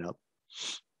to open up.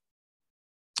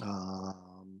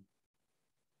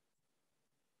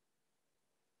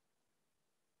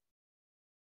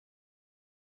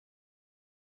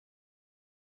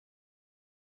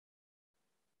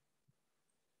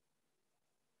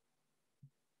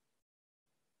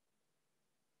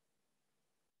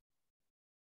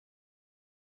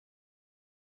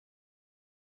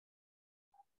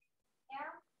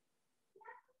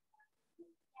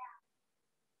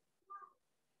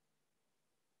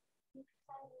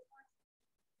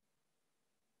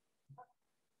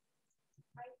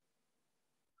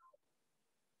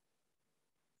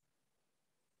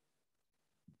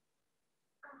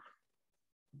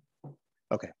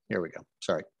 Okay, here we go.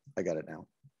 Sorry, I got it now.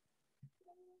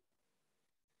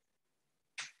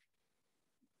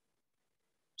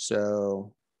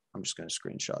 So I'm just going to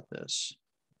screenshot this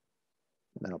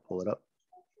and then I'll pull it up.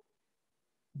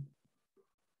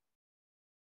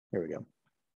 Here we go.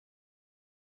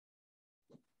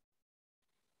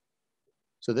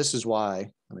 So this is why,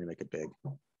 I'm going to make it big.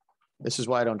 This is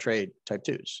why I don't trade type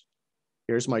twos.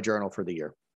 Here's my journal for the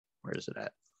year. Where is it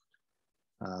at?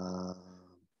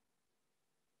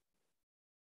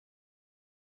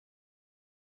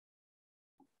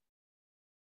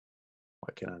 Why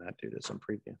can I not do this on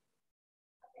preview?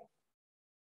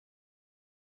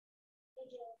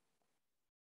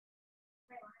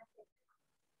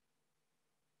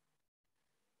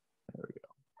 There we go.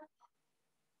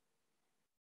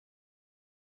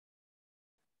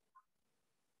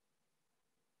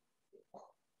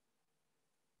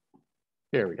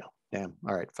 Here we go. Damn.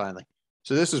 All right, finally.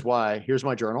 So this is why, here's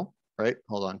my journal, right?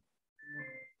 Hold on.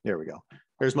 There we go.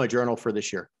 Here's my journal for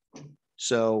this year.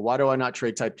 So why do I not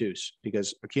trade type twos?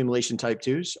 Because accumulation type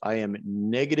twos, I am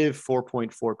negative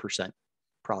 4.4%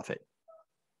 profit.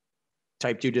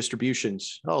 Type two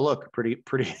distributions. Oh, look, pretty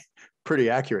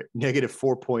accurate. Negative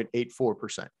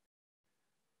 4.84%.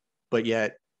 But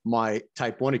yet my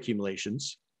type one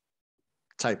accumulations,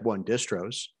 type one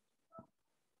distros,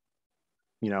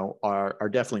 you know, are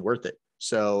definitely worth it.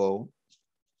 So,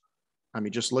 I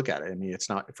mean, just look at it. I mean, it's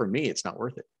not, for me, it's not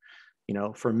worth it. You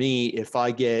know, for me, if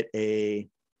I get a,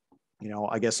 you know,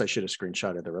 I guess I should have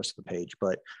screenshotted the rest of the page,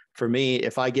 but for me,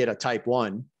 if I get a type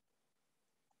one,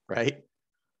 right,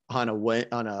 on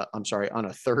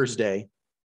a Thursday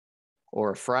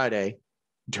or a Friday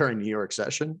during New York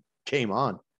session, game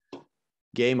on,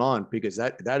 because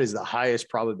that is the highest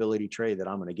probability trade that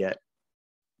I'm going to get,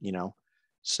 you know?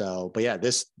 So, but yeah,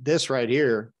 this right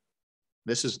here,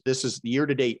 this is year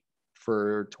to date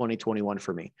for 2021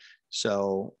 for me.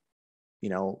 So, you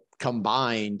know,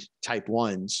 combined type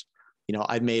ones, you know,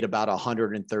 I've made about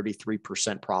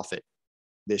 133% profit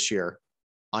this year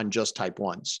on just type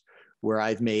ones, where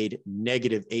I've made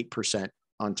negative 8%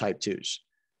 on type twos.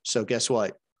 So guess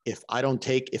what? If I don't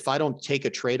take a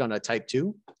trade on a type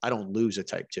two, I don't lose a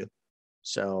type two.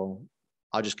 So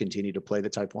I'll just continue to play the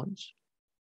type ones.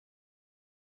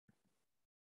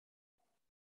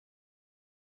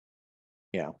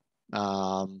 Yeah.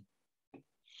 Yeah,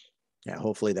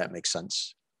 hopefully that makes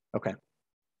sense. Okay.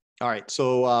 All right.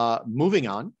 So moving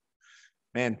on,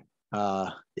 man,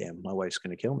 damn, my wife's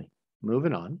going to kill me.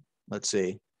 Moving on. Let's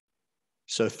see.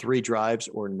 So 3 drives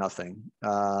or nothing.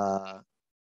 3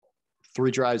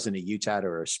 drives in a UTAD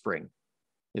or a spring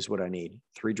is what I need.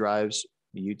 3 drives,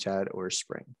 a UTAD or a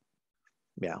spring.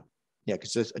 Yeah. Yeah.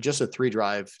 Cause just a 3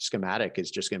 drive schematic is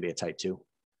just going to be a type 2.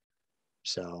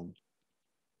 So,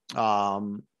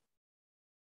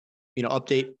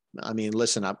 update. I mean,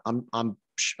 listen, I'm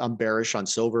bearish on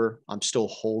silver. I'm still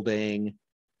holding,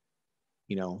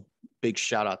 big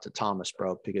shout out to Thomas,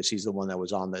 bro, because he's the one that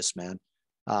was on this, man.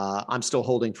 I'm still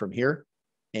holding from here.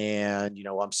 And,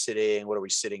 I'm sitting, what are we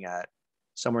sitting at?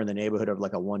 Somewhere in the neighborhood of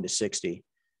like a 1 to 60.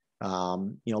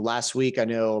 Last week, I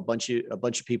know a bunch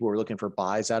of people were looking for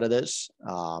buys out of this.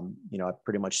 I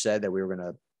pretty much said that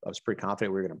I was pretty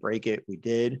confident we were going to break it. We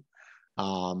did.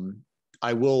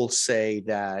 I will say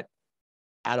that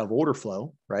out of order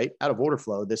flow, right? Out of order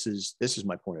flow, this is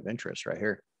my point of interest right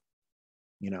here.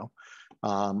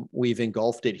 We've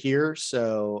engulfed it here.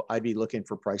 So I'd be looking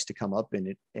for price to come up in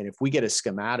it. And if we get a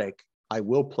schematic, I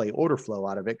will play order flow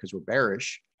out of it because we're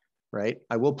bearish, right?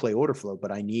 I will play order flow,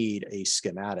 but I need a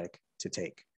schematic to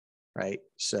take, right?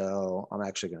 So I'm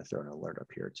actually going to throw an alert up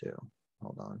here too.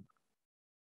 Hold on.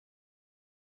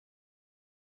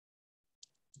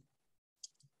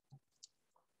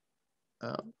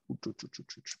 There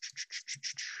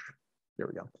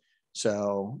we go.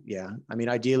 So yeah, I mean,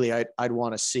 ideally, I'd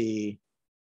want to see,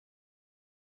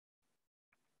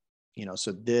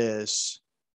 so this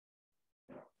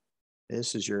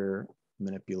is your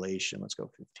manipulation. Let's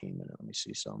go 15 minutes. Let me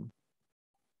see some.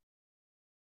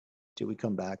 Did we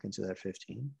come back into that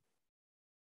 15?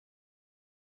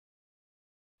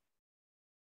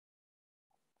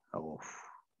 Oh,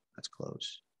 that's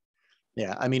close.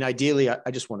 Yeah, I mean, ideally,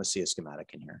 I just want to see a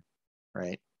schematic in here,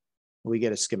 right? We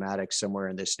get a schematic somewhere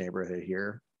in this neighborhood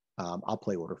here. I'll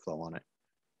play order flow on it,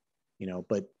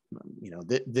 but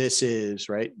this is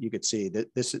right. You could see that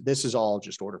this is all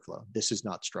just order flow. This is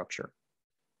not structure,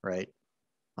 right?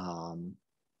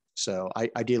 So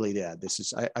ideally, yeah,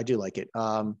 I do like it.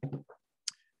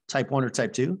 Type 1 or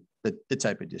type 2, the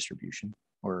type of distribution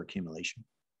or accumulation,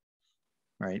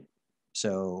 right?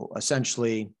 So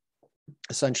essentially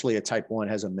a type 1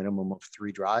 has a minimum of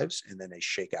 3 drives and then they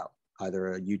shake out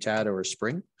either a UTAD or a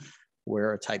spring,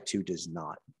 where a type 2 does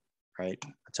not, right?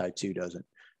 A type 2 doesn't.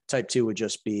 Type 2 would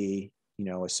just be,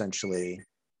 essentially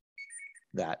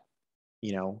that,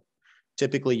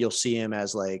 typically you'll see him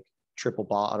as like triple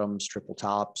bottoms, triple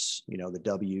tops, the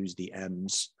W's, the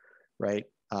M's, right?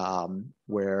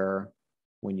 Where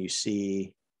when you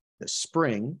see the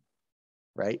spring,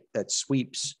 right, that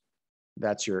sweeps,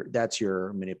 that's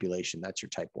your manipulation. That's your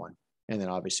type 1. And then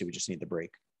obviously we just need the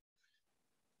break.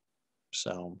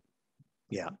 So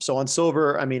yeah. So on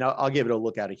silver, I mean, I'll give it a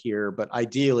look out of here, but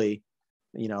ideally,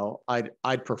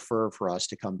 I'd prefer for us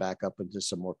to come back up into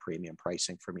some more premium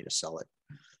pricing for me to sell it,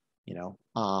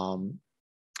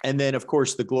 and then of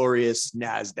course the glorious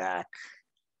NASDAQ,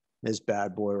 this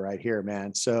bad boy right here,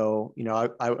 man. So,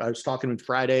 I was talking on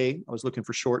Friday, I was looking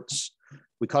for shorts.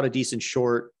 We caught a decent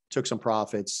short, took some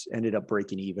profits, ended up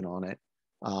breaking even on it.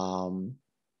 And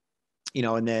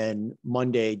then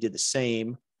Monday did the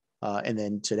same. And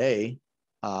then today,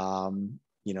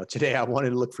 today I wanted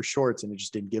to look for shorts and it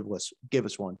just didn't give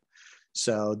us one.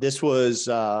 So this was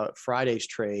Friday's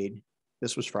trade.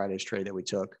 This was Friday's trade that we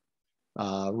took.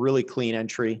 Really clean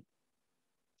entry.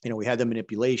 We had the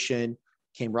manipulation,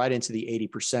 came right into the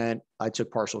 80%. I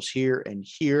took partials here and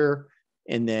here,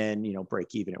 and then,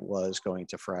 break even it was going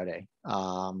to Friday.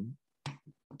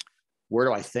 Where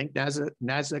do I think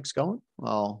NASDAQ's going?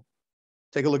 Well,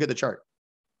 take a look at the chart.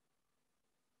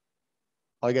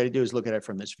 All you got to do is look at it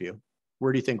from this view.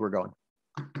 Where do you think we're going?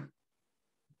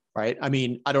 Right? I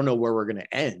mean, I don't know where we're going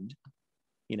to end,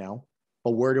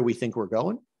 but where do we think we're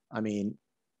going? I mean,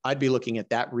 I'd be looking at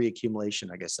that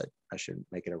reaccumulation. I guess I shouldn't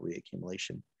make it a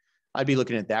reaccumulation. I'd be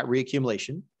looking at that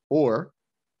reaccumulation, or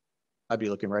I'd be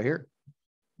looking right here.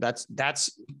 That's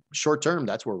short term.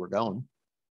 That's where we're going.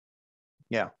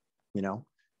 Yeah.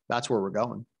 That's where we're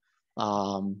going.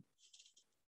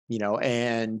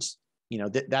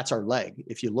 That's our leg.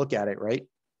 If you look at it, right,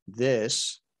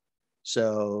 this,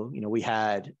 so, we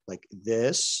had like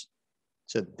this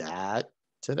to that,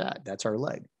 that's our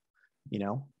leg,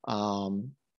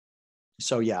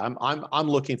 so yeah, I'm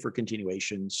looking for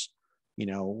continuations.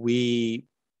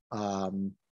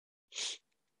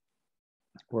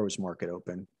 Where was market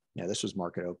open? Yeah, this was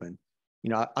market open.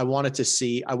 I wanted to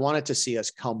see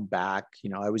us come back.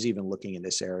 I was even looking in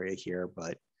this area here,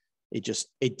 but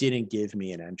it didn't give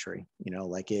me an entry, you know,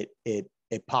 like it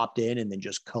popped in and then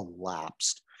just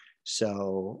collapsed.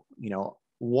 So, you know,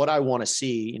 what I want to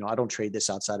see, you know, I don't trade this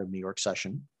outside of New York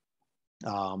session.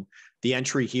 The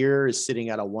entry here is sitting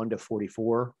at a 1 to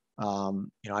 44. You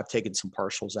know, I've taken some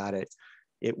partials at it.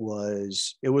 It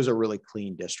was a really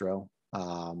clean distro.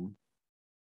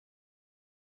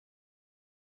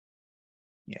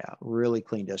 Yeah, really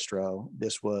clean distro.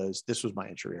 This was my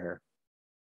entry here.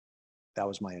 That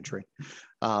was my entry.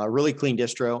 Really clean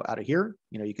distro out of here.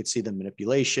 You know, you could see the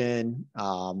manipulation.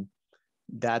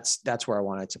 That's where I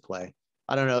wanted to play.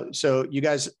 I don't know. So you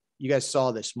guys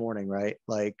saw this morning, right?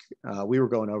 Like we were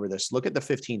going over this. Look at the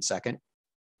 15-second.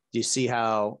 Do you see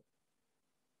how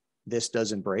this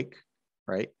doesn't break,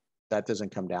 right? That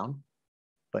doesn't come down.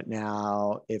 But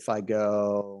now if I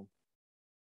go,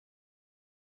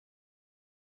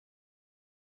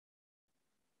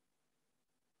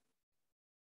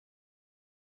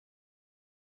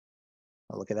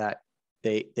 oh, look at that.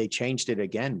 They changed it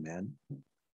again, man.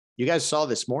 You guys saw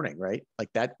this morning, right? Like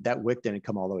that wick didn't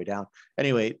come all the way down.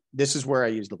 Anyway, this is where I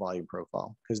use the volume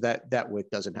profile because that wick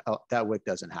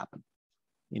doesn't happen.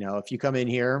 You know, if you come in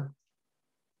here,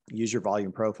 use your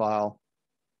volume profile.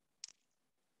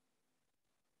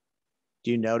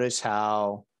 Do you notice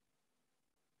how,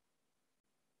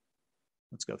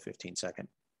 let's go 15-second.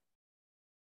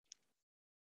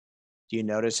 Do you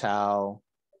notice how,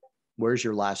 where's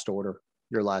your last order?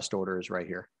 Your last order is right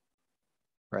here,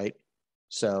 right?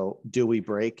 So do we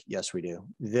break? Yes, we do.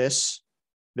 This,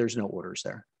 there's no orders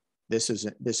there. This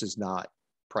is not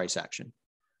price action.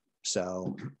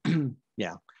 So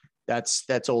yeah,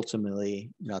 that's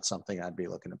ultimately not something I'd be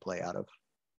looking to play out of.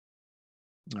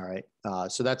 All right.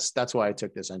 So that's why I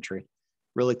took this entry.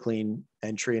 Really clean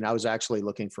entry. And I was actually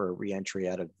looking for a re-entry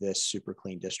out of this super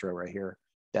clean distro right here,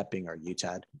 that being our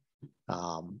UTAD.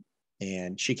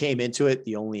 And she came into it.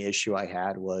 The only issue I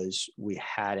had was we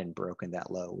hadn't broken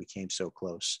that low. We came so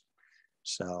close.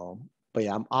 So, but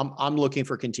yeah, I'm looking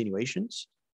for continuations.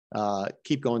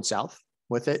 Keep going south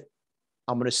with it.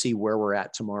 I'm going to see where we're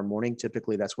at tomorrow morning.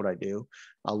 Typically, that's what I do.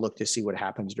 I'll look to see what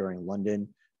happens during London.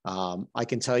 I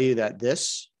can tell you that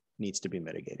this needs to be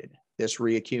mitigated. This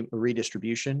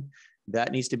redistribution,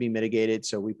 that needs to be mitigated.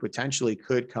 So we potentially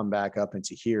could come back up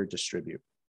into here, distribute,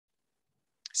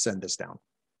 send this down.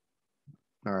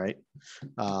 All right.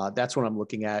 That's what I'm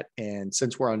looking at. And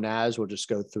since we're on NAS, we'll just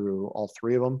go through all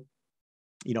three of them.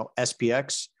 You know,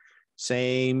 SPX,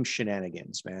 same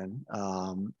shenanigans, man.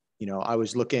 You know, I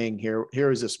was looking here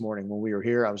is this morning when we were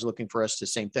here, I was looking for us to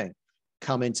same thing,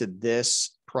 come into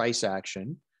this price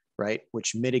action, right?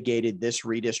 Which mitigated this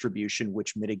redistribution,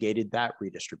 which mitigated that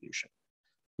redistribution,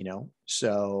 you know?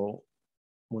 So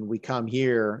when we come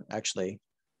here, actually,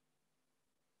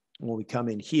 when we come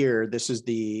in here, this is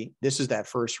that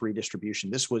first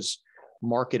redistribution. This was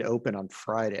market open on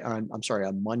Friday. I'm sorry,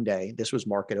 on Monday. This was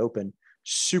market open,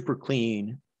 super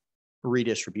clean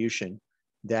redistribution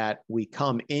that we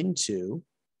come into,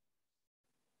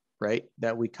 right?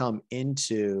 That we come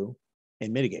into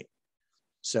and mitigate.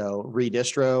 So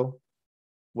redistro,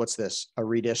 what's this? A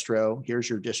redistro, here's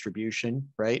your distribution,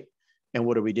 right? And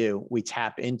what do? We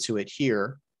tap into it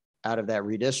here out of that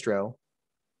redistro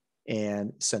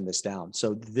and send this down.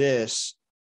 So this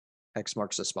X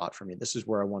marks the spot for me. This is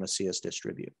where I want to see us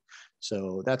distribute.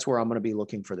 So that's where I'm going to be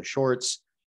looking for the shorts.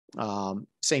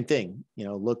 Same thing, you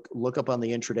know, look up on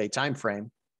the intraday time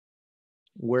frame.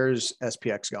 Where's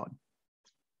SPX going?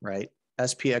 Right?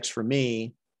 SPX for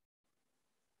me,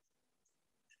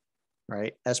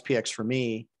 right? SPX for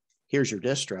me, here's your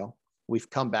distro. We've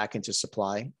come back into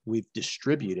supply. We've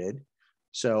distributed.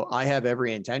 So I have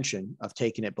every intention of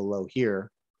taking it below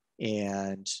here.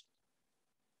 And,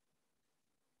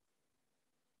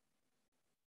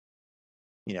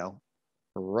 you know,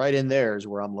 right in there is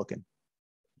where I'm looking,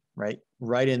 right?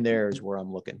 Right in there is where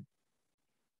I'm looking.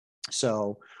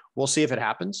 So we'll see if it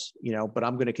happens, you know, but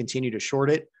I'm going to continue to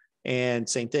short it. And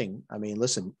same thing. I mean,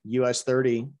 listen, US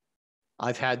 30,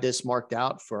 I've had this marked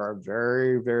out for a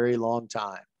very, very long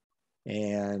time.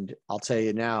 And I'll tell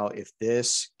you now, if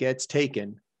this gets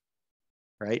taken,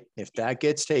 right? If that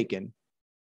gets taken,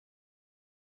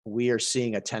 we are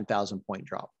seeing a 10,000 point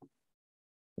drop.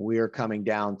 We are coming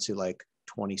down to like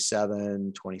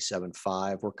 27,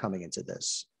 27.5. We're coming into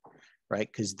this, right?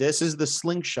 Because this is the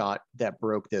slingshot that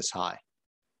broke this high,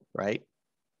 right?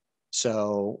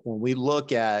 So when we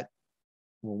look at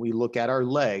our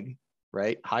leg,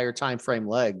 right? Higher time frame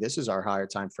leg, this is our higher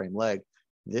time frame leg.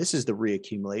 This is the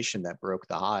reaccumulation that broke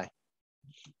the high,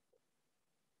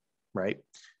 right?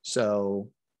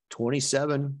 So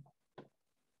 27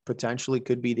 potentially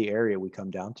could be the area we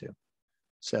come down to.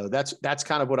 So that's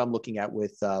kind of what I'm looking at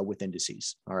with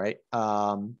indices. All right.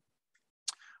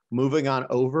 Moving on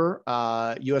over,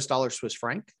 US dollar Swiss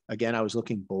franc. Again, I was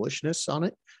looking bullishness on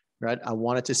it, right? I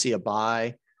wanted to see a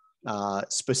buy.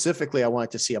 Specifically, I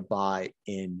wanted to see a buy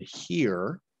in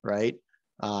here, right?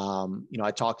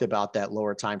 I talked about that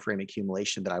lower time frame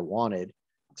accumulation that I wanted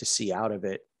to see out of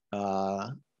it.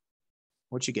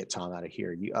 What'd you get, Tom, out of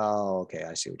here? Okay,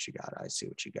 I see what you got. I see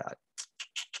what you got.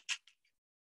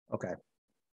 Okay.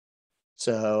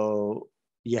 So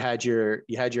you had your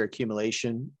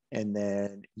accumulation, and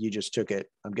then you just took it,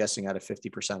 I'm guessing, out of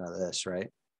 50% of this, right?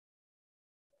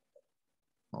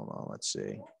 Hold on, let's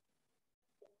see.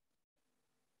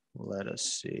 Let us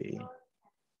see.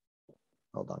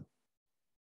 Hold on.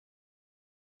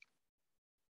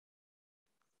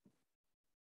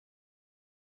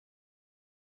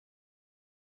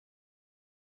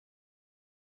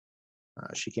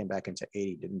 She came back into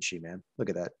 80, didn't she, man? Look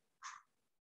at that.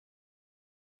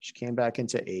 She came back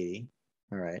into 80.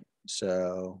 All right.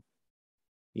 So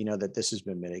you know that this has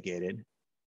been mitigated.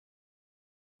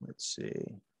 Let's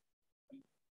see.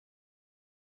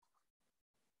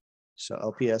 So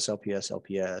LPS, LPS,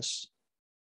 LPS.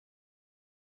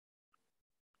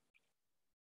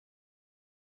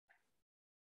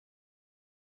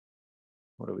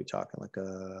 What are we talking? Like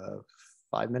a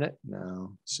 5 minute?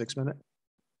 No, 6 minute?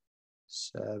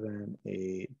 7,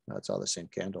 8. No, it's all the same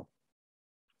candle.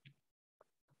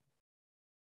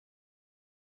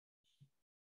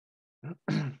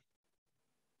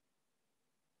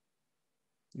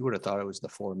 You would have thought it was the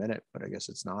 4 minute, but I guess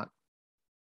it's not.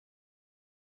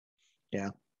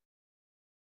 Yeah.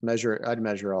 I'd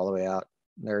measure all the way out.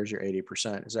 There's your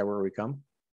 80%. Is that where we come?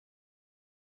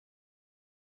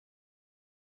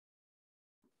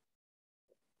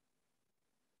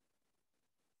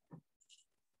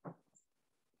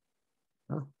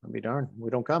 Oh, I'll be darned. We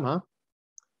don't come, huh?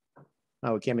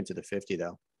 Oh, we came into the 50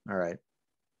 though. All right.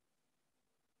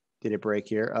 Did it break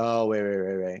here? Oh,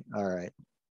 wait. All right.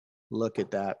 Look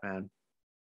at that, man.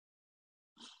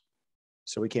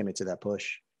 So we came into that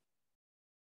push.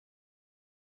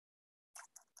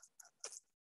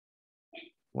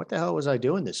 What the hell was I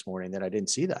doing this morning that I didn't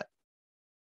see that?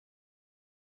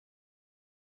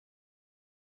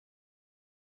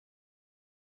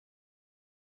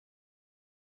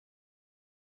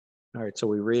 All right, so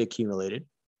we reaccumulated.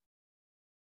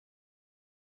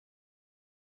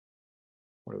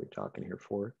 What are we talking here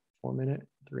for? 4 minute,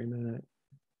 3 minute,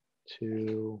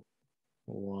 2,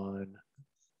 1.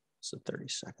 What's the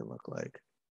 30-second look like?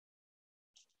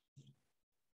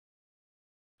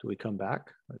 Do we come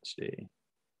back? Let's see.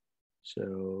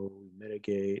 So we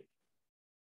mitigate.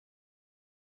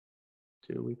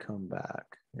 Do we come back?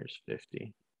 Here's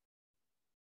 50.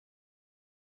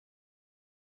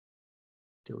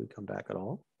 Do we come back at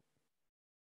all?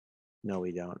 No,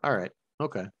 we don't. All right.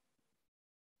 Okay.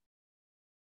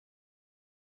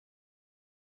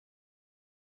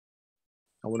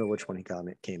 I wonder which one he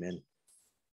came in.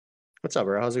 What's up,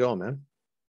 bro? How's it going, man?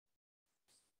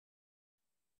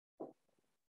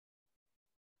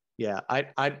 Yeah,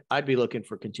 I'd be looking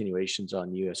for continuations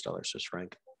on US dollar Swiss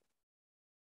franc.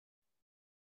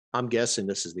 I'm guessing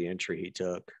this is the entry he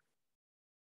took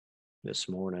this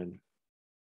morning.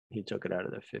 He took it out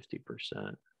of the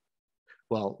 50%.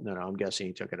 Well, no, I'm guessing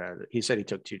he took it out of he said he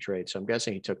took 2 trades. So I'm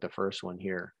guessing he took the first one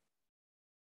here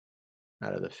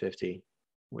out of the 50,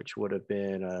 which would have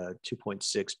been a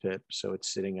 2.6 pip. So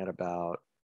it's sitting at about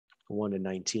 1 to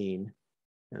 19.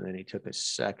 And then he took a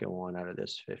second one out of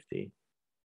this 50,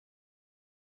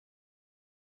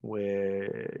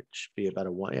 which be about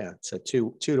a 1. Yeah, it's a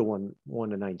 2 to 1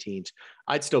 to 19s.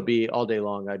 I'd still be all day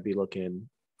long. I'd be looking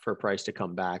for a price to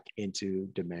come back into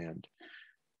demand.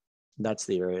 That's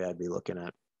the area I'd be looking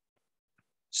at.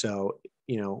 So,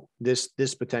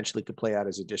 this potentially could play out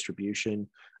as a distribution.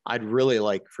 I'd really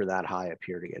like for that high up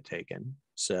here to get taken.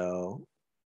 So,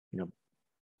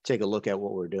 take a look at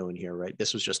what we're doing here, right?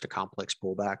 This was just a complex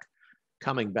pullback.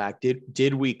 Coming back,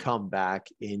 did we come back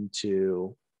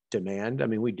into demand? I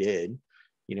mean, we did.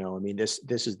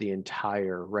 This is the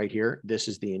entire right here. This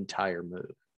is the entire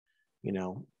move.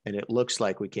 And it looks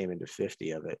like we came into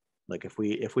 50 of it. Like if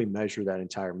we measure that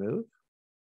entire move,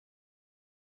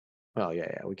 oh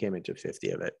yeah, we came into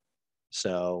 50 of it.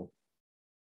 So,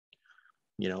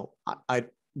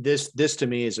 this to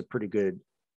me is a pretty good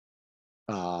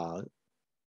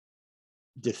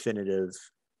definitive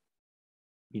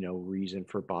reason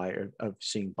for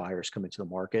seeing buyers come into the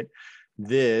market.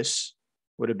 This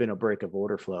would have been a break of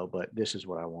order flow, but this is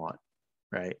what I want,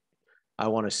 right? I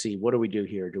want to see, what do we do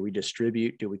here? Do we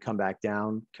distribute? Do we come back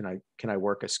down? Can I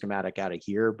work a schematic out of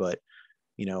here? But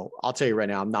I'll tell you right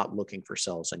now, I'm not looking for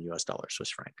sells on US dollar Swiss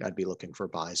franc. I'd be looking for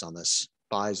buys on this,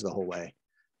 buys the whole way.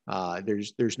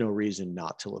 There's no reason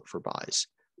not to look for buys,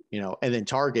 and then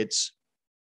targets,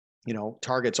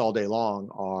 targets all day long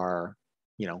are,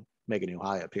 make a new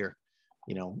high up here,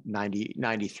 90,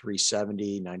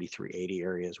 93.70, 93.80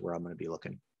 areas where I'm going to be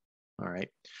looking. All right.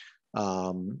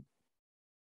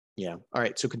 Yeah. All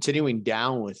right. So continuing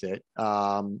down with it,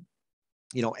 NU,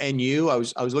 I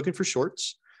was looking for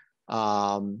shorts.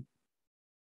 Yeah,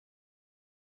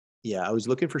 I was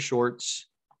looking for shorts,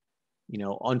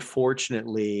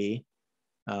 unfortunately,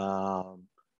 yeah,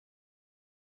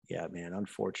 man,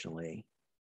 unfortunately,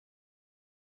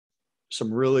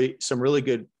 some really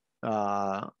good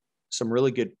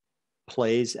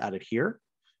plays out of here.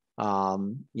 I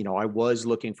was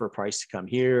looking for a price to come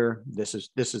here. This is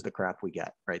the crap we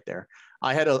get right there.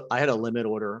 I had a limit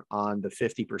order on the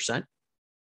 50%.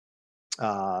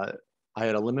 I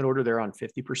had a limit order there on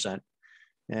 50%,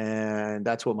 and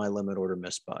that's what my limit order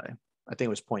missed by. I think it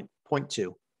was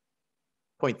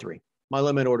 0.3. My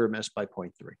limit order missed by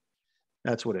 0.3.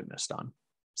 That's what it missed on.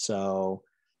 So,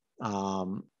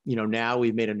 now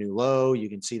we've made a new low. You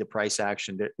can see the price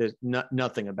action. There's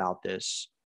nothing about this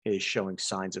is showing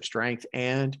signs of strength,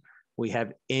 and we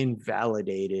have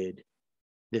invalidated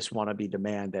this wannabe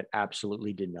demand that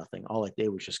absolutely did nothing. All it did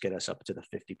was just get us up to the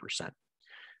 50%,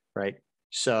 right?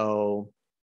 So,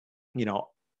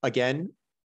 again,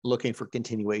 looking for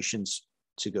continuations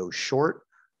to go short.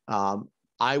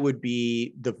 I would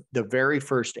be the very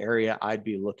first area I'd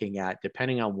be looking at,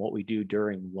 depending on what we do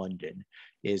during London,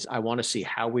 is I want to see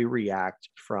how we react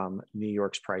from New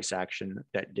York's price action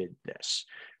that did this,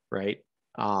 right?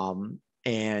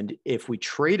 And if we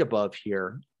trade above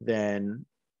here, then,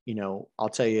 I'll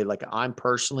tell you, like, I'm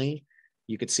personally,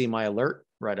 you could see my alert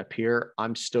right up here.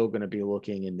 I'm still going to be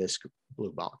looking in this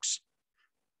blue box.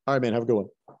 All right, man, have a good one.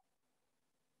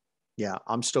 Yeah,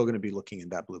 I'm still going to be looking in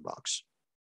that blue box.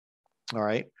 All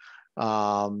right.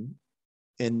 And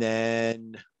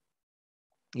then,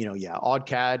 yeah,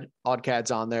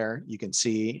 odd-cad's on there. You can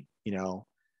see,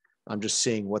 I'm just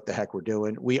seeing what the heck we're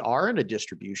doing. We are in a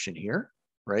distribution here,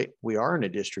 right? We are in a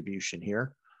distribution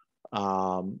here.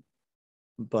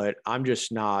 But I'm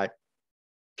just not,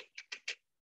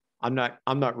 I'm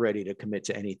not ready to commit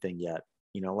to anything yet.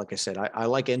 Like I said, I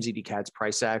like NZD-CAD's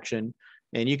price action,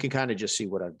 and you can kind of just see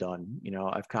what I've done.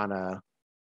 I've kind of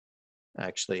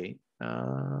actually,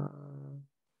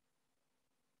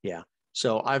 yeah.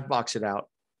 So I've boxed it out.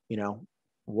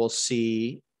 We'll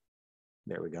see.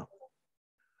 There we go.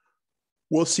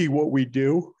 We'll see what we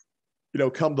do,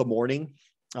 come the morning.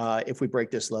 If we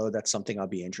break this low, that's something I'll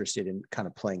be interested in kind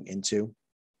of playing into.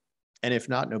 And if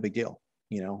not, no big deal.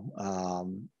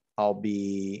 I'll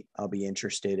be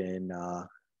interested in,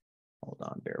 hold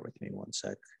on, bear with me one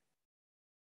sec.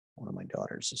 One of my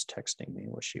daughters is texting me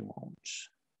what she wants.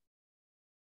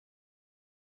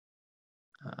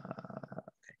 Okay.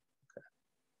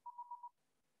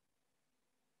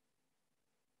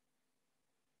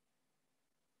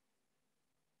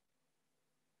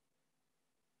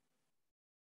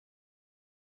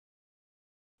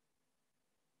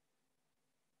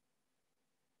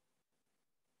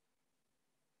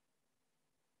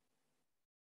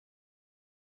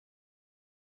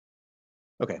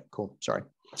 Okay, cool. Sorry.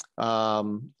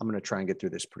 I'm going to try and get through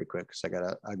this pretty quick because I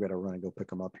gotta run and go pick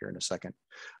them up here in a second.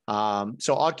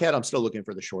 So odd-cad, I'm still looking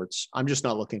for the shorts. I'm just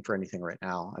not looking for anything right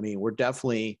now. I mean, we're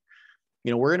definitely,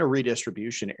 we're in a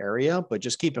redistribution area, but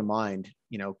just keep in mind,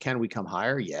 can we come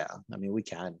higher? Yeah. I mean, we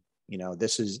can.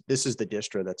 This is the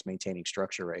distro that's maintaining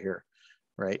structure right here,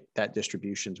 right? That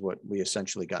distribution is what we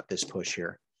essentially got this push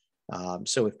here.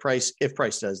 So if price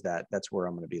does that, that's where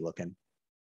I'm going to be looking.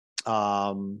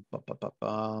 Okay.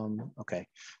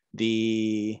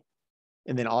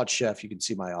 And then odd chef, you can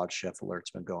see my odd chef alert's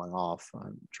been going off.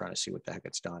 I'm trying to see what the heck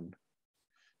it's done.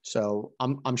 So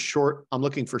I'm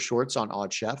looking for shorts on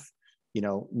odd chef.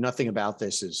 Nothing about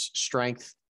this is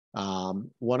strength.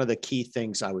 One of the key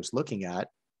things I was looking at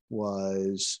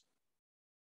was,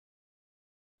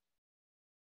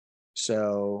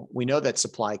 so we know that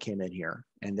supply came in here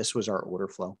and this was our order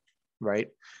flow, right?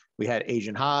 We had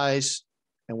Asian highs.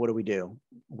 And what do?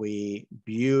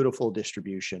 Beautiful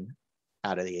distribution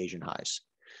out of the Asian highs,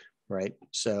 right?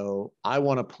 So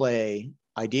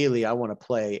ideally, I want to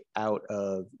play out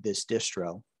of this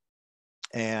distro.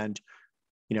 And,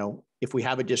 if we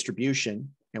have a distribution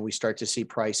and we start to see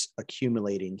price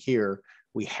accumulating here,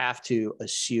 we have to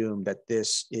assume that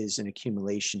this is an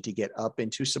accumulation to get up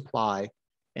into supply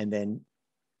and then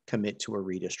commit to a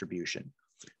redistribution.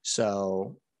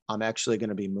 So I'm actually going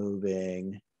to be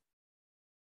moving.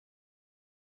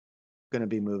 going to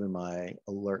be moving my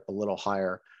alert a little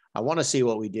higher. I want to see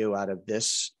what we do out of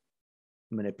this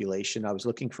manipulation. I was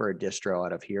looking for a distro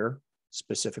out of here,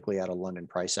 specifically out of London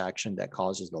price action that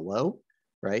causes the low,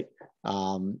 right?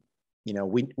 You know,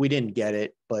 we didn't get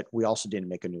it, but we also didn't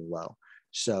make a new low.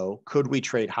 So could we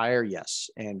trade higher? Yes.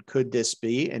 And could this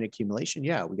be an accumulation?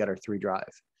 Yeah, we got our 3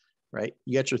 drive, right?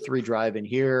 You got your 3 drive in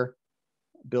here,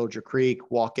 build your creek,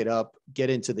 walk it up, get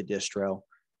into the distro,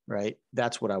 right?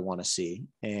 That's what I want to see.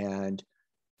 And,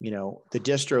 you know, the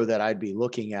distro that I'd be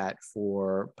looking at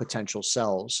for potential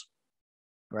sells,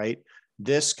 right?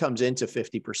 This comes into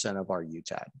 50% of our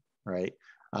UTAD, right?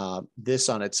 This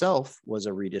on itself was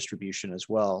a redistribution as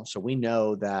well. So we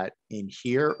know that in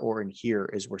here or in here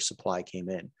is where supply came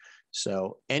in.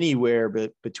 So anywhere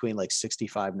between like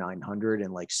 65,900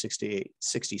 and like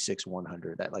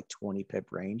 66,100, that like 20 pip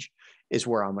range is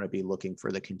where I'm going to be looking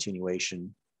for the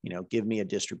continuation. You know, give me a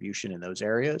distribution in those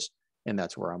areas, and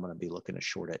that's where I'm going to be looking to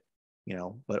short it. You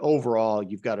know, but overall,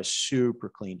 you've got a super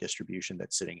clean distribution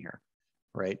that's sitting here,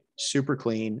 right? Super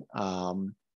clean.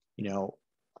 You know,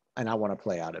 and I want to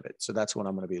play out of it. So that's what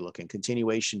I'm going to be looking.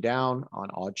 Continuation down on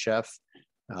Odd Chef,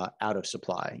 out of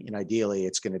supply. And ideally,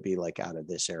 it's going to be like out of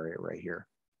this area right here.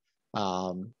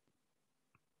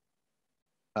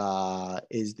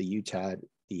 Is the UTAD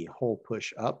the whole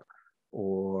push up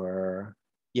or,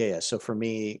 yeah. So for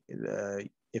me,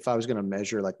 if I was going to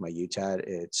measure like my UTAD,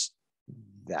 it's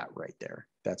that right there.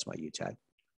 That's my UTAD.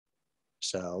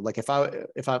 So like if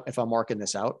I'm marking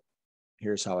this out,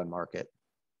 here's how I mark it.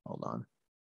 Hold on.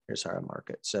 Here's how I mark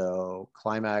it. So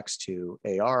climax to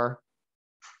AR,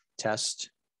 test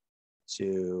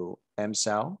to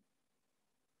MSAL,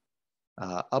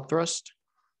 up thrust,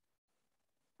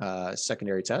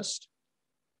 secondary test,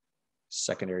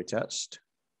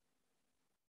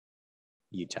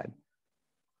 UTAD.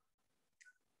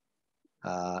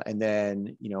 And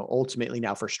then, you know, ultimately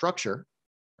now for structure,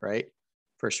 right?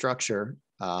 For structure,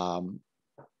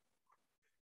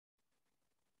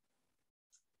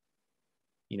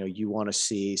 you know, you want to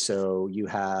see, so you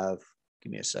have,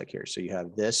 give me a sec here. So you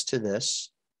have this to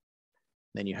this,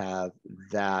 then you have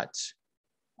that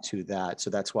to that. So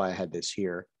that's why I had this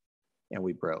here and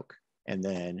we broke. And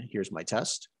then here's my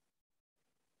test,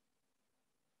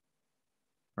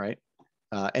 right?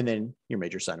 And then your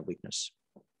major sign of weakness.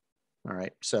 All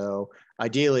right. So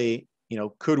ideally, you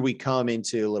know, could we come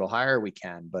into a little higher? We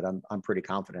can, but I'm pretty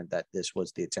confident that this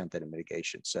was the attempt at a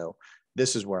mitigation. So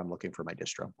this is where I'm looking for my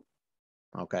distro.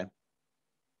 Okay.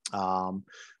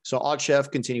 So Odd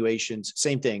Chef continuations,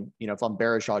 same thing. You know, if I'm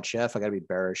bearish Odd Chef, I got to be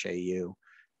bearish AU.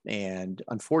 And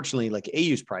unfortunately, like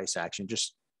AU's price action,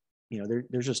 just, you know,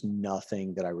 there's just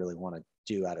nothing that I really want to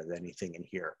do out of anything in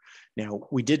here. Now,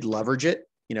 we did leverage it.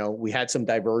 You know, we had some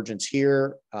divergence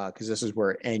here because this is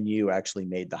where NU actually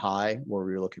made the high where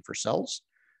we were looking for sells.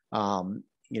 You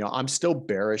know, I'm still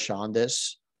bearish on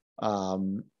this.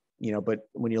 You know, but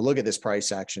when you look at this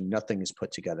price action, nothing is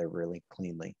put together really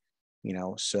cleanly, you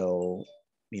know, so,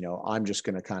 you know, I'm just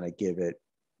going to kind of give it,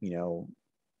 you know,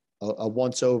 a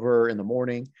once over in the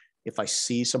morning. If I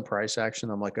see some price action,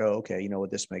 I'm like, oh, okay, you know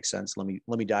what, this makes sense. Let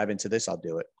me dive into this. I'll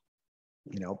do it,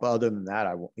 you know, but other than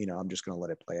that, you know, I'm just going to let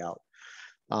it play out.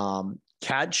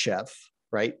 CAD Chef,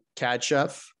 right? CAD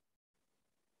Chef.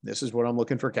 This is what I'm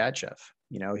looking for CAD Chef.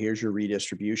 You know, here's your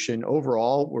redistribution.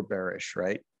 Overall, we're bearish,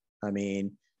 right? I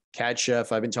mean, CAD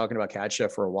Chef, I've been talking about CAD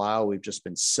Chef for a while. We've just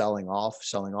been selling off.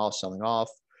 You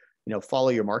know, follow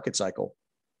your market cycle.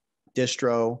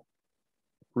 Distro,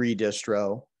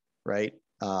 redistro, right?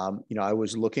 You know, I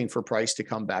was looking for price to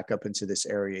come back up into this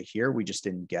area here. We just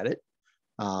didn't get it.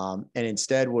 And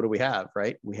instead, what do we have,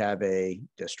 right? We have a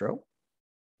distro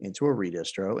into a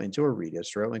redistro, into a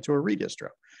redistro, into a redistro.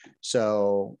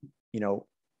 So, you know,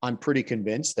 I'm pretty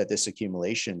convinced that this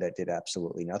accumulation that did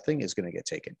absolutely nothing is going to get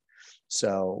taken.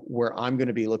 So where I'm going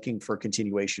to be looking for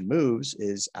continuation moves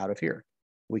is out of here.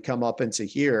 We come up into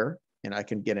here and I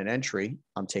can get an entry.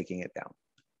 I'm taking it down.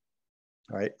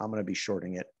 All right. I'm going to be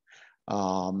shorting it.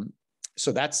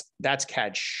 So that's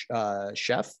CAD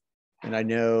Chef. And I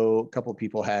know a couple of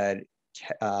people had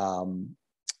CAD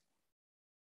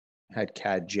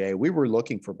J. We were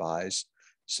looking for buys.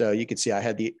 So you can see I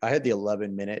had the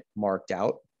 11-minute marked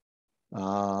out.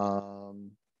 Bro,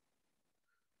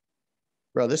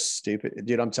 this is stupid.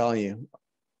 Dude, I'm telling you,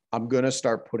 I'm going to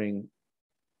start putting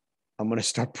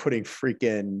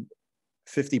freaking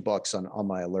 $50 on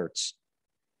my alerts.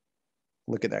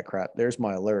 Look at that crap. There's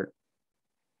my alert.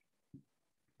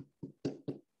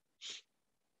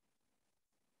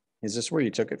 Is this where you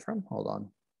took it from? Hold on.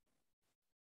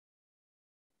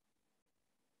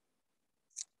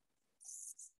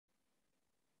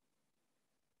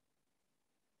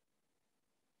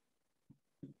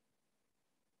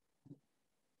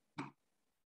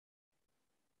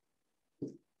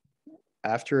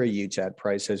 After a UTAD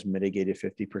price has mitigated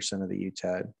 50% of the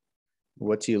UTAD,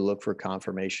 what do you look for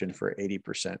confirmation for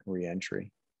 80%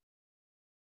 reentry?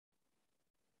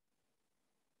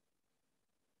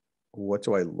 What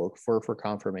do I look for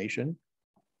confirmation?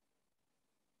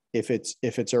 If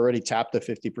it's already tapped to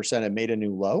 50% and made a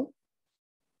new low,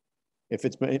 if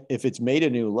it's made a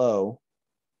new low,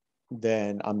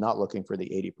 then I'm not looking for the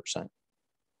 80%.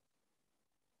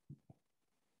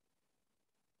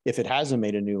 If it hasn't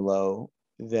made a new low,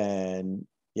 then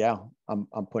yeah, I'm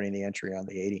putting the entry on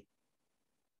the 80.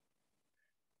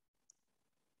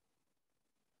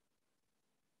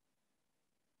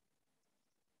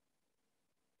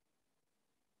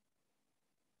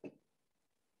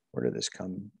 Where did this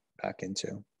come back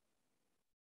into?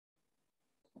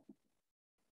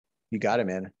 You got it,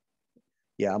 man.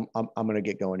 Yeah, I'm gonna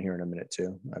get going here in a minute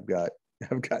too. I've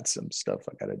got some stuff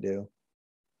I gotta do.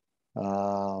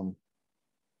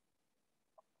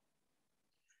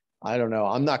 I don't know.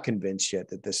 I'm not convinced yet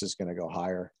that this is gonna go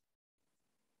higher.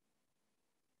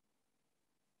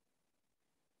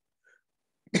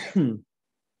 I'm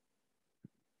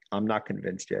not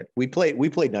convinced yet. We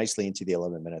played nicely into the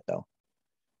 11-minute though.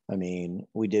 I mean,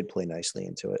 we did play nicely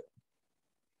into it.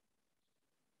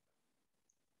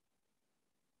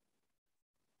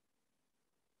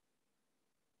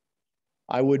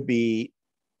 I would be,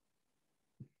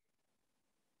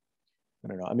 I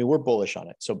don't know. I mean, we're bullish on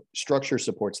it. So structure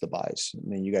supports the buys. I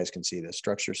mean, you guys can see this.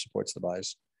 Structure supports the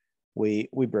buys. We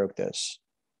broke this,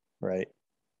 right?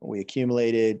 We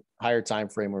accumulated higher time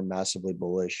frame. We're massively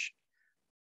bullish.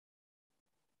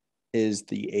 Is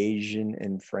the Asian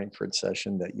and Frankfurt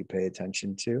session that you pay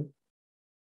attention to?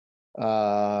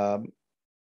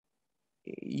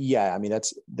 Yeah, I mean,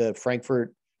 that's the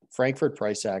Frankfurt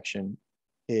price action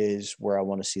is where I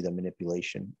want to see the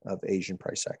manipulation of Asian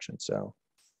price action. So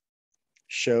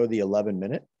show the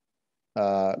 11-minute,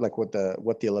 like what the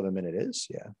 11-minute is.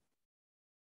 Yeah.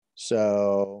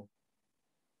 So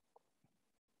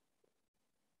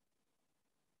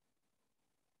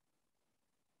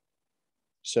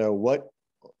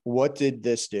what did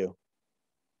this do?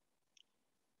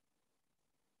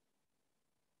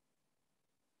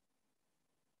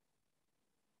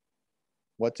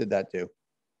 What did that do?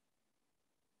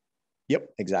 Yep,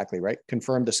 exactly, right?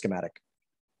 Confirm the schematic,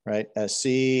 right?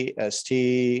 SC,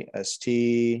 ST,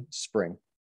 ST, spring.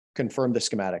 Confirm the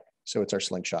schematic. So it's our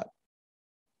slingshot,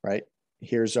 right?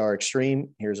 Here's our extreme.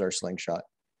 Here's our slingshot.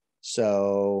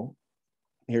 So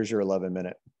here's your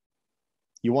 11-minute.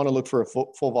 You want to look for a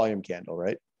full volume candle,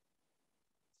 right?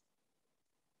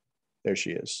 There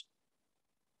she is.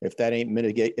 If that ain't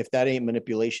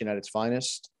manipulation at its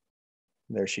finest,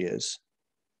 there she is.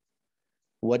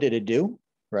 What did it do?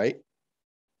 Right?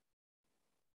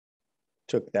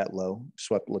 Took that low,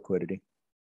 swept liquidity.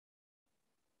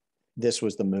 This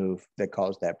was the move that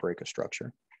caused that break of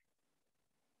structure.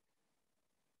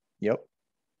 Yep.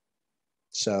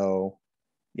 So,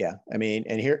 yeah, I mean,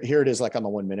 and here it is, like on the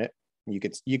 1 minute. You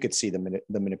could see the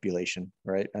manipulation,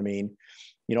 right? I mean,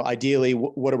 you know, ideally,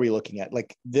 what are we looking at?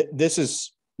 Like this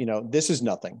is, you know, this is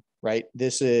nothing, right?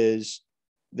 This is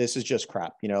just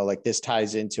crap, you know, like this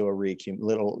ties into a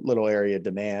little area of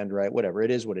demand, right? Whatever,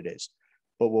 it is what it is.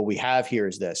 But what we have here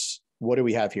is this. What do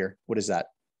we have here? What is that?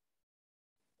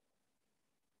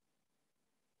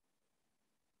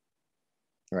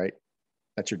 Right?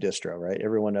 That's your distro, right?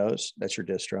 Everyone knows that's your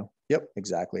distro. Yep,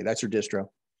 exactly. That's your distro.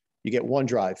 You get one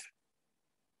drive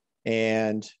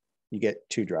and you get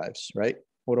two drives, right?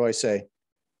 What do I say?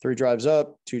 3 drives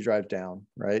up, 2 drives down,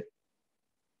 right?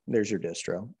 There's your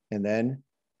distro. And then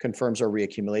confirms our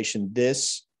reaccumulation.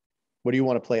 This, what do you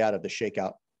want to play out of the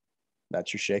shakeout?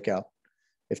 That's your shakeout.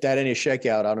 If that ain't a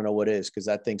shakeout, I don't know what is, because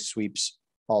that thing sweeps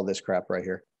all this crap right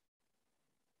here.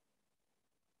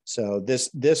 So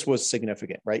this was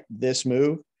significant, right? This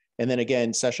move, and then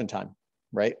again, session time,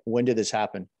 right? When did this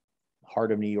happen?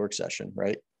 Heart of New York session,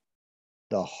 right?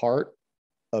 The heart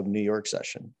of New York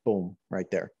session, boom, right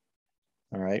there.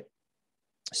 All right.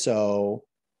 So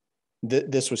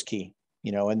this was key,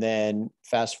 you know, and then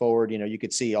fast forward, you know, you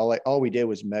could see all we did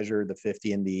was measure the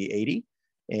 50 and the 80.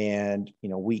 And, you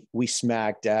know, we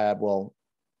smack dab, well,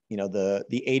 you know, the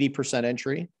 80%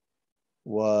 entry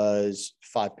was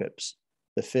 5 pips.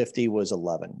 The 50 was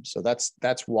 11. So that's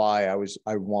why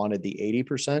I wanted the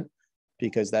 80%,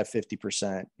 because that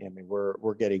 50%, I mean,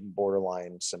 we're getting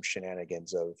borderline some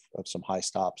shenanigans of some high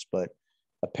stops, but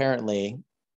apparently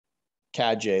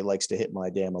CAD likes to hit my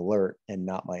damn alert and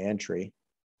not my entry,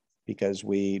 because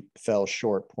we fell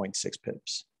short 0.6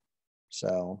 pips.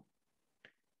 So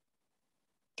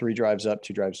 3 drives up,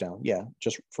 2 drives down. Yeah,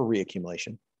 just for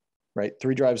reaccumulation, right?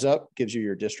 3 drives up gives you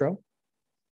your distro.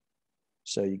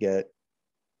 So you get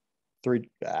three,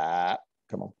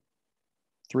 come on,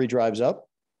 3 drives up,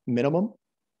 minimum,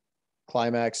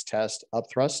 climax, test, up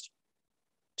thrust,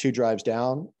 2 drives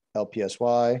down,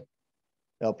 LPSY,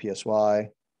 LPSY,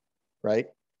 right?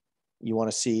 You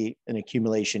want to see an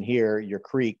accumulation here, your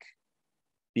creek,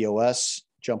 BOS,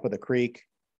 jump of the creek,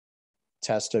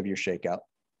 test of your shakeout.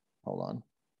 Hold on.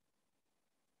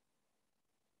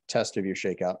 Test of your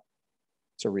shakeout.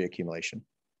 It's a reaccumulation.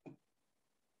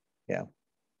 Yeah.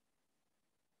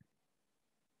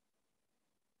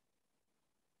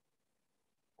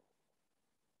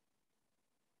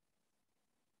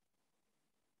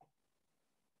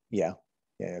 Yeah.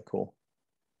 Yeah. Cool.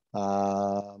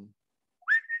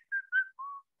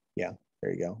 Yeah,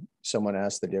 there you go. Someone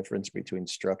asked the difference between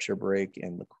structure break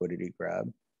and liquidity grab.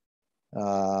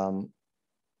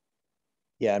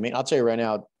 Yeah, I mean, I'll tell you right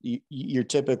now, you're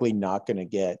typically not going to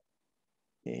get,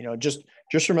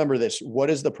 just remember this. What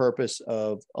is the purpose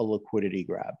of a liquidity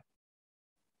grab?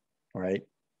 All right.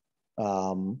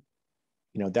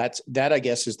 That I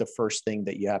guess is the first thing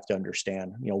that you have to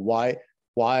understand. Why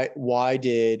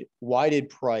did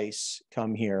price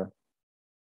come here?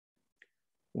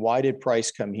 Why did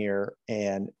price come here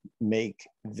and make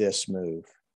this move?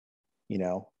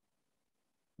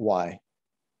 Why?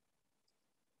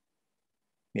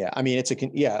 Yeah, I mean,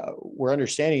 we're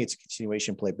understanding it's a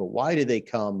continuation play, but why did they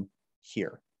come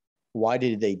here? Why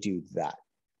did they do that?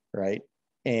 Right.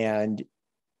 And,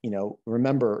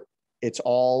 remember, it's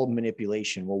all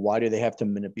manipulation. Well, why do they have to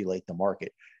manipulate the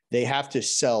market? They have to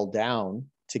sell down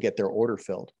to get their order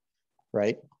filled.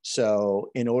 Right.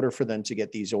 So in order for them to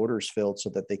get these orders filled so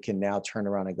that they can now turn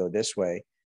around and go this way,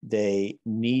 they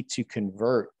need to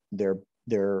convert their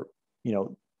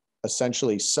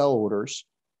essentially sell orders,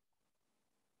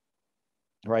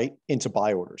 right, into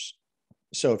buy orders.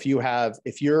 So if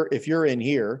you're in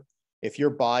here, if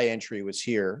your buy entry was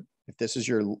here, if this is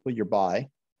your buy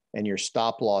and your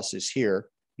stop loss is here,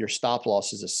 your stop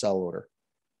loss is a sell order,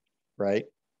 right?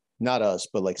 Not us,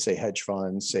 but like say hedge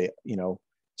funds,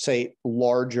 say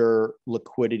larger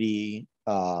liquidity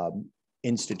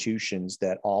institutions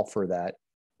that offer that,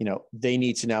 they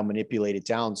need to now manipulate it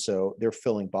down. So they're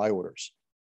filling buy orders,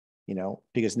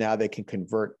 because now they can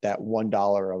convert that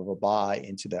 $1 of a buy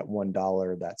into that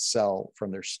 $1 that sell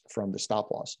from the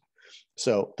stop loss.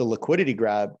 So the liquidity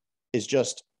grab is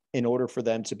just in order for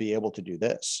them to be able to do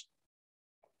this.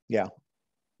 Yeah.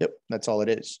 Yep. That's all it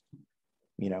is.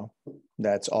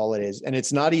 That's all it is. And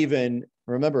it's not even,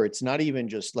 remember, it's not even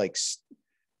just like,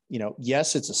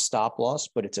 yes, it's a stop loss,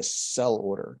 but it's a sell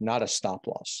order, not a stop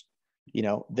loss.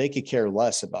 They could care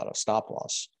less about a stop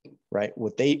loss, right?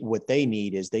 What they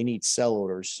need is they need sell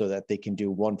orders so that they can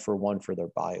do 1-for-1 for their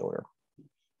buy order.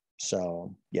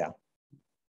 So, yeah.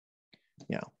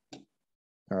 Yeah.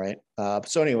 All right.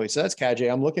 So anyway, so that's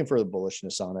CAJ. I'm looking for the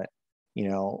bullishness on it.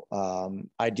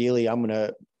 Ideally I'm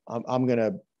going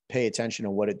to pay attention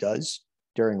to what it does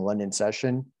during London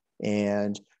session.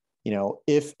 And,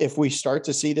 if we start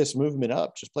to see this movement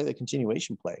up, just play the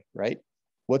continuation play, right?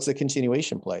 What's the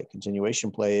continuation play? Continuation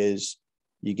play is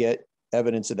you get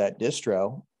evidence of that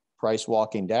distro, price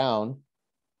walking down,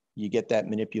 you get that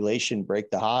manipulation,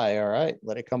 break the high. All right,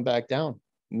 let it come back down,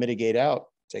 mitigate out,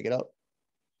 take it up.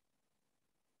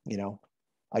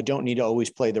 I don't need to always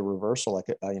play the reversal.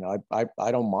 Like, I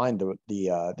don't mind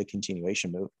the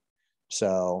continuation move.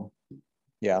 So,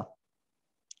 yeah.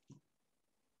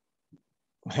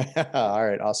 All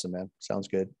right. Awesome, man. Sounds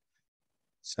good.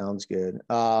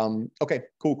 Okay,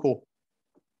 cool.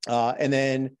 And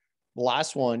then the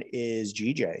last one is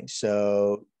GJ.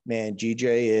 So, man, GJ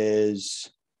is,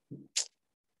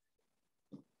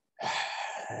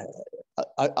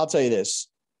 I'll tell you this.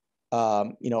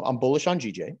 I'm bullish on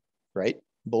GJ, right?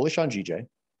 Bullish on GJ.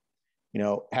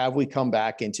 Have we come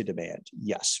back into demand?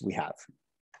 Yes, we have.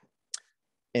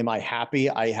 Am I happy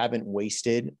I haven't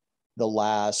wasted the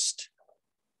last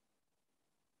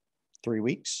 3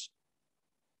 weeks?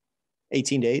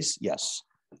 18 days? Yes.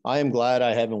 I am glad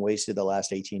I haven't wasted the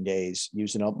last 18 days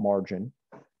using up margin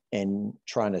and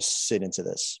trying to sit into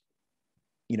this.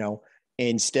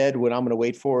 Instead, what I'm going to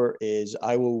wait for is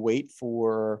I will wait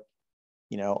for,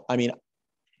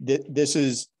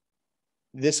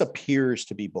 this appears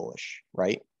to be bullish,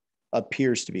 right?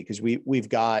 Appears to be, because we've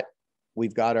got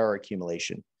our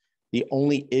accumulation. The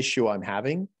only issue I'm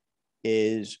having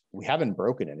is we haven't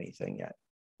broken anything yet.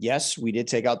 Yes, we did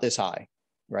take out this high,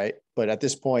 right? But at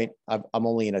this point, I'm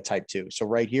only in a type 2. So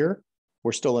right here,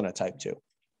 we're still in a type 2.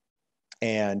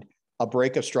 And a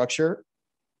break of structure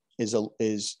is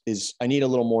I need a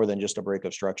little more than just a break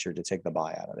of structure to take the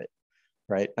buy out of it,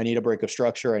 right? I need a break of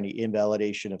structure. I need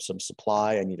invalidation of some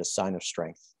supply. I need a sign of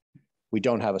strength. We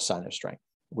don't have a sign of strength.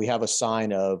 We have a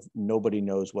sign of nobody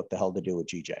knows what the hell to do with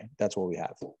GJ. That's what we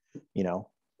have. You know,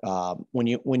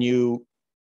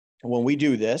 when we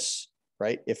do this,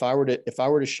 right? If I were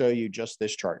to show you just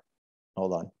this chart,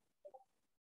 hold on.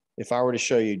 If I were to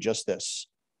show you just this,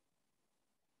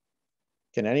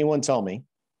 can anyone tell me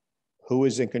who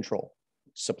is in control?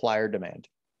 Supply or demand?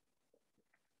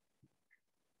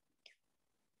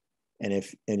 And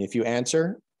if you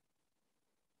answer,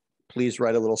 please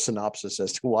write a little synopsis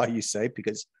as to why you say,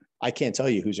 because I can't tell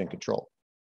you who's in control.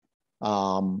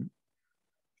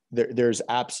 There's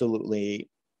absolutely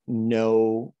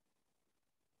no,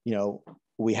 you know,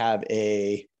 we have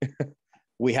a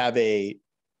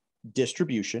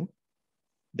distribution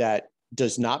that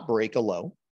does not break a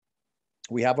low.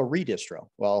 We have a redistro.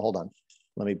 Well, hold on.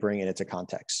 Let me bring it into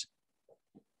context.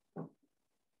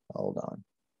 Hold on.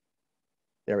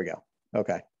 There we go.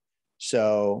 Okay.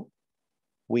 So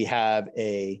we have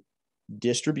a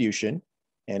distribution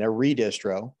and a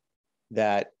redistro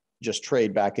that just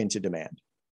trade back into demand.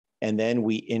 And then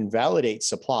we invalidate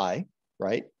supply,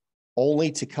 right?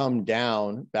 Only to come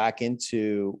down back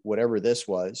into whatever this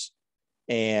was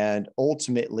and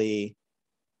ultimately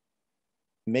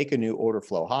make a new order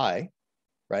flow high,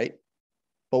 right?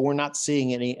 But we're not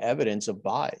seeing any evidence of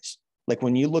buys. Like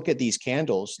when you look at these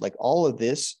candles, like all of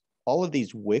these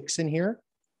wicks in here,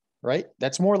 right?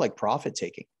 That's more like profit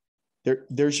taking.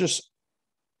 There's just,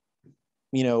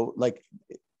 you know, like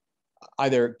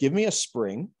either give me a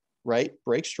spring, right?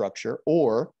 Break structure,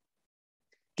 or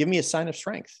give me a sign of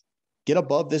strength. Get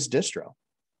above this distro,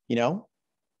 you know,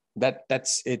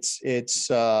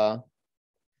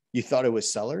 you thought it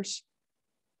was sellers.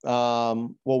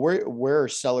 Well, where are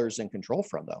sellers in control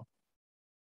from though?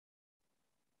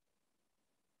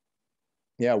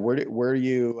 Yeah. Where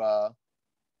you,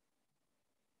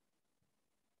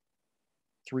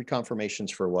 three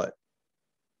confirmations for what?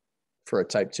 For a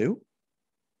type 2?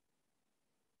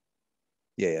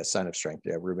 Yeah. Sign of strength.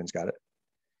 Yeah. Ruben's got it.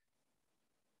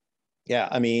 Yeah.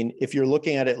 I mean, if you're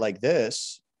looking at it like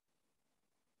this,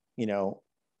 you know,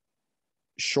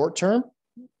 short term,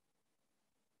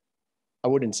 I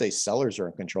wouldn't say sellers are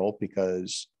in control,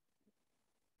 because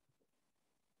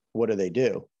what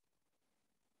do?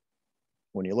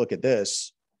 When you look at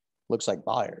this, looks like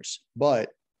buyers. But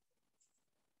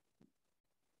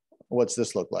what's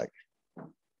this look like?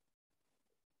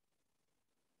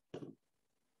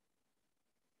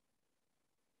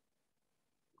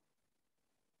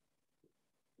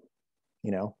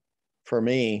 You know, for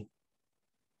me,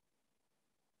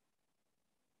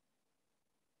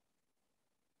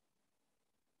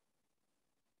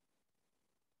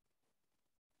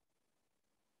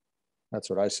 that's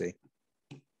what I see.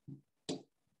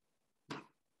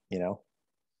 You know,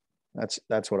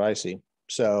 that's what I see.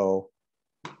 So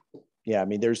yeah, I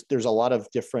mean, there's a lot of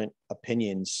different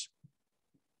opinions,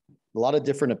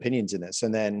 in this.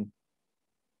 And then,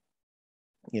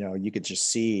 you know, you could just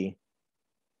see,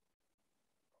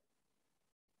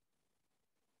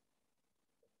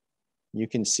 you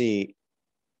can see,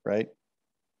 right?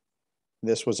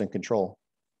 This was in control,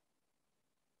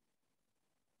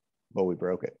 but we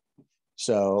broke it.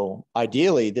 So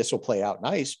ideally, this will play out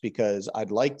nice, because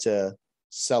I'd like to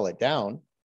sell it down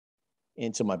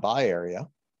into my buy area,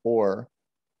 or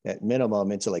at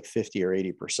minimum into like 50 or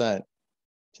 80%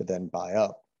 to then buy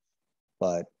up.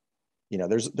 But, you know,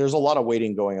 there's a lot of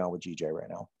waiting going on with GJ right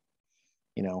now.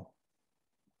 You know,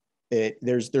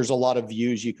 there's a lot of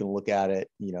views you can look at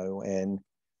it, you know, and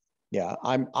yeah,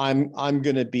 I'm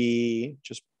going to be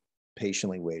just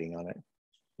patiently waiting on it,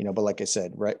 you know, but like I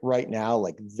said, right now,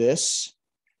 like this,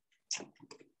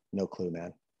 no clue,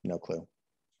 man. No clue.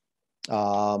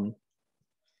 Am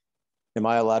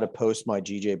I allowed to post my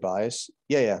GJ bias?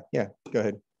 Yeah. Go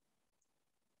ahead.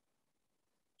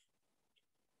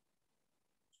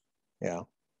 Yeah.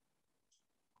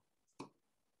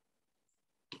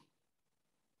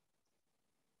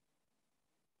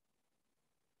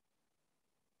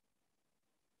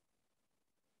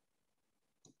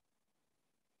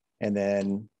 And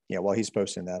then, yeah, while he's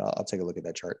posting that, I'll take a look at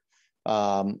that chart.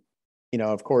 You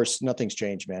know, of course, nothing's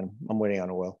changed, man. I'm waiting on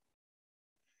oil.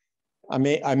 I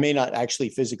may not actually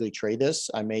physically trade this.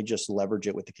 I may just leverage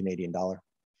it with the Canadian dollar.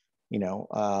 You know,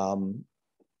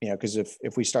 because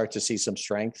if we start to see some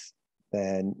strength,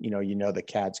 then you know the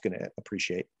CAD's going to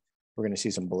appreciate. We're going to see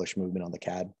some bullish movement on the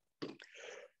CAD.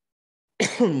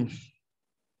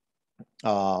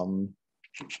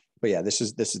 But yeah, this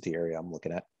is the area I'm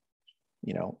looking at.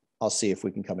 You know, I'll see if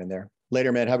we can come in there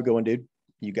later, man. Have a good one, dude.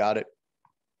 You got it.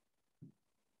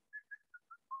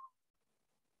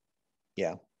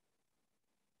 Yeah.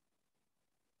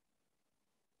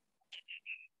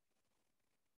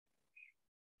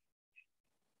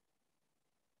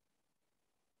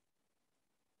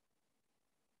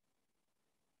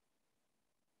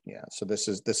 Yeah. So this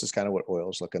is kind of what oil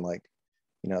is looking like.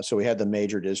 So we had the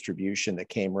major distribution that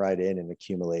came right in and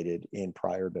accumulated in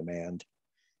prior demand.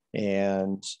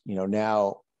 And,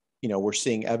 now, we're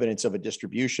seeing evidence of a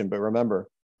distribution, but remember,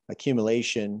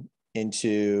 accumulation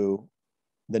into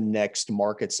the next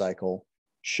market cycle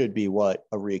should be what?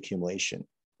 A reaccumulation.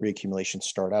 Reaccumulation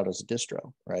start out as a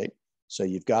distro, right? So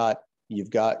you've got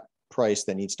price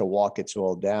that needs to walk its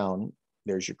oil down.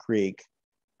 There's your creek,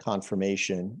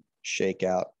 confirmation,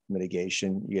 shakeout,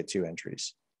 mitigation. You get 2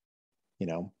 entries.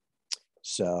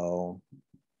 So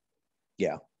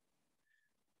yeah.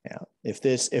 If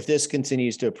this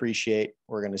continues to appreciate,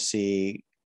 we're going to see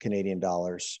Canadian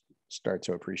dollars start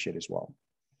to appreciate as well.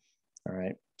 All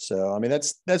right. So I mean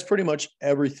that's pretty much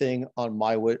everything on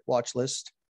my watch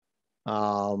list.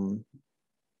 Yeah,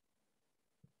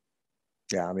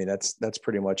 I mean that's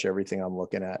pretty much everything I'm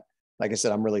looking at. Like I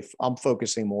said, I'm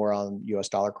focusing more on US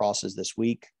dollar crosses this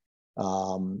week.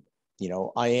 I'll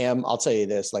tell you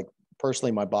this, like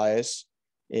personally, my bias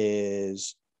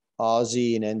is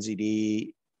Aussie and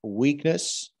NZD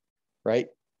weakness, right?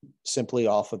 Simply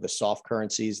off of the soft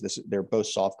currencies. They're both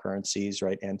soft currencies,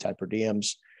 right? Anti-per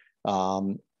diems.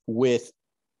 With,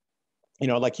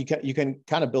 like you can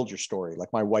kind of build your story.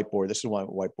 Like my whiteboard, this is what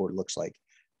my whiteboard looks like.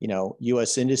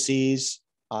 US indices,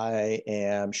 I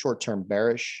am short-term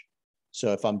bearish.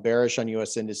 So if I'm bearish on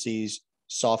US indices,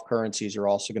 soft currencies are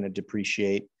also going to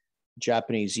depreciate.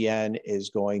 Japanese yen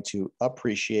is going to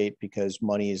appreciate because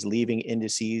money is leaving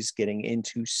indices, getting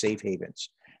into safe havens,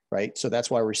 right? So that's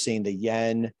why we're seeing the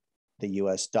yen, the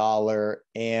US dollar,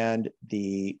 and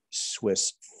the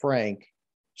Swiss franc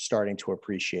starting to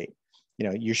appreciate.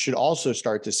 You should also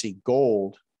start to see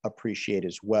gold appreciate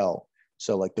as well.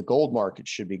 So like the gold market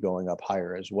should be going up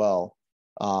higher as well.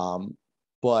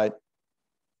 But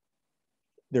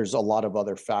there's a lot of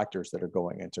other factors that are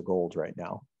going into gold right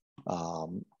now.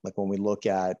 Like when we look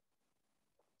at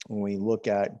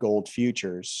gold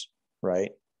futures,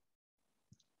 right?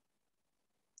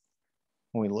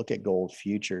 When we look at gold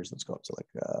futures, let's go up to like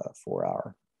 4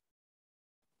 hour.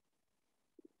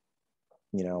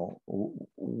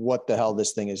 What the hell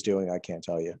this thing is doing, I can't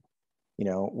tell you.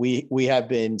 We have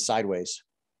been sideways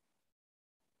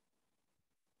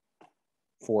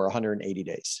for 180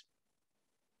 days.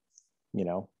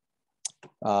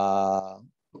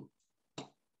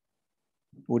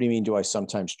 What do you mean? Do I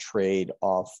sometimes trade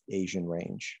off Asian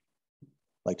range?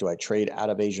 Like, do I trade out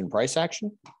of Asian price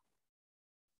action?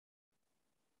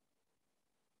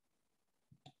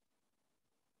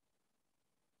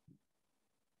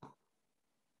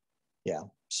 Yeah.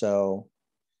 So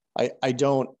I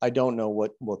don't know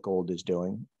what gold is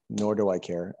doing, nor do I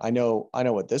care. I know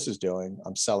what this is doing.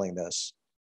 I'm selling this.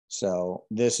 So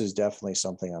this is definitely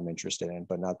something I'm interested in,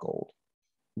 but not gold.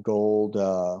 Gold,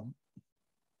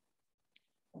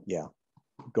 yeah,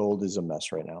 gold is a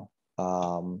mess right now.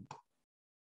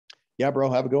 Yeah,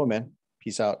 bro, have a good one, man.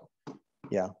 Peace out.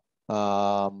 Yeah.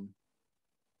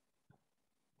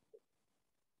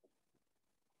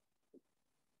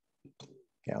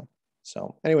 Yeah.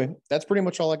 So anyway, that's pretty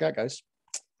much all I got, guys.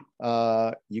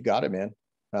 You got it, man.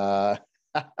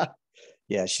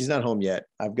 Yeah, she's not home yet.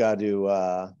 I've got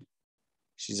to,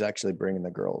 she's actually bringing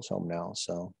the girls home now.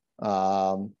 So,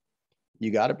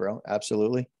 you got it, bro.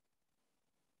 Absolutely.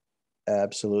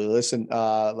 Absolutely. Listen,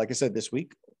 like I said, this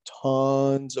week,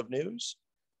 tons of news.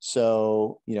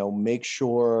 So, make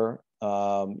sure,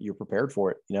 you're prepared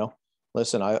for it.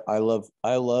 Listen, I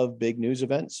love big news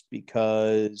events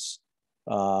because,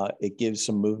 it gives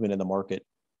some movement in the market,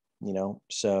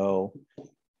 so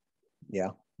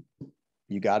yeah,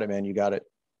 you got it, man. You got it.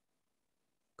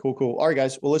 Cool. All right,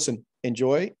 guys. Well, listen,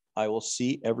 enjoy. I will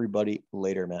see everybody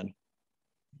later, man.